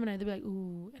be like, Gemini. They'd be like,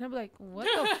 ooh. And I'd be like, what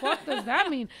the fuck does that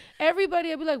mean?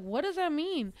 Everybody, I'd be like, what does that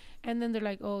mean? And then they're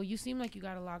like, oh, you seem like you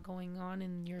got a lot going on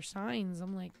in your signs.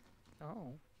 I'm like,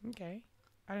 oh, okay.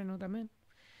 I didn't know what that meant.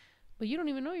 But you don't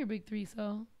even know your big three,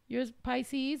 so yours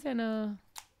Pisces and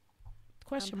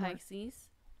question I'm mark. Pisces.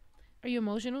 Are you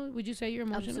emotional? Would you say you're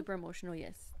emotional? I'm super emotional.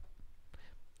 Yes.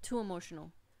 Too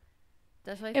emotional.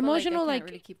 That's why I Emotional, feel like I like can't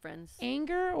really keep friends.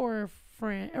 Anger or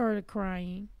or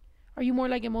crying? Are you more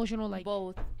like emotional, like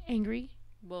Both. angry?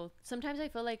 Both. Sometimes I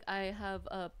feel like I have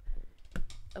a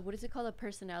what is it called? A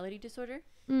personality disorder.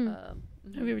 Mm.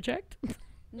 Mhm. Have you ever checked?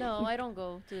 No, I don't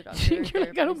go to the doctor. or You're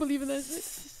like, I don't therapist. believe in that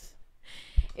shit.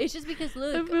 It's just because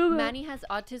look, feel that. Manny has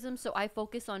autism, so I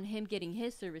focus on him getting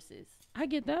his services. I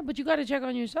get that, but you got to check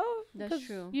on yourself. That's 'cause,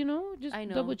 true. You know, just I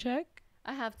know. double check.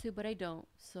 I have to, but I don't.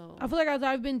 So I feel like as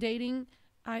I've been dating,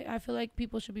 I feel like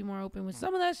people should be more open with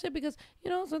some of that shit because, you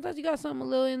know, sometimes you got something a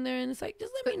little in there and it's like,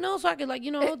 just let me know so I could, like,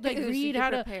 you know, like So you read can how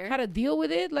prepare. to deal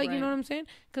with it. Like, you know Right. what I'm saying?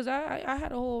 Because I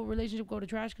had a whole relationship go to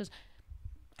trash because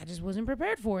I just wasn't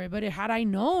prepared for it. But had I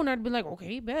known, I'd be like,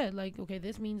 okay, bet. Like, okay,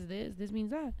 this means this means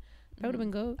that. That would have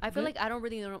been good. I feel like I don't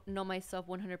really know myself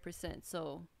 100%.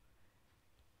 So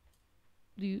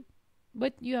Do you?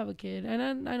 But you have a kid,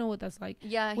 and I know what that's like.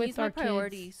 Yeah, with he's my our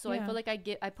priority. kids. So I feel like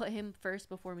I put him first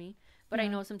before me. But I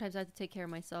know sometimes I have to take care of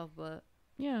myself. But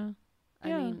yeah, I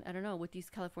mean, I don't know. With these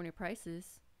California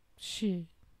prices, shit,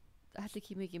 I have to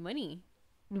keep making money.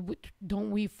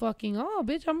 Don't we fucking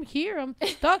bitch, I'm here, I'm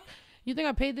stuck. You think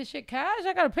I paid this shit cash?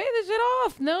 I gotta pay this shit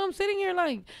off. No, I'm sitting here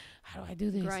like, how do I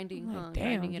do this? Grinding, like,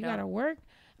 damn, you gotta work.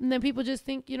 And then people just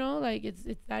think, you know, like it's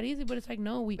that easy, but it's like,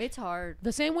 no, it's hard.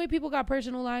 The same way people got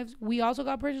personal lives, we also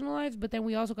got personal lives, but then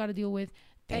we also got to deal with.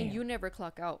 Damn. And you never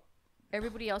clock out.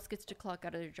 Everybody else gets to clock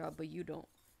out of their job, but you don't.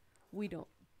 We don't.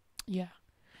 Yeah.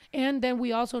 And then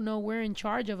we also know we're in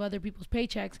charge of other people's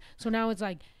paychecks. So now it's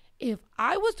like, if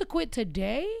I was to quit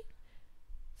today,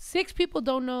 6 people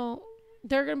don't know.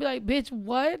 They're going to be like, bitch,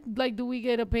 what? Like, do we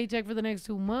get a paycheck for the next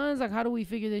 2 months? Like, how do we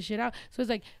figure this shit out? So it's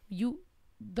like,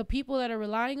 the people that are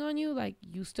relying on you, like,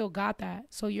 you still got that.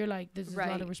 So you're like, this is a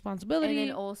lot of responsibility. And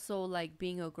then also, like,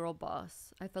 being a girl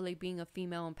boss. I feel like being a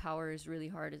female in power is really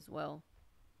hard as well.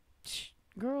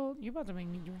 Girl, you're about to make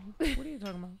me drink. What are you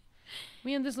talking about?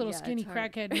 Me and this little skinny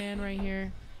crackhead man right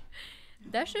here.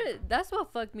 That's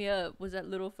what fucked me up, was that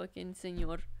little fucking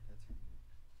senor.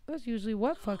 That's usually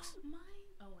what fucks.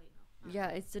 Yeah,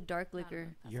 it's a dark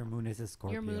liquor. Your moon is a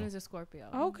Scorpio. Your moon is a Scorpio.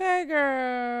 Okay,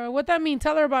 girl. What that mean?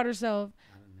 Tell her about herself.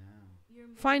 I don't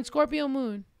know. Find Scorpio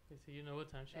moon. Okay, so you know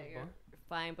what time she was born?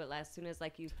 Fine, but as soon as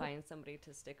like you find somebody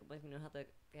to stick with, you know how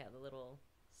they have the little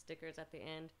stickers at the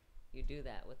end. You do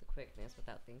that with the quickness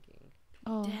without thinking.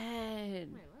 Oh, Dead.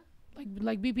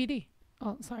 Like BPD.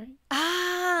 Oh, sorry.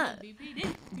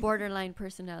 BPD. Borderline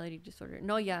personality disorder.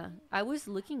 No, yeah. I was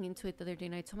looking into it the other day,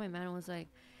 and I told my man, I was like,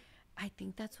 I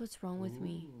think that's what's wrong with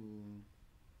me.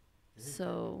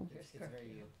 So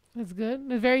that's good.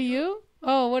 It's very you.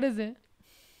 Oh, what is it?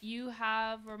 You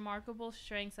have remarkable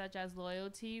strengths such as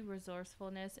loyalty,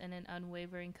 resourcefulness, and an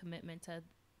unwavering commitment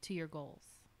to your goals.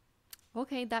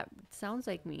 Okay, that sounds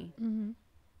like me. Mm-hmm.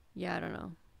 Yeah, I don't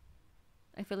know.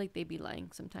 I feel like they be lying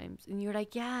sometimes, and you're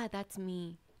like, yeah, that's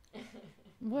me.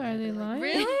 What are they lying?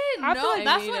 Really? I No, feel like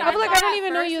that's what I feel like I don't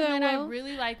even know first, you that and then well. I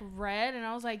really like read, and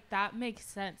I was like, that makes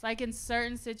sense. Like in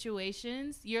certain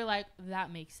situations, you're like,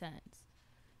 that makes sense.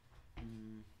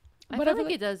 I feel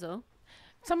like it does though.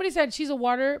 Somebody said she's a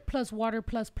water plus water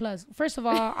plus plus. First of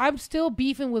all, I'm still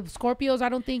beefing with Scorpios. I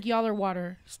don't think y'all are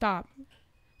water. Stop.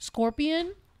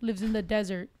 Scorpion lives in the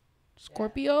desert.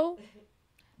 Scorpio.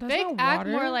 They act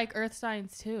more like earth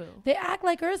signs too. They act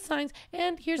like earth signs.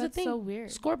 And here's the thing. So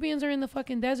weird. Scorpions are in the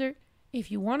fucking desert.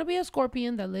 If you want to be a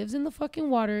scorpion that lives in the fucking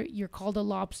water, you're called a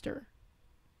lobster.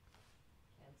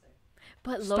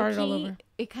 But low-key,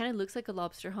 it kind of looks like a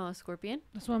lobster, huh? A scorpion?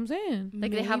 That's what I'm saying.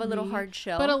 Like they have a little hard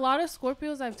shell. But a lot of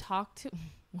Scorpios I've talked to,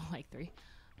 well, like 3.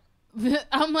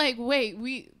 I'm like,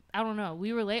 wait, I don't know.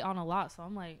 We relate on a lot. So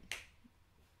I'm like,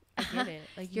 I get it.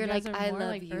 Like you're like, I love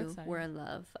like you. We're in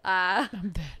love.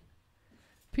 I'm dead.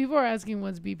 People are asking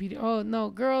what's BPD. Oh, no.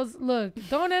 Girls, look.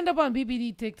 Don't end up on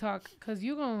BPD TikTok. Because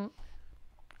you're going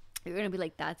to be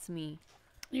like, that's me.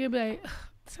 You're going to be like,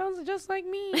 sounds just like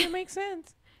me. It makes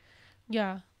sense.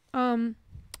 Yeah.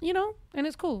 You know, and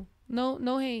it's cool.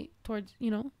 No hate towards, you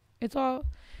know. It's all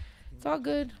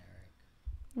good.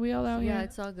 We all out here. Yeah,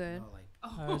 it's all good.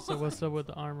 All right, so what's up with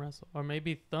the arm wrestle? Or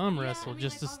maybe thumb wrestle,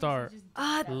 just to start.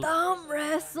 Thumb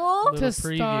wrestle? To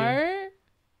start?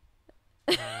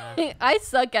 I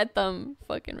suck at thumb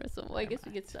fucking wrestle. Well, I guess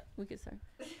we could start.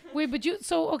 Wait, but you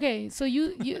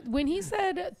when he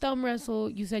said thumb wrestle,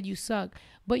 you said you suck.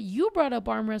 But you brought up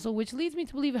arm wrestle, which leads me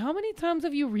to believe, how many times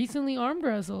have you recently arm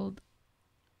wrestled?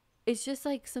 It's just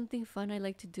like something fun I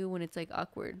like to do when it's like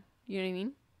awkward. You know what I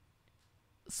mean?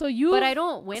 But I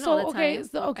don't win all the time.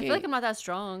 I feel like I'm not that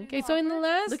strong. Okay, so in the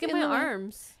last... Look at my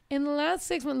arms. In the last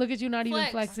 6 months, look at you not even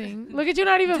Flex. flexing. Look at you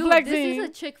not even Dude, flexing. This is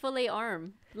a Chick-fil-A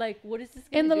arm. Like, what is this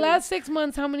In the do? last 6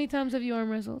 months, how many times have you arm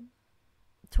wrestled?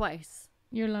 Twice.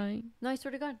 You're lying. No, I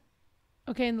swear to God.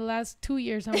 Okay, in the last 2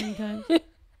 years, how many times?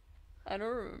 I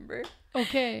don't remember.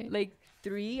 Okay. Like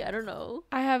 3, I don't know.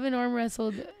 I haven't arm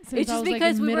wrestled since It's I just was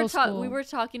because like in middle school. we were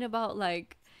talking about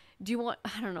like, do you want,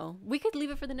 I don't know. We could leave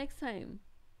it for the next time.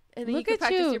 And then Look you can at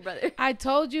practice you. your brother. I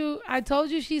told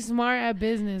you she's smart at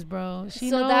business, bro. She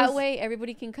knows, that way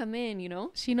everybody can come in, you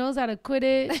know? She knows how to quit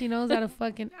it. She knows how to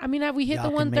fucking... I mean, have we hit Y'all the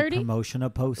can 130? make promotional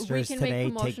posters can today.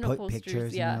 make promotional posters,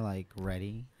 pictures, yeah. and they're like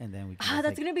ready, and then we. Can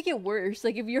That's gonna make it worse.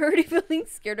 Like if you're already feeling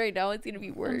scared right now, it's gonna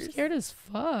be worse. I'm scared as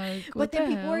fuck. But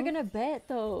then people are gonna bet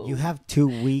though. You have 2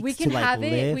 weeks. We can to, like, have it.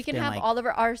 lift We can and, have like, all of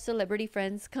our celebrity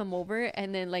friends come over,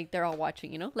 and then like they're all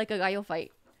watching. You know, like a gallo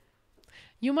fight.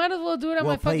 You might as well do it at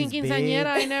We'll my fucking play quinceañera bid.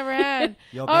 I never had.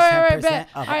 You'll all get right, 10% bet.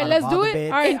 of All right, all let's the do it.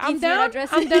 bids. All right, And I'm quinceañera down.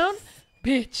 dresses. I'm down.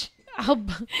 Bitch.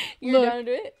 You're down to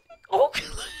do it? Oh.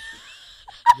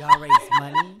 Y'all raise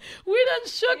money. We done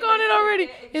shook on it already.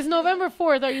 It's November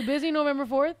 4th. Are you busy November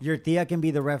 4th? Your tia can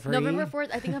be the referee. November 4th.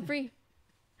 I think I'm free.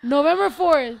 November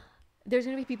 4th. There's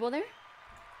going to be people there?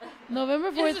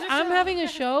 November 4th. I'm having a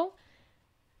show.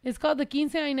 It's called The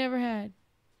Quince I Never Had.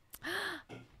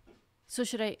 So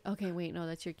should I? Okay, wait. No,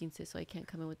 that's your quince, so I can't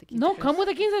come in with the quince. No, come with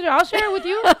the quince. I'll share it with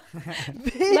you.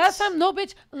 Last time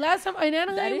in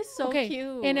Anaheim. That is so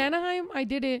cute. In Anaheim, I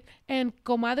did it, and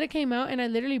Comadre came out, and I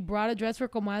literally brought a dress for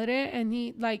Comadre, and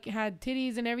he like had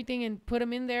titties and everything, and put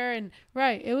them in there, and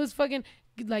right, it was fucking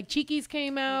like Chiquis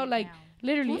came out, like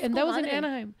literally, Who's and that was in Comadre?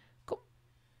 Anaheim.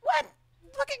 What?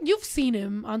 Fucking, you've seen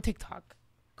him on TikTok,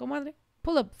 Comadre.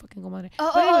 Pull up fucking Comadre.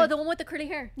 Oh, the one with the curly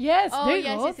hair. Yes, oh, there you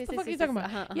yes, go. yes, What the yes, fuck are you yes, talking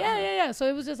yes. about? Yeah. So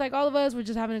it was just like all of us were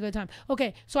just having a good time.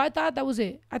 Okay, so I thought that was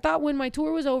it. I thought when my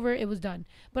tour was over, it was done.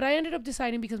 But I ended up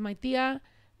deciding because my tia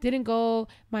didn't go,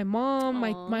 my mom,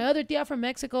 my other tia from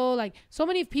Mexico, like so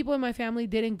many people in my family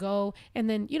didn't go. And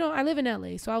then, you know, I live in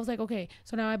LA. So I was like, okay,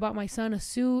 so now I bought my son a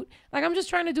suit. Like I'm just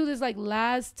trying to do this like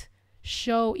last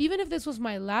show. Even if this was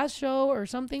my last show or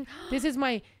something, this is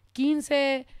my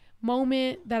quince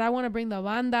moment that I want to bring the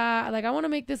banda. Like I want to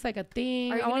make this like a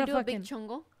thing. Are you I want gonna to do a big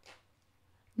chongo?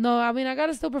 No, I mean I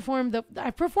gotta still perform.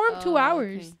 I performed 2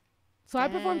 hours, okay. so I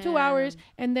performed 2 hours,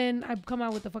 and then I come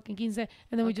out with the fucking quince, and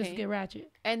then we just get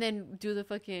ratchet. And then do the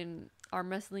fucking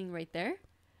arm wrestling right there.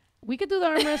 We could do the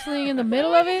arm wrestling in the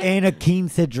middle of it. In a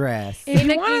quince dress. If In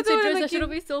you a want to quince do it in dress, the that should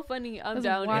quince, be so funny. I'm That's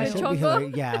down. wild. In a That should be chongo.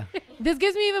 hilarious. Yeah. this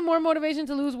gives me even more motivation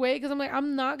to lose weight because I'm like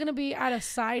I'm not gonna be at a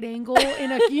side angle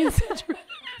in a quince dress.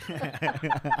 I'm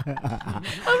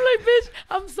like, bitch,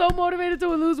 I'm so motivated to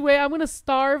lose weight. I'm gonna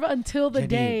starve until the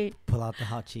Jenny, day. Pull out the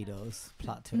hot Cheetos.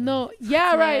 Plot twist. No,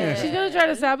 yeah, right. She's gonna try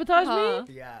to sabotage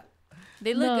me. Yeah.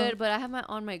 They look No. good, but I have my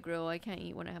on my grill. I can't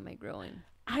eat when I have my grill in.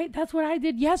 That's what I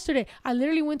did yesterday. I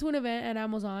literally went to an event at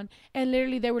Amazon, and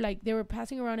literally they were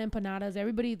passing around empanadas.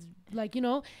 Everybody's like, you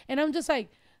know, and I'm just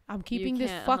like, I'm keeping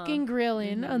this fucking grill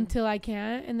in until I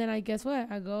can, and then I guess what?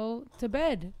 I go to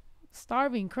bed,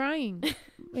 starving, crying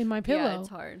in my pillow. Yeah, it's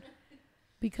hard.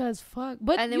 Because fuck.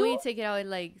 But and then when you take it out, it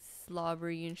like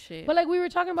slobbery and shit. But like we were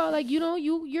talking about, like, you know,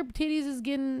 your titties is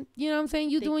getting, you know what I'm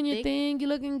saying? You doing your thing. You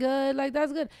looking good. Like,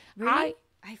 that's good. Really?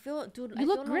 I feel, dude, you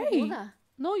look great.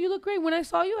 No, you look great. When I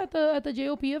saw you at the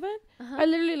JOP event, I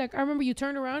literally, like, I remember you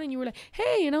turned around and you were like,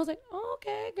 hey. And I was like, oh,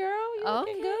 okay, girl. You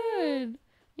looking good.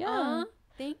 Yeah.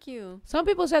 Thank you. Some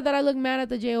people said that I looked mad at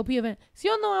the JOP event. So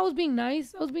you all know I was being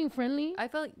nice. I was being friendly. I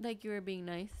felt like you were being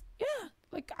nice. Yeah.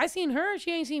 Like, I seen her.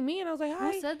 She ain't seen me. And I was like,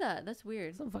 hi. Who said that? That's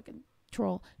weird. Some fucking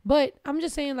troll. But I'm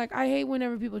just saying, like, I hate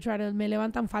whenever people try to me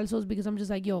levantan falsos because I'm just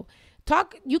like, yo,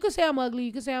 talk. You could say I'm ugly.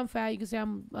 You could say I'm fat. You could say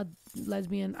I'm a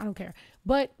lesbian. I don't care.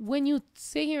 But when you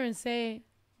sit here and say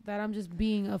that I'm just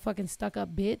being a fucking stuck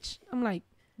up bitch, I'm like,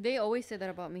 they always say that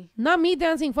about me. Not me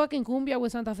dancing fucking cumbia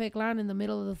with Santa Fe Clan in the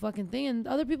middle of the fucking thing, and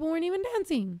other people weren't even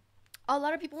dancing. A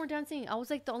lot of people weren't dancing. I was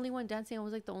like the only one dancing. I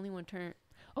was like the only one turned.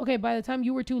 Okay, by the time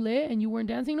you were too lit and you weren't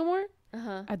dancing no more,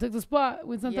 I took the spot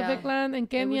with Santa Fe Clan and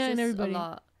Kenya and everybody. A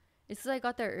lot. It's like I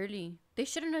got there early. They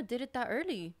shouldn't have did it that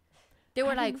early. They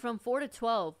were like from 4 to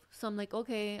 12. So I'm like,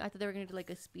 okay. I thought they were gonna do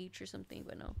like a speech or something,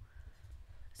 but no.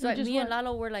 So like, me and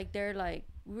Lalo were like there, like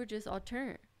we were just all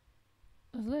turned.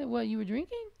 What, you were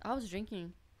drinking? I was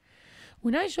drinking.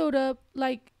 When I showed up,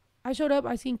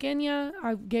 I seen Kenya.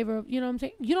 I gave her, you know what I'm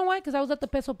saying? You know why? Because I was at the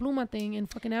Peso Pluma thing in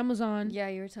fucking Amazon. Yeah,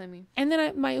 you were telling me. And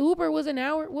then my Uber was an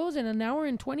hour. What was it? An hour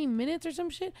and 20 minutes or some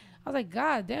shit? I was like,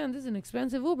 God damn, this is an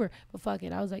expensive Uber. But fuck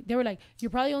it. I was like, they were like,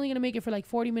 you're probably only going to make it for like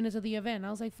 40 minutes of the event. I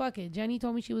was like, fuck it. Jenny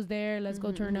told me she was there. Let's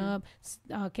go turn up.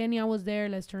 Kenya was there.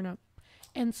 Let's turn up.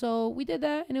 And so we did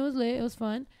that, and it was lit. It was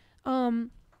fun.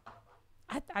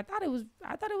 I thought it was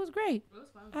great. It was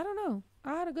fun. I don't know.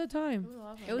 I had a good time.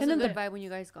 It was a good vibe when you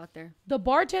guys got there. The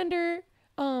bartender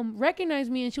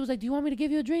recognized me, and she was like, do you want me to give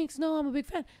you a drink? No, I'm a big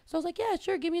fan. So I was like, yeah,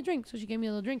 sure, give me a drink. So she gave me a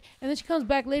little drink, and then she comes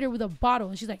back later with a bottle,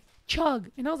 and she's like, chug.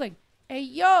 And I was like, hey,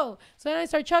 yo. So then I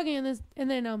start chugging,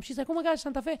 and then she's like, oh my gosh,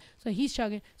 Santa Fe. So he's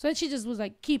chugging. So then she just was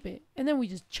like, keep it. And then we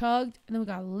just chugged, and then we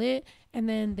got lit, and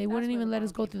then they wouldn't even let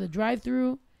us go through the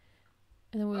drive-thru.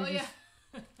 And then we were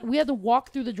we had to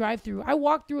walk through the drive-thru. I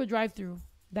walked through a drive-thru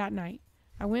that night.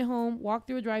 I went home, walked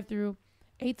through a drive-thru,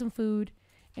 ate some food,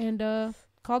 and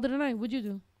called it a night. What'd you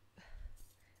do?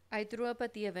 I threw up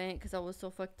at the event because I was so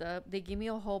fucked up. They gave me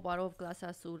a whole bottle of Glass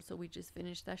Azul, so we just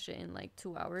finished that shit in like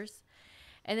 2 hours.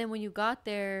 And then when you got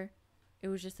there, it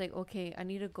was just like, okay, I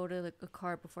need to go to like a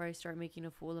car before I start making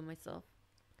a fool of myself.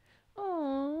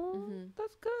 Oh,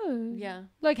 that's good. Yeah.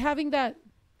 Like having that.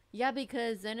 Yeah,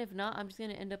 because then if not, I'm just going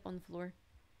to end up on the floor.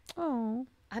 Oh.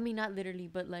 I mean, not literally,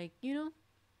 but like, you know.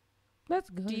 That's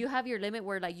good. Do you have your limit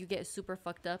where like you get super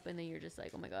fucked up and then you're just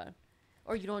like, oh my God,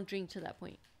 or you don't drink to that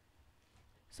point?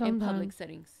 Sometimes. In public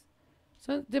settings.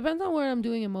 So it depends on what I'm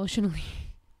doing emotionally.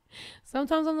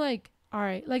 Sometimes I'm like, all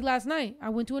right, like last night I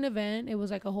went to an event. It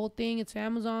was like a whole thing. It's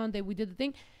Amazon. We did the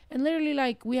thing, and literally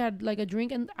like we had like a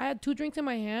drink, and I had 2 drinks in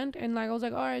my hand, and like I was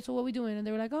like, all right, so what we doing? And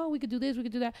they were like, oh, we could do this, we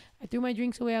could do that. I threw my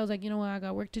drinks away. I was like, you know what? I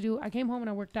got work to do. I came home and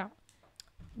I worked out.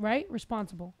 Right?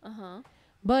 Responsible.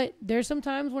 But there's some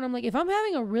times when I'm like, if I'm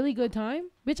having a really good time,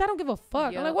 bitch, I don't give a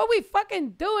fuck. I'm like, what we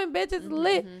fucking doing, bitch? It's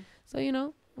lit. So, you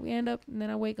know, we end up, and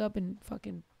then I wake up in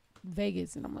fucking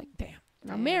Vegas, and I'm like, damn.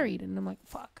 And I'm married, and I'm like,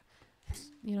 fuck.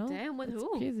 You know? Damn, with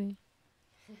who? Crazy.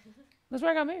 That's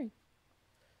where I got married.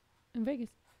 In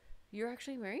Vegas. You're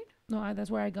actually married? No,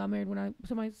 that's where I got married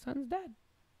to my son's dad.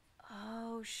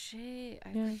 Oh, shit.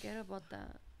 I forget about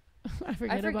that. I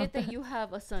forget that you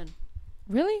have a son.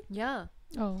 Really? Yeah.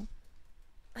 Oh.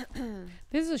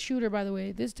 This is a shooter, by the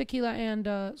way. This tequila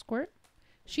and squirt.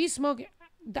 She's smoking.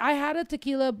 I had a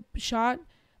tequila shot,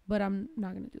 but I'm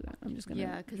not gonna do that. I'm just gonna.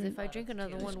 Yeah, because if I drink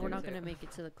another one, we're not gonna make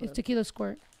it to the club. It's tequila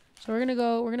squirt. So we're gonna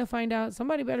go. We're gonna find out.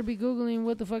 Somebody better be googling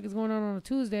what the fuck is going on a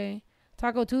Tuesday.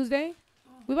 Taco Tuesday.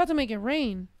 We about to make it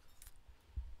rain.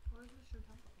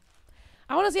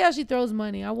 I want to see how she throws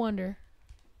money. I wonder.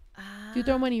 Do you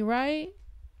throw money right?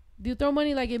 Do you throw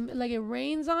money like it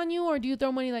rains on you, or do you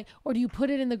throw money or do you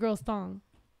put it in the girl's thong?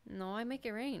 No, I make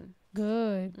it rain.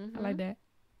 Good. I like that.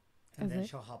 And then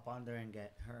she'll hop on there and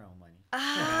get her own money.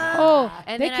 Oh,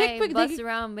 and then I bust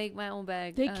around and make my own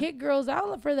bag. They kick girls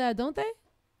out for that, don't they?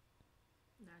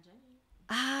 Not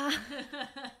Jenny.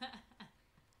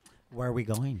 Where are we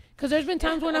going? Because there's been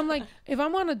times when I'm like, if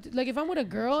I'm with a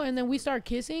girl and then we start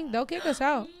kissing, they'll kick us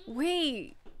out.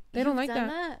 Wait, they don't like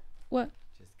that. What?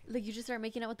 Like you just start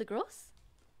making out with the girls?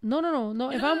 No.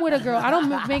 If I'm with a girl, I don't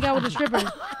make out with the strippers.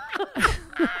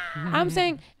 I'm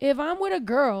saying if I'm with a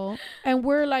girl and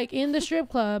we're like in the strip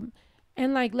club,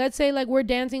 and like let's say like we're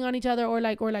dancing on each other, or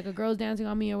like a girl's dancing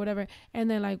on me or whatever, and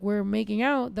then like we're making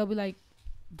out, they'll be like,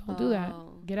 don't do that,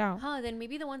 get out. Huh? Then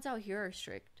maybe the ones out here are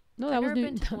strict. No, that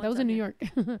was in New York.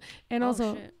 And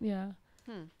also, shit. yeah.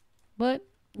 But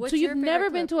so you've never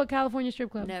been to a California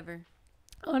strip club? Never.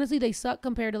 Honestly, they suck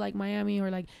compared to like Miami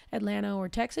or like Atlanta or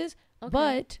Texas. Okay.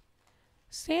 But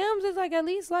Sam's is like at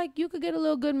least like you could get a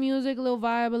little good music, a little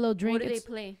vibe, a little drink. What do they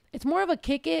play? It's more of a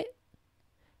kick it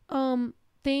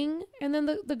thing. And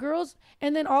then the girls,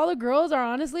 and then all the girls are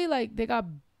honestly like they got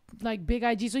like big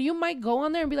IG. So you might go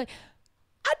on there and be like,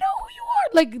 I know who you are.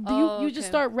 Like you just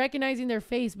start recognizing their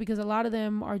face, because a lot of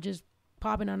them are just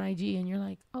popping on IG, and you're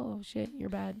like, oh shit, you're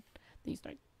bad. Then you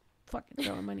start fucking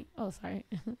throwing money. Oh, sorry.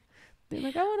 They're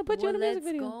like, I want to put you in a music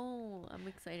video. Let's go. I'm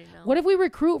excited now. What if we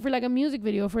recruit for like a music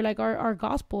video for like our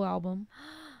gospel album?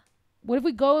 What if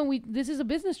we go and this is a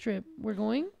business trip. We're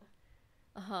going.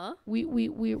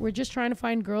 We're just trying to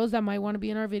find girls that might want to be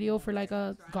in our video for like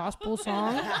a gospel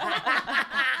song.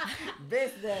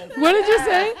 Business. What did you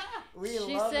say?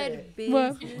 She said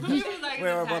business. We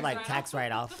were both like tax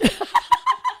write-off.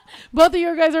 Both of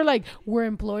your guys are like, we're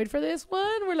employed for this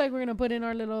one. We're like, we're gonna put in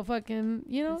our little fucking,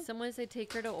 you know. Someone said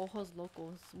take her to Ojos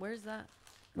Locos. Where's that?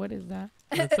 What is that?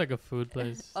 It's like a food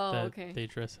place okay. They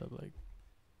dress up like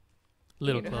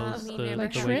little clothes.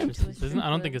 Like the shrimp? I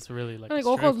don't think it's really like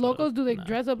Ojos Locos. Do they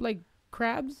dress up like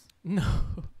crabs? No.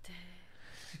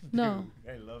 No.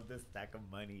 I love this stack of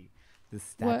money. This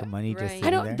stack of money just I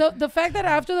don't. The fact that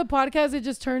after the podcast it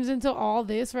just turns into all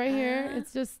this right here.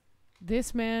 It's just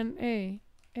this man. Hey.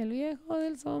 El viejo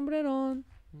del sombrerón.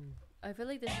 I feel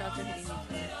like the shots are hitting each other.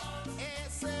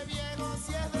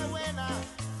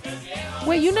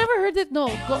 Wait, you never heard it? No.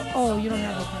 Oh, you don't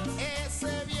have it.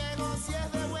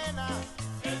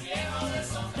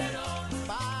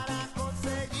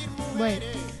 Wait.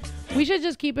 We should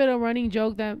just keep it a running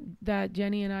joke that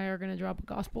Jenny and I are going to drop a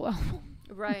gospel album.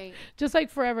 Right. Just like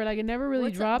forever. Like it never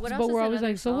really drops, but we're always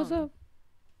like, so what's up?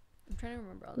 I'm trying to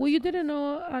remember all this. Well, you didn't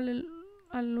know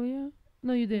Hallelujah?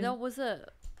 No, you didn't. That was a.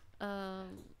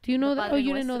 Do you know that? Oh,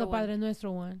 you didn't know the Padre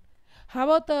Nuestro one. How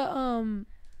about the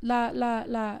la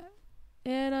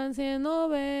eran 100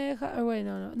 ovejas? Or wait,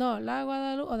 no, la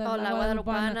Guadalupe. La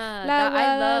Guadalupana.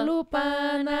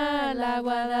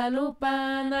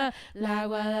 La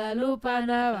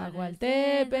Guadalupana bajo al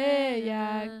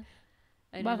Tepeyac.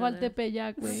 Bajo al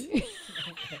Tepeyac, güey.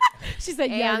 She said,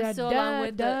 hey, I'm so long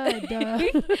with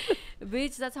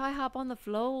bitch, that's how I hop on the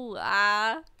flow.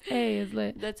 Hey, it's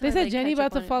lit. They said Jenny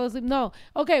about to fall asleep. No.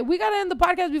 Okay, we got to end the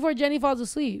podcast before Jenny falls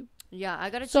asleep. Yeah,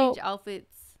 I got to change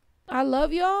outfits. I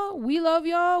love y'all. We love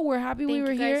y'all. We're happy we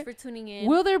were here. Thank you guys for tuning in.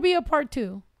 Will there be a part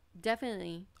 2?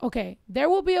 Definitely. Okay, there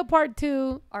will be a part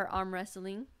 2. Our arm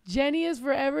wrestling. Jenny is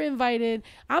forever invited.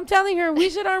 I'm telling her we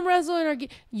should arm wrestle in our.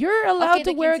 You're allowed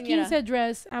to wear a quinceañera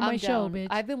dress at my show, bitch.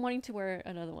 I've been wanting to wear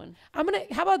another one. How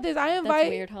about this? I invite. That's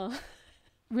weird, huh?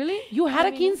 Really? You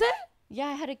had a quince? Yeah,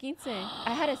 I had a quince.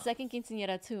 I had a second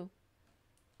quinceañera too.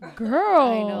 Girl.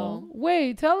 I know.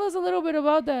 Wait, tell us a little bit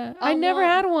about that. I never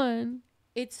had one.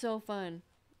 It's so fun.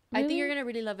 Really? I think you're gonna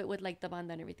really love it with like the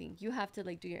banda and everything. You have to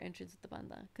like do your entrance with the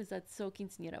banda because that's so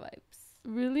quinceañera vibes.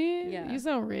 Really? Yeah. You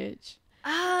sound rich.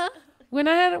 Ah. When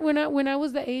I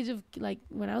was the age of like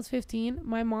when I was 15,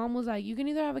 my mom was like, you can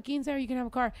either have a quince or you can have a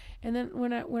car. And then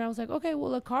when I was like, okay,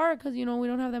 well, a car, because we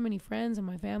don't have that many friends in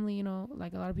my family,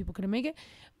 like a lot of people couldn't make it.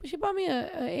 But she bought me a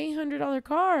 $800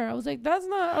 car. I was like, I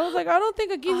don't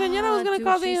think a quinceañera was gonna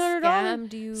cost $800.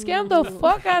 Scammed you. Scammed the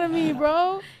fuck out of me,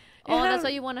 bro. Oh, that's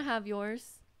why you want to have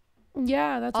yours.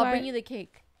 Yeah, that's why. I'll bring you the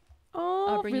cake. Oh,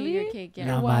 I'll bring really? you your cake.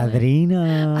 Yeah. La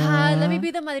madrina. Let me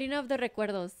be the madrina of the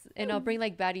recuerdos, and I'll bring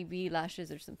like Batty B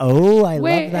lashes or something. Oh, I love that.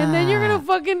 Wait, and then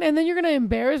you're gonna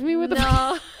embarrass me with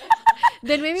the.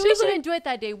 Then maybe we shouldn't do it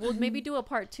that day. We'll maybe do a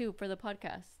part 2 for the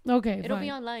podcast. Okay, it'll fine.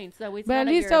 be online, so that way it's but not at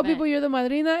like least your tell event. people you're the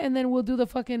madrina, and then we'll do the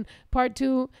fucking part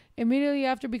 2 immediately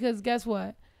after. Because guess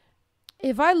what?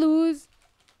 If I lose,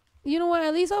 you know what?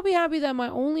 At least I'll be happy that my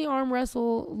only arm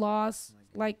wrestle loss,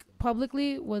 like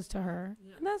publicly, was to her.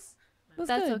 And that's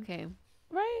good. Okay,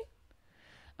 right?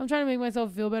 I'm trying to make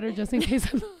myself feel better just in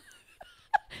case.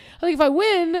 Like if I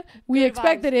win, we good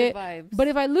expected vibes, it. good vibes. But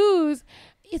if I lose,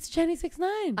 it's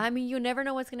Jenny69. I mean, you never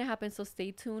know what's gonna happen, so stay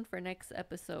tuned for next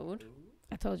episode.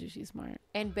 I told you she's smart.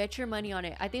 And bet your money on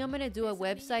it. I think I'm gonna do a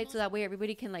website so that way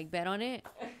everybody can like bet on it.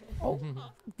 Oh,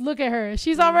 look at her.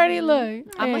 She's already look.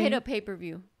 I'm gonna hit a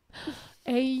pay-per-view.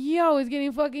 Hey, yo, it's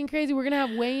getting fucking crazy. We're gonna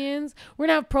have weigh-ins. We're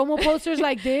gonna have promo posters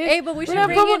like this. Hey, but we should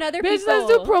bring in other people. Let's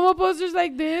do promo posters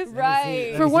like this.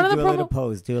 Right. For one of the do a little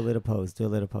pose. Do a little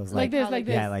pose. Like this.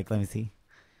 Yeah, like let me see.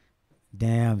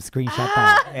 Damn, screenshot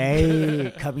that.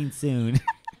 Hey, coming soon.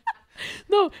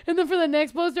 No, and then for the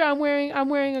next poster, I'm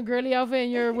wearing a girly outfit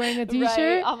and you're wearing a t-shirt.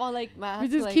 Right. I'm all like mask. We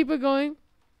just keep it going.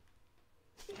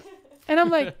 And I'm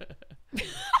like,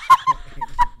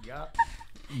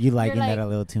 you liking that a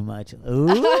little too much.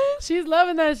 Ooh. She's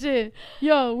loving that shit.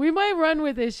 Yo, we might run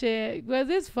with this shit because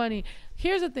it's funny.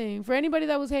 Here's the thing. For anybody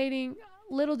that was hating,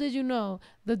 little did you know,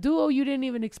 the duo you didn't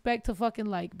even expect to fucking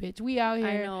like, bitch. We out here.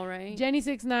 I know, right?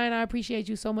 Jenny69, I appreciate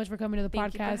you so much for coming to the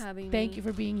podcast. Thank you for having Thank me. you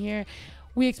for being here.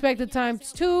 We expect the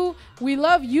times 2. We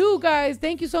love you guys.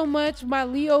 Thank you so much. My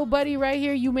Leo buddy right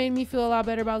here. You made me feel a lot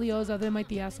better about Leos other than my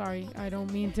tia. Sorry. I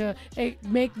don't mean to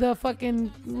make the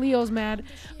fucking Leos mad.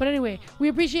 But anyway, we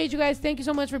appreciate you guys. Thank you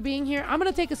so much for being here. I'm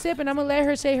going to take a sip and I'm going to let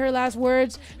her say her last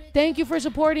words. Thank you for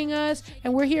supporting us.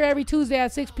 And we're here every Tuesday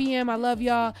at 6 p.m. I love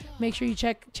y'all. Make sure you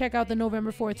check out the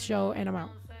November 4th show. And I'm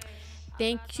out.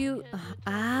 Thank you.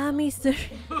 Mr.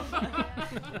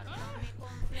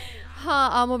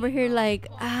 I'm over here like,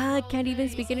 can't even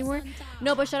speak anymore.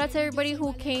 No, but shout out to everybody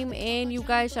who came in, you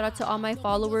guys. Shout out to all my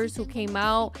followers who came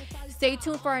out. Stay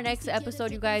tuned for our next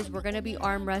episode, you guys. We're going to be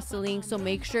arm wrestling. So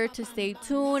make sure to stay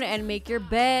tuned and make your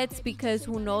bets because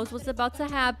who knows what's about to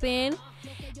happen.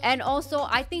 And also,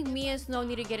 I think me and Snow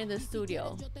need to get in the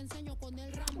studio.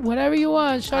 Whatever you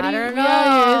want, shorty. I don't know.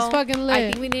 Yeah, it's fucking lit.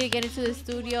 I think we need to get into the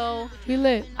studio. We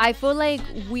lit. I feel like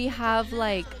we have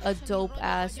like a dope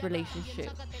ass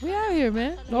relationship. We out here,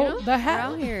 man. Oh, the hat.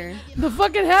 We're out here. The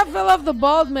fucking hat fell off the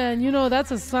bald man. You know, that's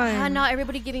a sign. Now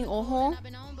everybody giving ojo.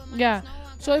 Yeah.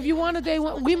 So if you want a day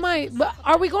one, we might. But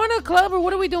are we going to a club or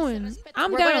what are we doing? We're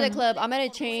down. going to the club. I'm gonna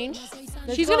change.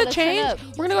 She's gonna change.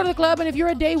 We're gonna go to the club, and if you're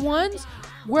a day ones,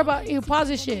 we're about pause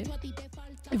this shit.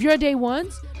 If you're a day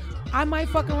ones, I might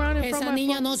fuck around in front of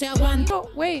my phone.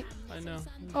 Oh, wait. I know.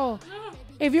 Oh,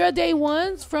 if you're a day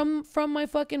ones from my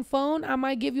fucking phone, I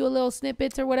might give you a little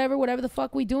snippets or whatever the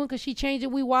fuck we doing, cause she changed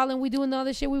it. We wildin', we doing the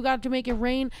other shit. We got to make it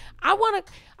rain. I wanna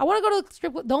go to the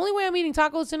strip club. The only way I'm eating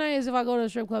tacos tonight is if I go to the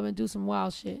strip club and do some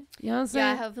wild shit. You know what I'm saying?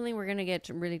 Yeah, I have a feeling we're gonna get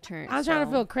really turned. I'm trying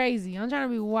to feel crazy. I'm trying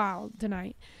to be wild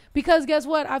tonight. Because guess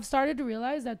what? I've started to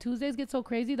realize that Tuesdays get so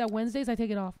crazy that Wednesdays I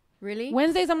take it off. Really?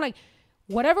 Wednesdays I'm like,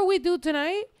 whatever we do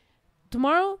tonight,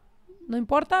 tomorrow, no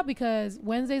importa, because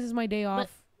Wednesdays is my day off. But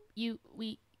you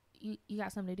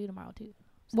got something to do tomorrow too.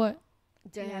 So What?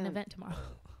 you got an event tomorrow.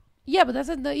 Yeah, but that's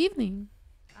in the evening.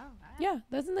 Oh, Yeah,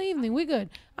 that's in the evening. We good.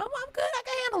 I'm good. I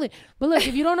can handle it. But look,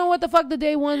 if you don't know what the fuck the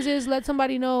day ones is, let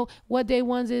somebody know what day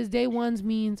ones is. Day ones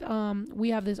means we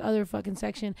have this other fucking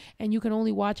section and you can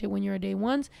only watch it when you're a day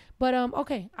ones. But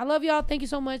okay, I love y'all. Thank you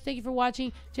so much. Thank you for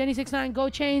watching. Jenny69, go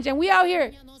change, and we out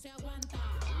here.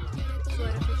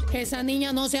 Esa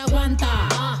niña no se aguanta.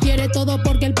 Quiere todo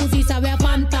porque el pussy sabe a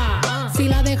Fanta. Si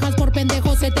la dejas por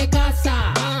pendejo se te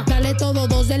casa. Dale todo,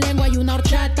 2 de lengua y una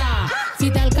horchata.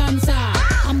 Si te alcanza,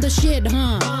 I'm the shit,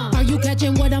 huh? Are you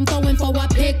catching what I'm throwing for a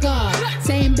pickup?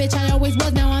 Same bitch I always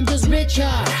was, now I'm just richer.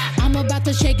 I'm about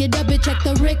to shake it up, bitch, check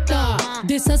the Richter.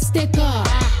 This a sticker.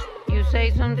 You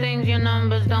say some things your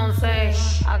numbers don't say.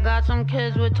 I got some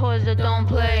kids with toys that don't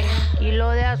play.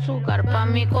 Kilo de azúcar pa'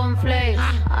 mi conflakes.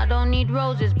 I don't need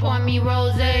roses, pour me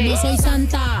rosé. No soy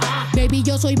santa, baby,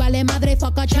 yo soy vale madre,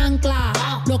 faca chancla.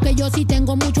 Lo que yo sí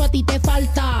tengo mucho a ti te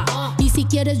falta. Y si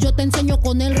quieres yo te enseño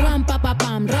con el ram pa pa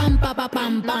pam, ram pa pa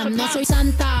pam pam. No soy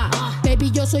santa,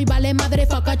 baby, yo soy vale madre,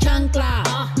 faca chancla.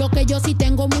 Lo que yo sí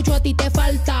tengo mucho a ti te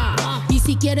falta. Y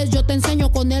si quieres yo te enseño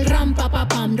con el ram pa pa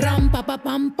pam, ram pa pa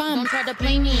pam pam. Don't try to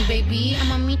play me, baby.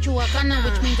 I'ma meet you acana,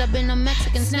 which means I've been a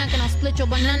Mexican snack and I'll split your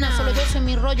banana. Solo yo sé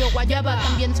mi rollo guayaba,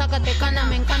 también sácate cana.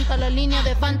 Me encanta la línea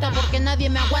de Fanta porque nadie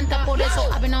me aguanta. Por eso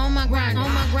I've been on my grind,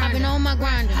 I've been on my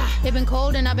grind. It's been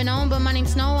cold and I've been on, but my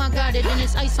name's Snow. I got it and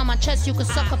it's ice on my chest. You can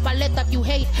suck a paleta if you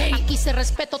hate. Aquí se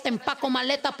respeto, te empaco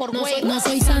maleta por güey. No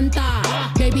soy santa,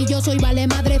 baby, yo soy vale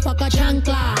madre, faca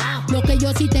chancla. Lo que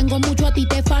yo sí tengo mucho a ti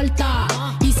te falta.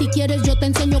 Y si quieres yo te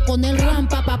enseño con el ram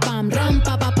pa pa pam, ram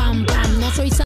pa pa pam pam. No soy